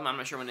in development. I'm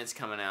not sure when it's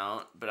coming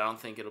out, but I don't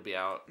think it'll be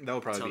out.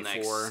 That'll probably be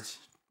next, 4.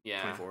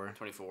 Yeah,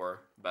 24.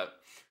 But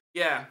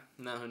yeah,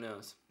 no, who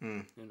knows?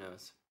 Who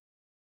knows?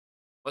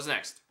 What's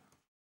next?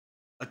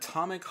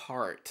 Atomic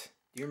Heart.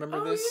 Do you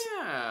remember this?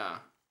 Yeah.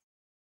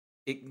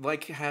 It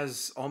like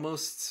has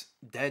almost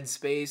Dead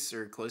Space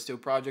or close to a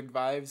Project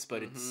vibes,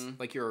 but it's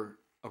like you're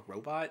a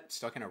robot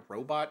stuck in a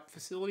robot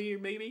facility,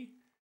 maybe.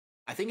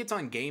 I think it's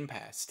on Game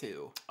Pass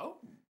too. Oh.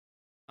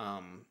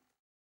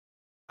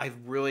 I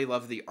really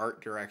love the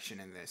art direction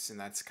in this, and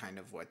that's kind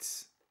of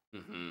what's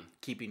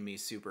keeping me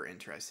super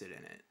interested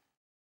in it.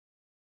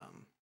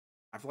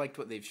 I've liked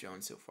what they've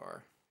shown so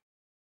far.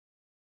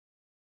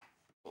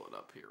 Pull it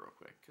up here real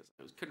quick because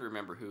I couldn't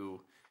remember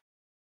who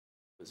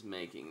was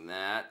making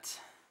that.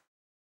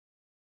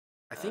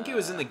 I think it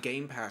was in the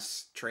Game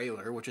Pass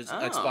trailer, which is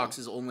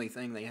Xbox's only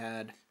thing they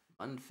had.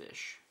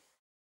 Mundfish.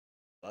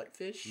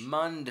 Buttfish?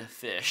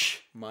 Mundfish.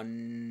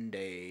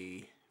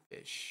 Monday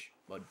fish.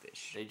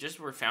 Mudfish. They just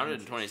were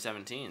founded in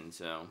 2017,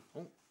 so.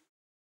 Oh.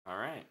 All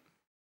right.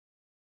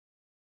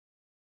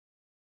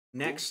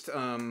 Next,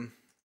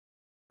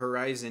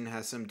 Horizon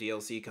has some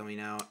DLC coming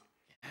out.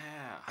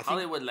 Yeah.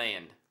 Hollywood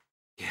Land.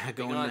 Yeah,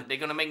 they're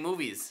gonna make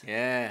movies.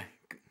 Yeah.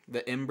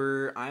 The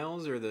Ember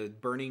Isles or the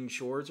Burning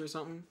Shores or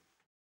something.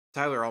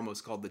 Tyler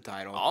almost called the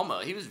title.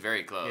 Almost. He was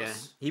very close.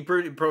 Yeah.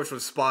 He approach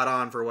was spot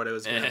on for what it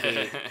was going to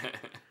be.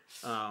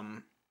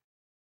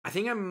 I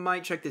think I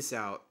might check this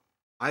out.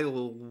 I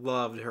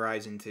loved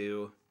Horizon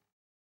 2.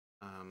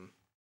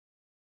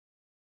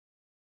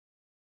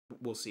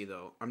 We'll see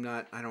though.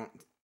 I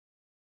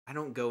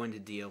don't go into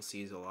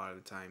DLCs a lot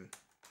of the time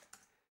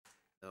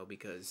though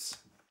because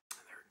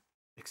they're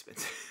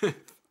expensive.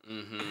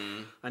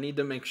 I need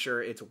to make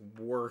sure it's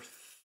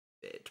worth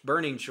it.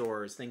 Burning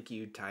Shores. Thank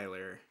you,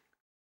 Tyler.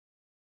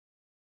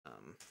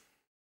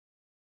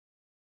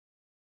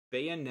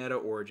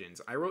 Bayonetta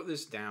Origins. I wrote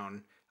this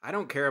down. I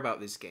don't care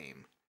about this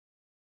game.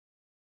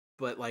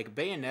 But like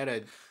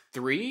Bayonetta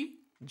 3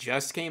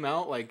 just came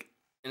out like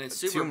and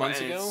it's 2 months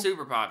ago. It's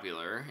super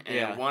popular and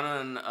it won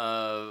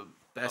an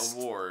best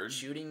award.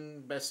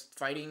 Shooting, best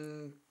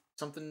fighting,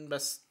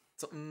 best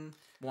something.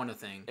 Won a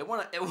thing. It won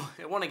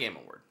a game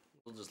award.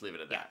 We'll just leave it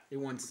at that. It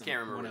won.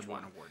 Can't remember which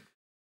one.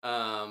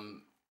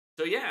 Award.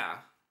 So yeah,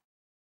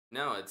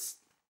 no, it's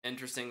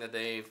interesting that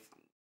they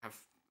have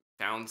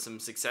found some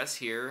success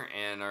here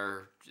and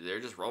they're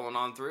just rolling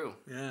on through.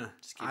 Yeah,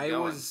 just keep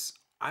going.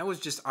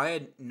 I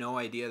had no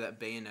idea that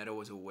Bayonetta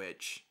was a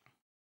witch,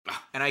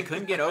 and I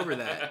couldn't get over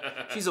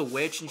that. She's a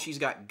witch and she's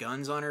got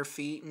guns on her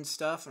feet and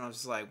stuff, and I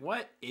was like,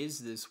 "What is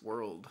this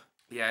world?"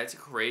 Yeah, it's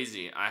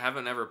crazy. I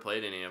haven't ever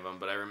played any of them,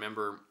 but I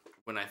remember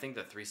when I think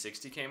the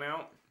 360 came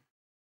out.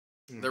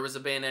 There was a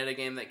Bayonetta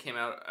game that came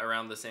out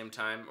around the same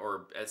time,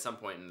 or at some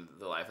point in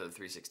the life of the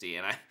 360,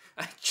 and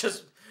I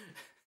just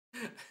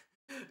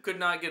could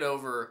not get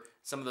over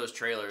some of those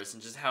trailers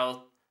and just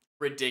how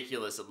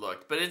ridiculous it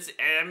looked. But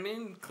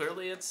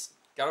clearly it's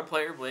got a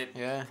player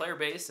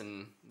base,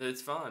 and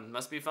it's fun.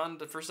 Must be fun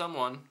for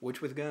someone.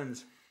 Witch with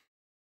guns.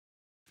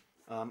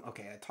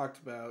 Okay, I talked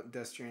about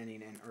Death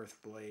Stranding and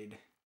Earthblade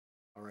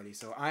already,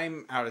 so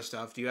I'm out of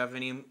stuff. Do you have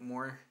any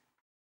more?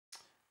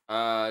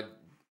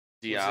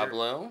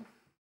 Diablo.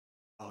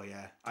 Oh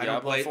yeah,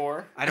 Diablo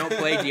 4. I don't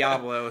play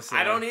Diablo. So.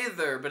 I don't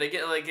either, but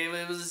again, like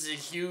it was a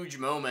huge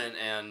moment,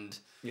 and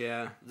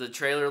the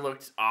trailer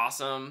looked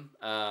awesome.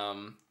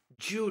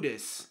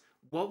 Judas.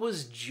 What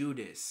was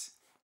Judas?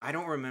 I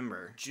don't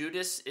remember.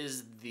 Judas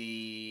is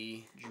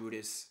the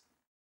Judas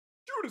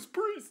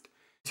Priest.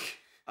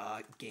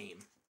 Game.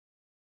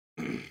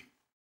 I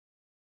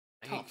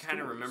can kind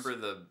of remember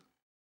the.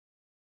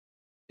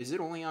 Is it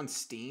only on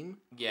Steam?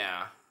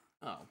 Yeah.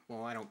 Oh,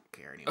 well, I don't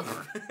care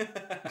anymore.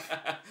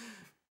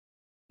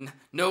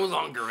 No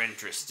longer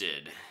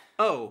interested.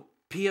 Oh,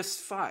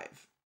 PS5.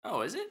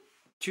 Oh, is it?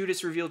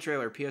 Judas reveal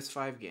trailer,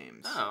 PS5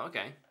 games. Oh,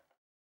 okay.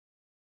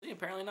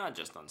 Apparently not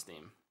just on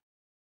Steam.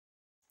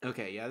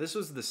 Okay, yeah, this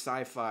was the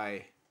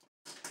sci-fi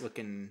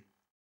looking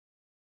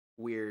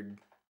weird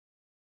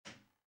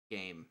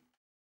game.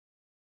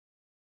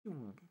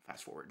 Ooh,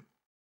 fast forward.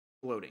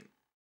 Loading.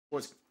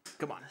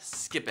 Come on.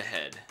 Skip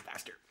ahead.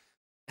 Faster.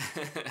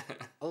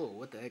 Oh,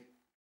 what the heck?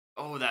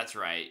 Oh, that's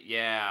right.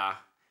 Yeah.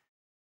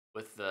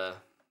 With the...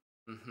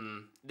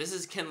 This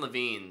is Ken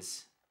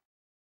Levine's.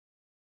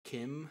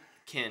 Ken?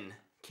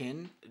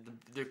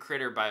 The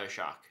creator of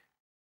BioShock.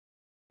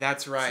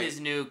 That's right. It's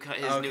his new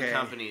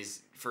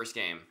company's first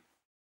game.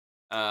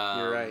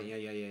 You're right.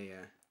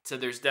 Yeah. So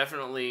there's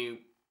definitely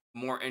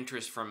more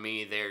interest from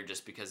me there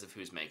just because of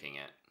who's making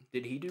it.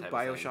 Did he do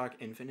BioShock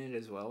Infinite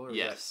as well? Or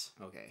yes.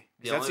 Okay.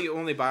 That's the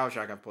only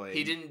BioShock I've played.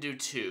 He didn't do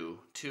 2.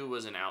 2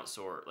 was an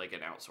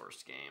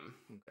outsourced game.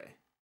 Okay.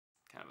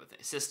 Kind of a thing.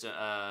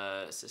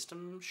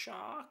 System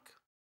Shock?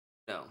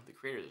 No, the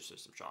creators of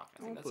System Shock.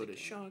 I think that's put a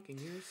shock in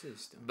your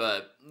system.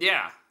 But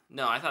yeah,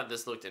 no, I thought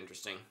this looked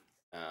interesting.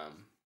 I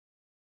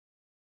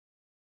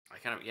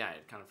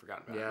had kind of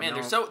forgotten about it. Man,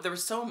 there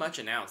was so much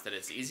announced that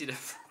it's easy to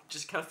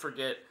just kind of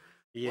forget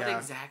what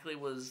exactly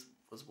was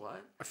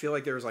what. I feel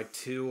like there was like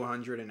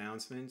 200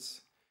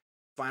 announcements.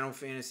 Final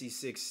Fantasy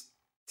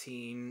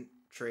 16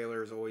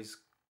 trailer is always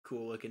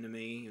cool looking to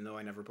me, even though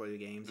I never play the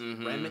games.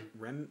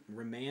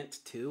 Remant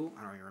 2?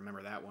 I don't even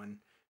remember that one.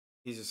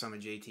 These are some of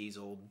JT's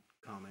old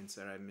comments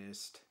that I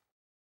missed.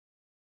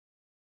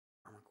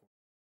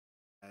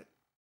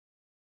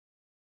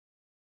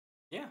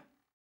 Yeah.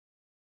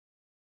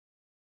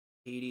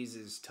 Hades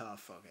is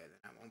tough. Okay, then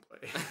I won't play.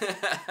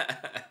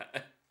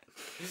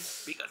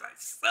 Because I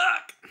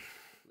suck.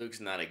 Luke's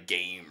not a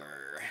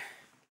gamer.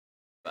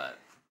 But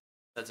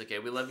that's okay.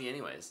 We love you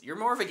anyways. You're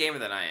more of a gamer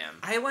than I am.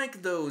 I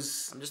like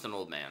those... I'm just an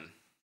old man.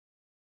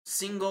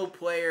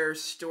 Single-player,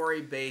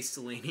 story-based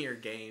linear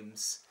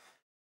games.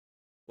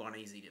 On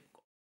easy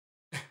difficult.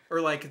 Or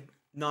like,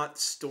 not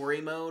story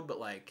mode, but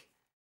like...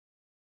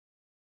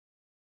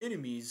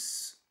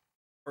 Enemies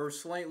are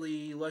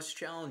slightly less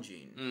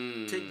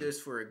challenging. Take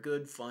this for a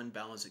good, fun,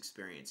 balanced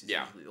experience. Is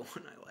usually the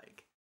one I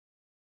like.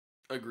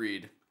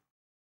 Agreed.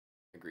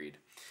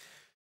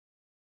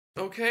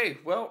 Okay,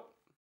 well,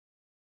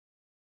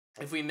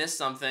 if we missed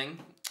something,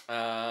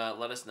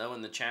 let us know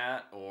in the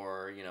chat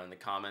or in the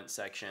comments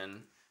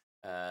section.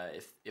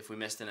 If we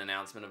missed an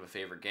announcement of a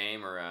favorite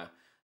game or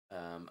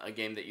a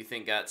game that you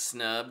think got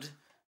snubbed.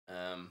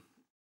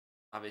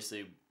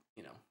 Obviously,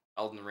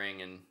 Elden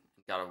Ring and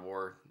God of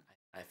War,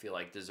 I feel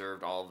like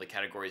deserved all of the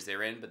categories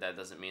they're in, but that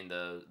doesn't mean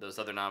those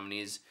other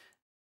nominees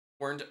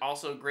weren't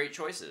also great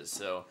choices.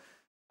 So,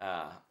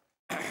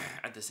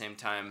 at the same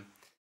time,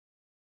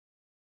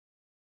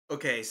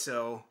 okay,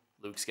 so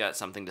Luke's got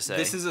something to say.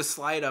 This is a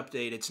slide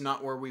update. It's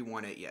not where we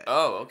want it yet.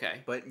 Oh,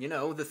 okay. But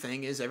the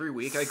thing is, every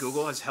week I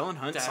Google, has Helen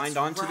Hunt signed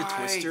on to the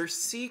Twister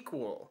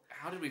sequel?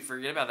 How did we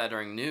forget about that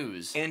during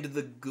news? And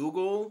the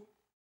Google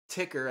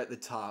ticker at the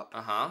top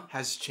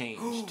has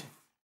changed.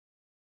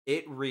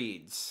 It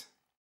reads,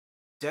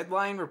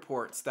 Deadline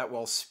reports that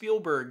while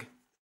Spielberg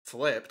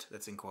flipped,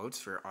 that's in quotes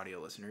for audio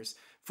listeners,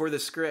 for the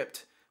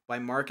script by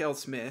Mark L.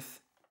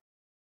 Smith,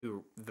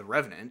 The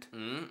Revenant,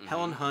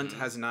 Helen Hunt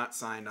has not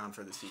signed on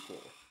for the sequel.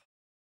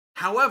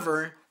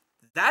 However,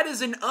 that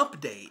is an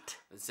update.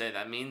 Let's say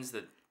that means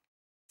that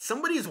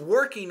somebody's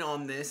working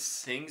on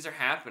this. Things are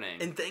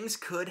happening. And things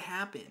could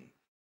happen.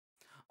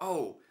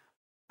 Oh.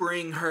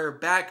 Bring her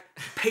back,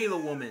 pay the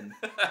woman.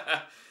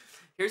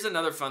 Here's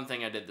another fun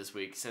thing I did this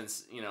week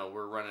since,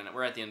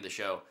 we're at the end of the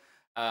show.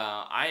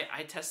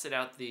 I tested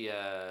out the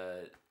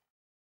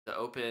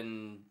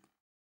open,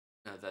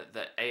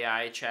 the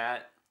AI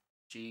chat,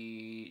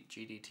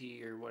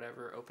 GDT or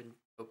whatever,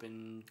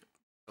 open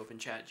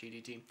chat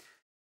GDT.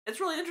 It's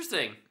really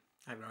interesting.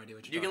 I have no idea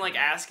what you can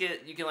ask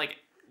it. You can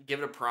give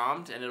it a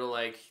prompt, and it'll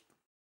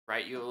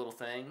write you a little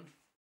thing.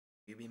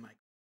 You be my.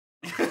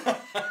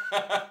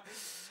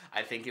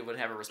 I think it would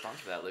have a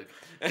response for that, Luke.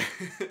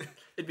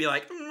 It'd be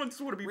like, I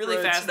just want to be really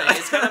fascinating.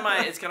 It's kind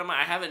of my.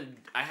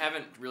 I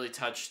haven't really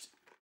touched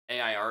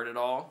AI art at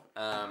all.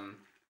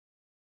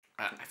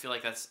 I feel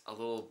like that's a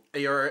little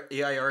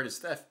AI art is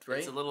theft, right?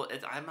 It's a little.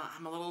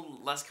 I'm a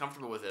little less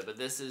comfortable with it, but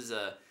this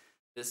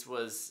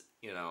was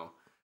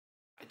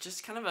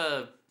just kind of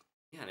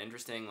an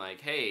interesting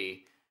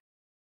hey,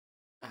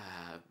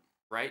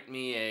 write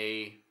me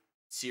a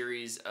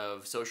series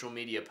of social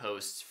media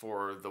posts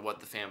for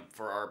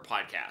for our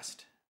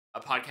podcast, a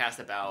podcast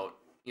about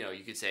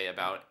you could say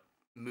about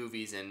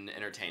movies and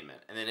entertainment,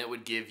 and then it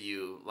would give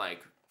you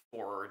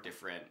 4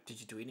 different.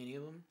 Did you tweet any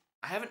of them?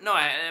 I haven't. No,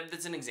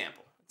 it's an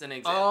example. It's an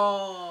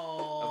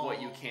example of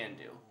what you can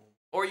do.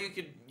 Or you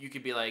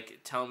could be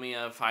like, tell me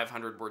a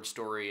 500-word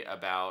story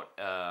about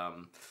a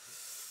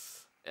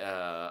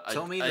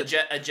Jedi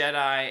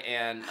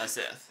and a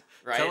Sith.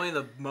 Right? Tell me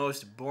the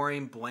most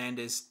boring,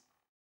 blandest,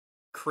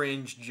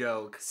 cringe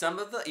joke. Some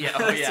of the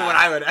That's what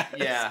I would ask.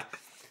 Yeah.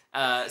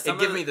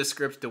 Give me the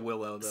script to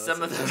Willow though.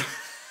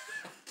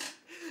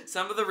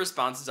 Some of the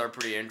responses are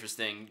pretty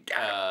interesting.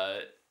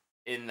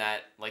 In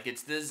that, like,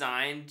 it's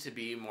designed to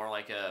be more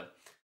like a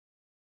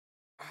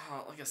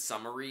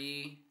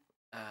summary.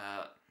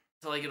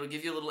 So like it'll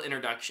give you a little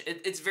introduction.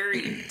 It's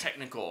very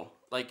technical,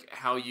 like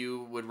how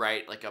you would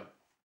write like a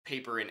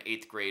paper in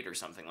 8th grade or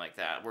something like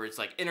that, where it's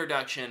like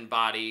introduction,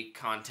 body,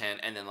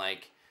 content, and then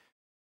like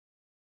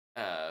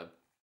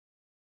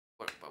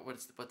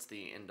what's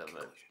the end of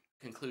it?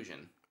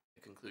 Conclusion.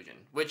 The conclusion.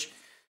 Which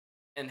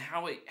and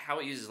how it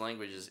uses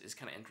language is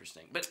kind of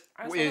interesting. But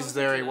is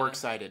there a works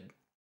cited?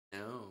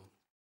 No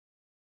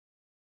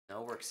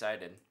works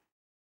cited.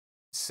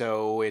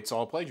 So it's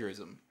all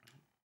plagiarism.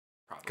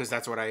 Probably. Because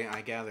that's what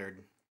I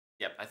gathered.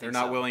 Yep, I think they're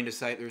not willing to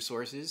cite their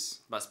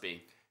sources. Must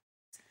be.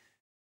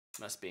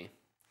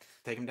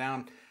 Take them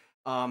down.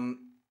 I'm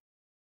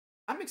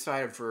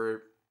excited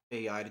for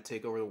AI to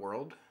take over the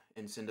world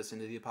and send us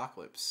into the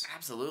apocalypse.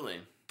 Absolutely.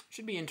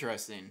 Should be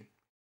interesting.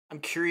 I'm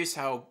curious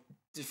how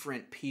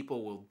different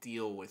people will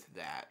deal with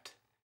that.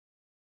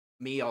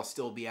 Me, I'll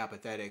still be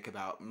apathetic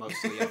about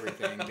mostly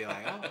everything and be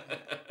like, oh.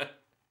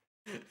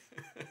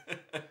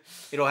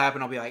 It'll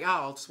happen, I'll be like, oh,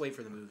 I'll just wait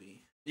for the movie.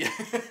 Yeah.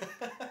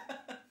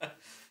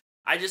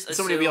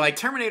 Somebody will be like,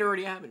 Terminator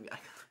already happened.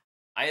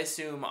 I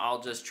assume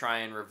I'll just try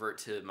and revert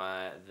to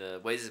the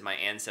ways of my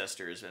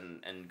ancestors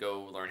and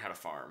go learn how to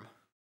farm.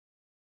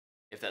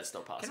 If that's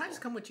still possible. Can I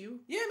just come with you?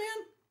 Yeah,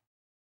 man.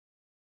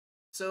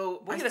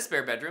 So we'll get a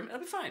spare bedroom. It'll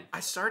be fine. I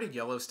started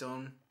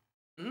Yellowstone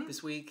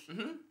this week,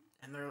 and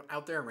they're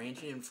out there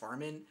ranching and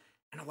farming,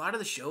 and a lot of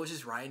the show is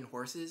just riding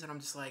horses, and I'm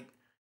just like,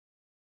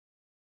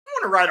 I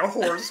want to ride a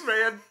horse,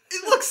 man.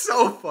 It looks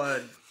so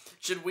fun.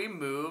 Should we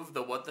move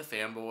the What the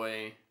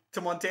Fanboy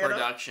to Montana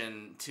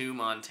production to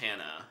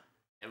Montana,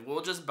 and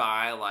we'll just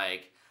buy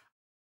like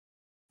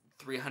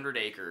 300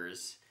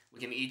 acres. We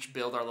can each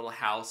build our little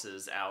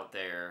houses out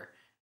there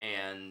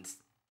and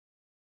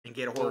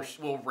get a horse.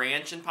 We'll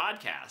ranch and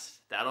podcast.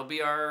 That'll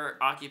be our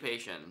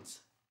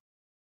occupations.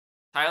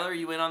 Tyler,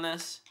 you in on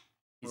this?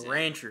 He's a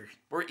rancher.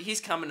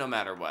 He's coming no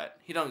matter what.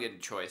 He don't get a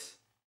choice.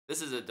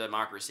 This is a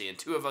democracy, and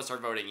 2 of us are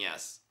voting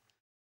yes.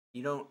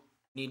 You don't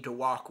need to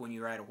walk when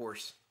you ride a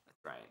horse.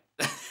 That's right.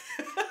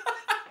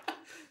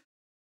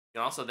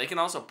 They can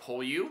also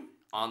pull you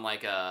on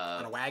like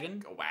a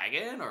wagon,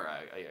 or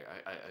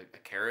a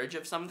carriage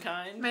of some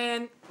kind.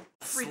 Man,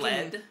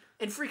 sled.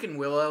 In freaking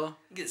Willow.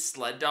 You get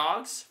sled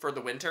dogs for the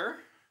winter.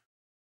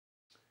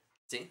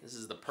 See, this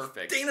is the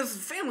perfect. Dana's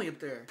family up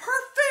there.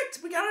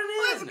 Perfect. We got it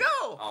in. Let's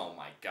go. Oh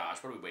my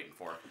gosh, what are we waiting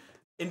for?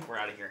 We're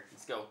out of here.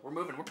 Let's go. We're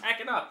moving. We're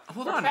packing up.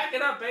 Hold on.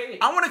 Packing up, baby.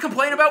 I want to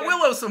complain about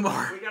Willow some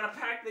more. We gotta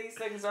pack these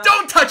things up.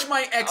 Don't touch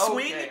my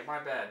X-wing. Okay, my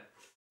bad.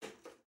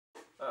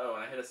 Oh,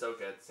 and I hit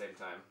Ahsoka at the same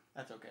time.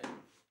 That's okay.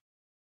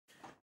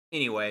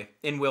 Anyway,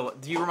 in Willow,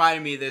 you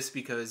reminded me of this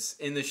because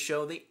in the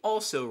show they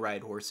also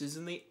ride horses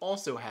and they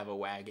also have a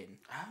wagon.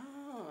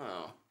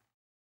 Oh.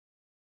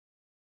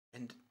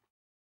 And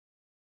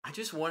I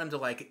just want him to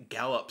like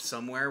gallop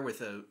somewhere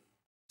with a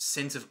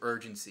sense of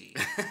urgency.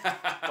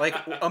 Like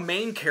a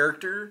main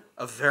character,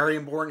 a very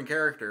important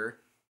character,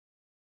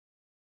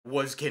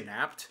 was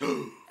kidnapped.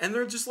 And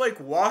they're just like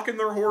walking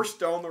their horse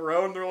down the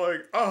road and they're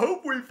like, I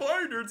hope we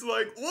find her. It's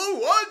like, whoa,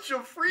 watch a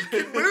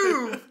freaking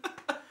move.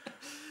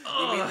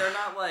 You mean they're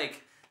not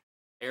like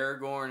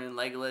Aragorn and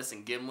Legolas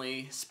and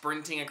Gimli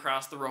sprinting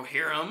across the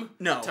Rohirrim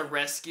to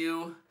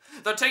rescue?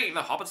 They're taking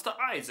the hobbits to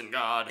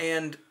Isengard.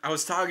 And I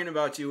was talking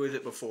about you with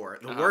it before.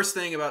 The worst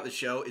thing about the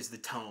show is the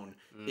tone.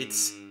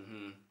 It's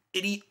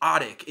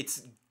idiotic.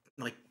 It's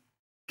like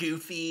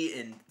goofy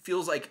and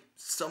feels like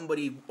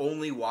somebody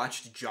only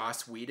watched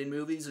Joss Whedon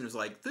movies and was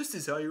like, this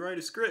is how you write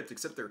a script,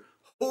 except they're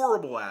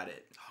horrible at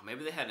it. Oh,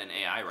 maybe they had an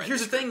AI write.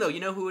 Here's the thing though, you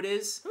know who it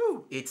is?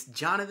 Who? It's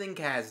Jonathan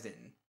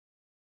Kasdan.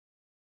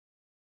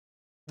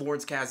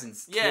 Lawrence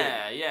Kasdan's kid.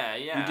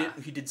 Yeah.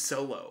 He did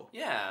Solo.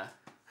 Yeah.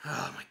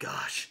 Oh my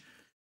gosh.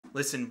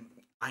 Listen,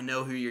 I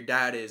know who your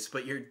dad is,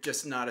 but you're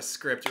just not a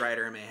script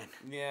writer, man.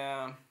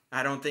 Yeah.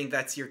 I don't think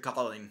that's your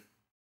calling.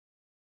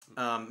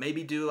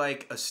 Maybe do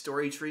like a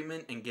story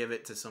treatment and give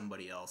it to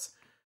somebody else.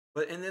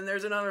 And then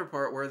there's another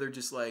part where they're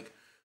just like,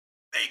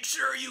 make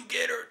sure you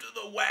get her to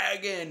the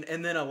wagon.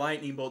 And then a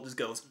lightning bolt just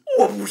goes,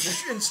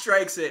 whoosh, and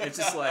strikes it. And it's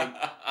just like,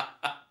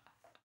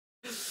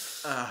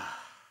 I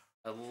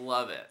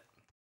love it.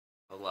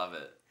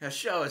 That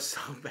show is so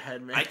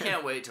bad, man. I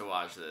can't wait to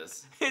watch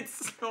this.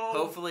 It's so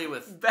hopefully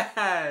with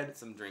bad.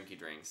 Some drinky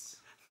drinks.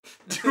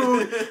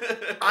 Dude,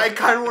 I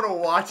kind of want to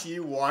watch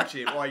you watch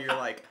it while you're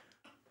like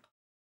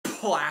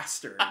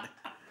plastered.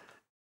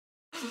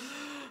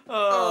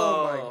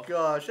 Oh my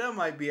gosh, that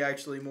might be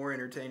actually more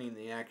entertaining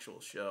than the actual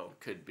show.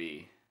 Could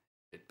be.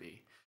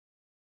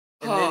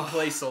 And then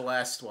play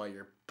Celeste while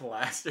you're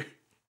plastered.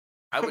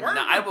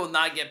 I will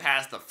not get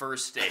past the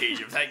first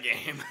stage of that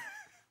game.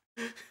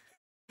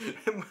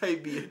 It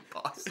might be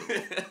impossible.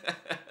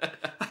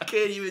 I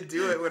can't even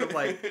do it when I'm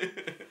like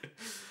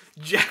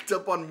jacked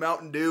up on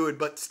Mountain Dew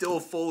but still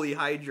fully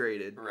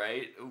hydrated.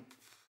 Right? Oop.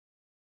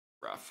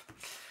 Rough.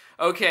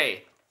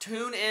 Okay,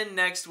 tune in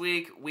next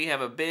week. We'll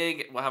have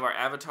our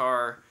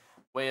Avatar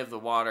Way of the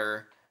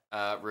Water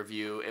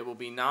review. It will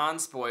be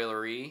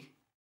non-spoilery,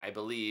 I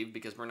believe,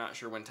 because we're not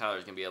sure when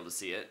Tyler's going to be able to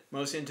see it.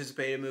 Most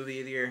anticipated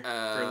movie of the year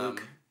for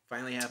Luke.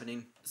 Finally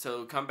happening.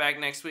 So come back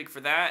next week for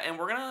that, and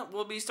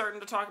we'll be starting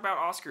to talk about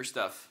Oscar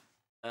stuff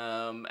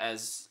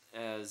as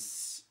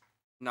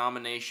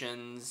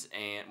nominations,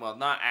 and well,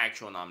 not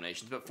actual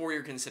nominations, but for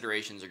your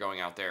considerations are going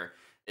out there.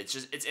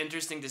 It's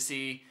interesting to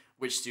see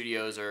which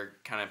studios are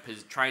kind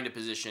of trying to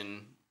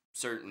position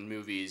certain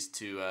movies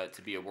to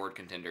be award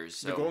contenders.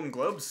 So the Golden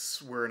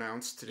Globes were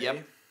announced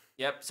today.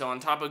 Yep. So on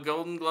top of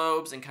Golden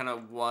Globes and kind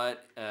of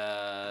what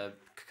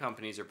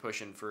companies are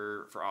pushing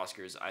for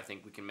Oscars, I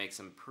think we can make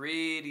some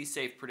pretty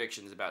safe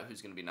predictions about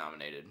who's going to be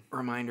nominated.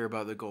 Reminder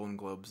about the Golden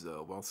Globes,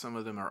 though. While some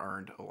of them are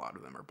earned, a lot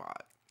of them are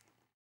bought.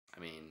 I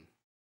mean,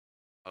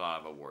 a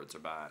lot of awards are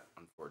bought,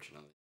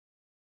 unfortunately.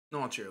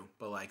 Not true,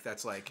 but like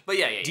that's like. But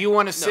yeah. Do you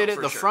want to sit at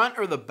the front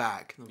or the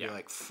back? They'll be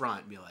like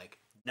front, be like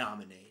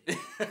nominated.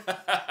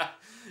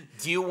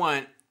 Do you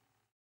want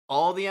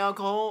all the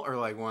alcohol or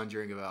like one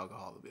drink of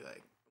alcohol? They'll be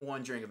like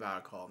one drink of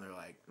alcohol, and they're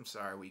like, "I'm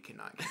sorry, we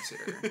cannot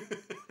consider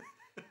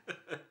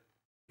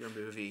your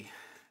movie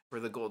for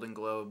the Golden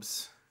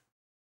Globes.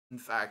 In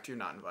fact, you're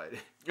not invited.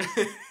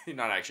 You're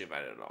not actually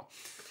invited at all."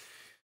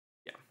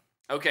 Yeah.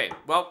 Okay.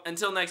 Well,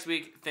 until next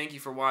week. Thank you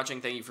for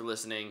watching. Thank you for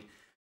listening.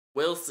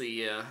 We'll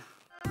see ya.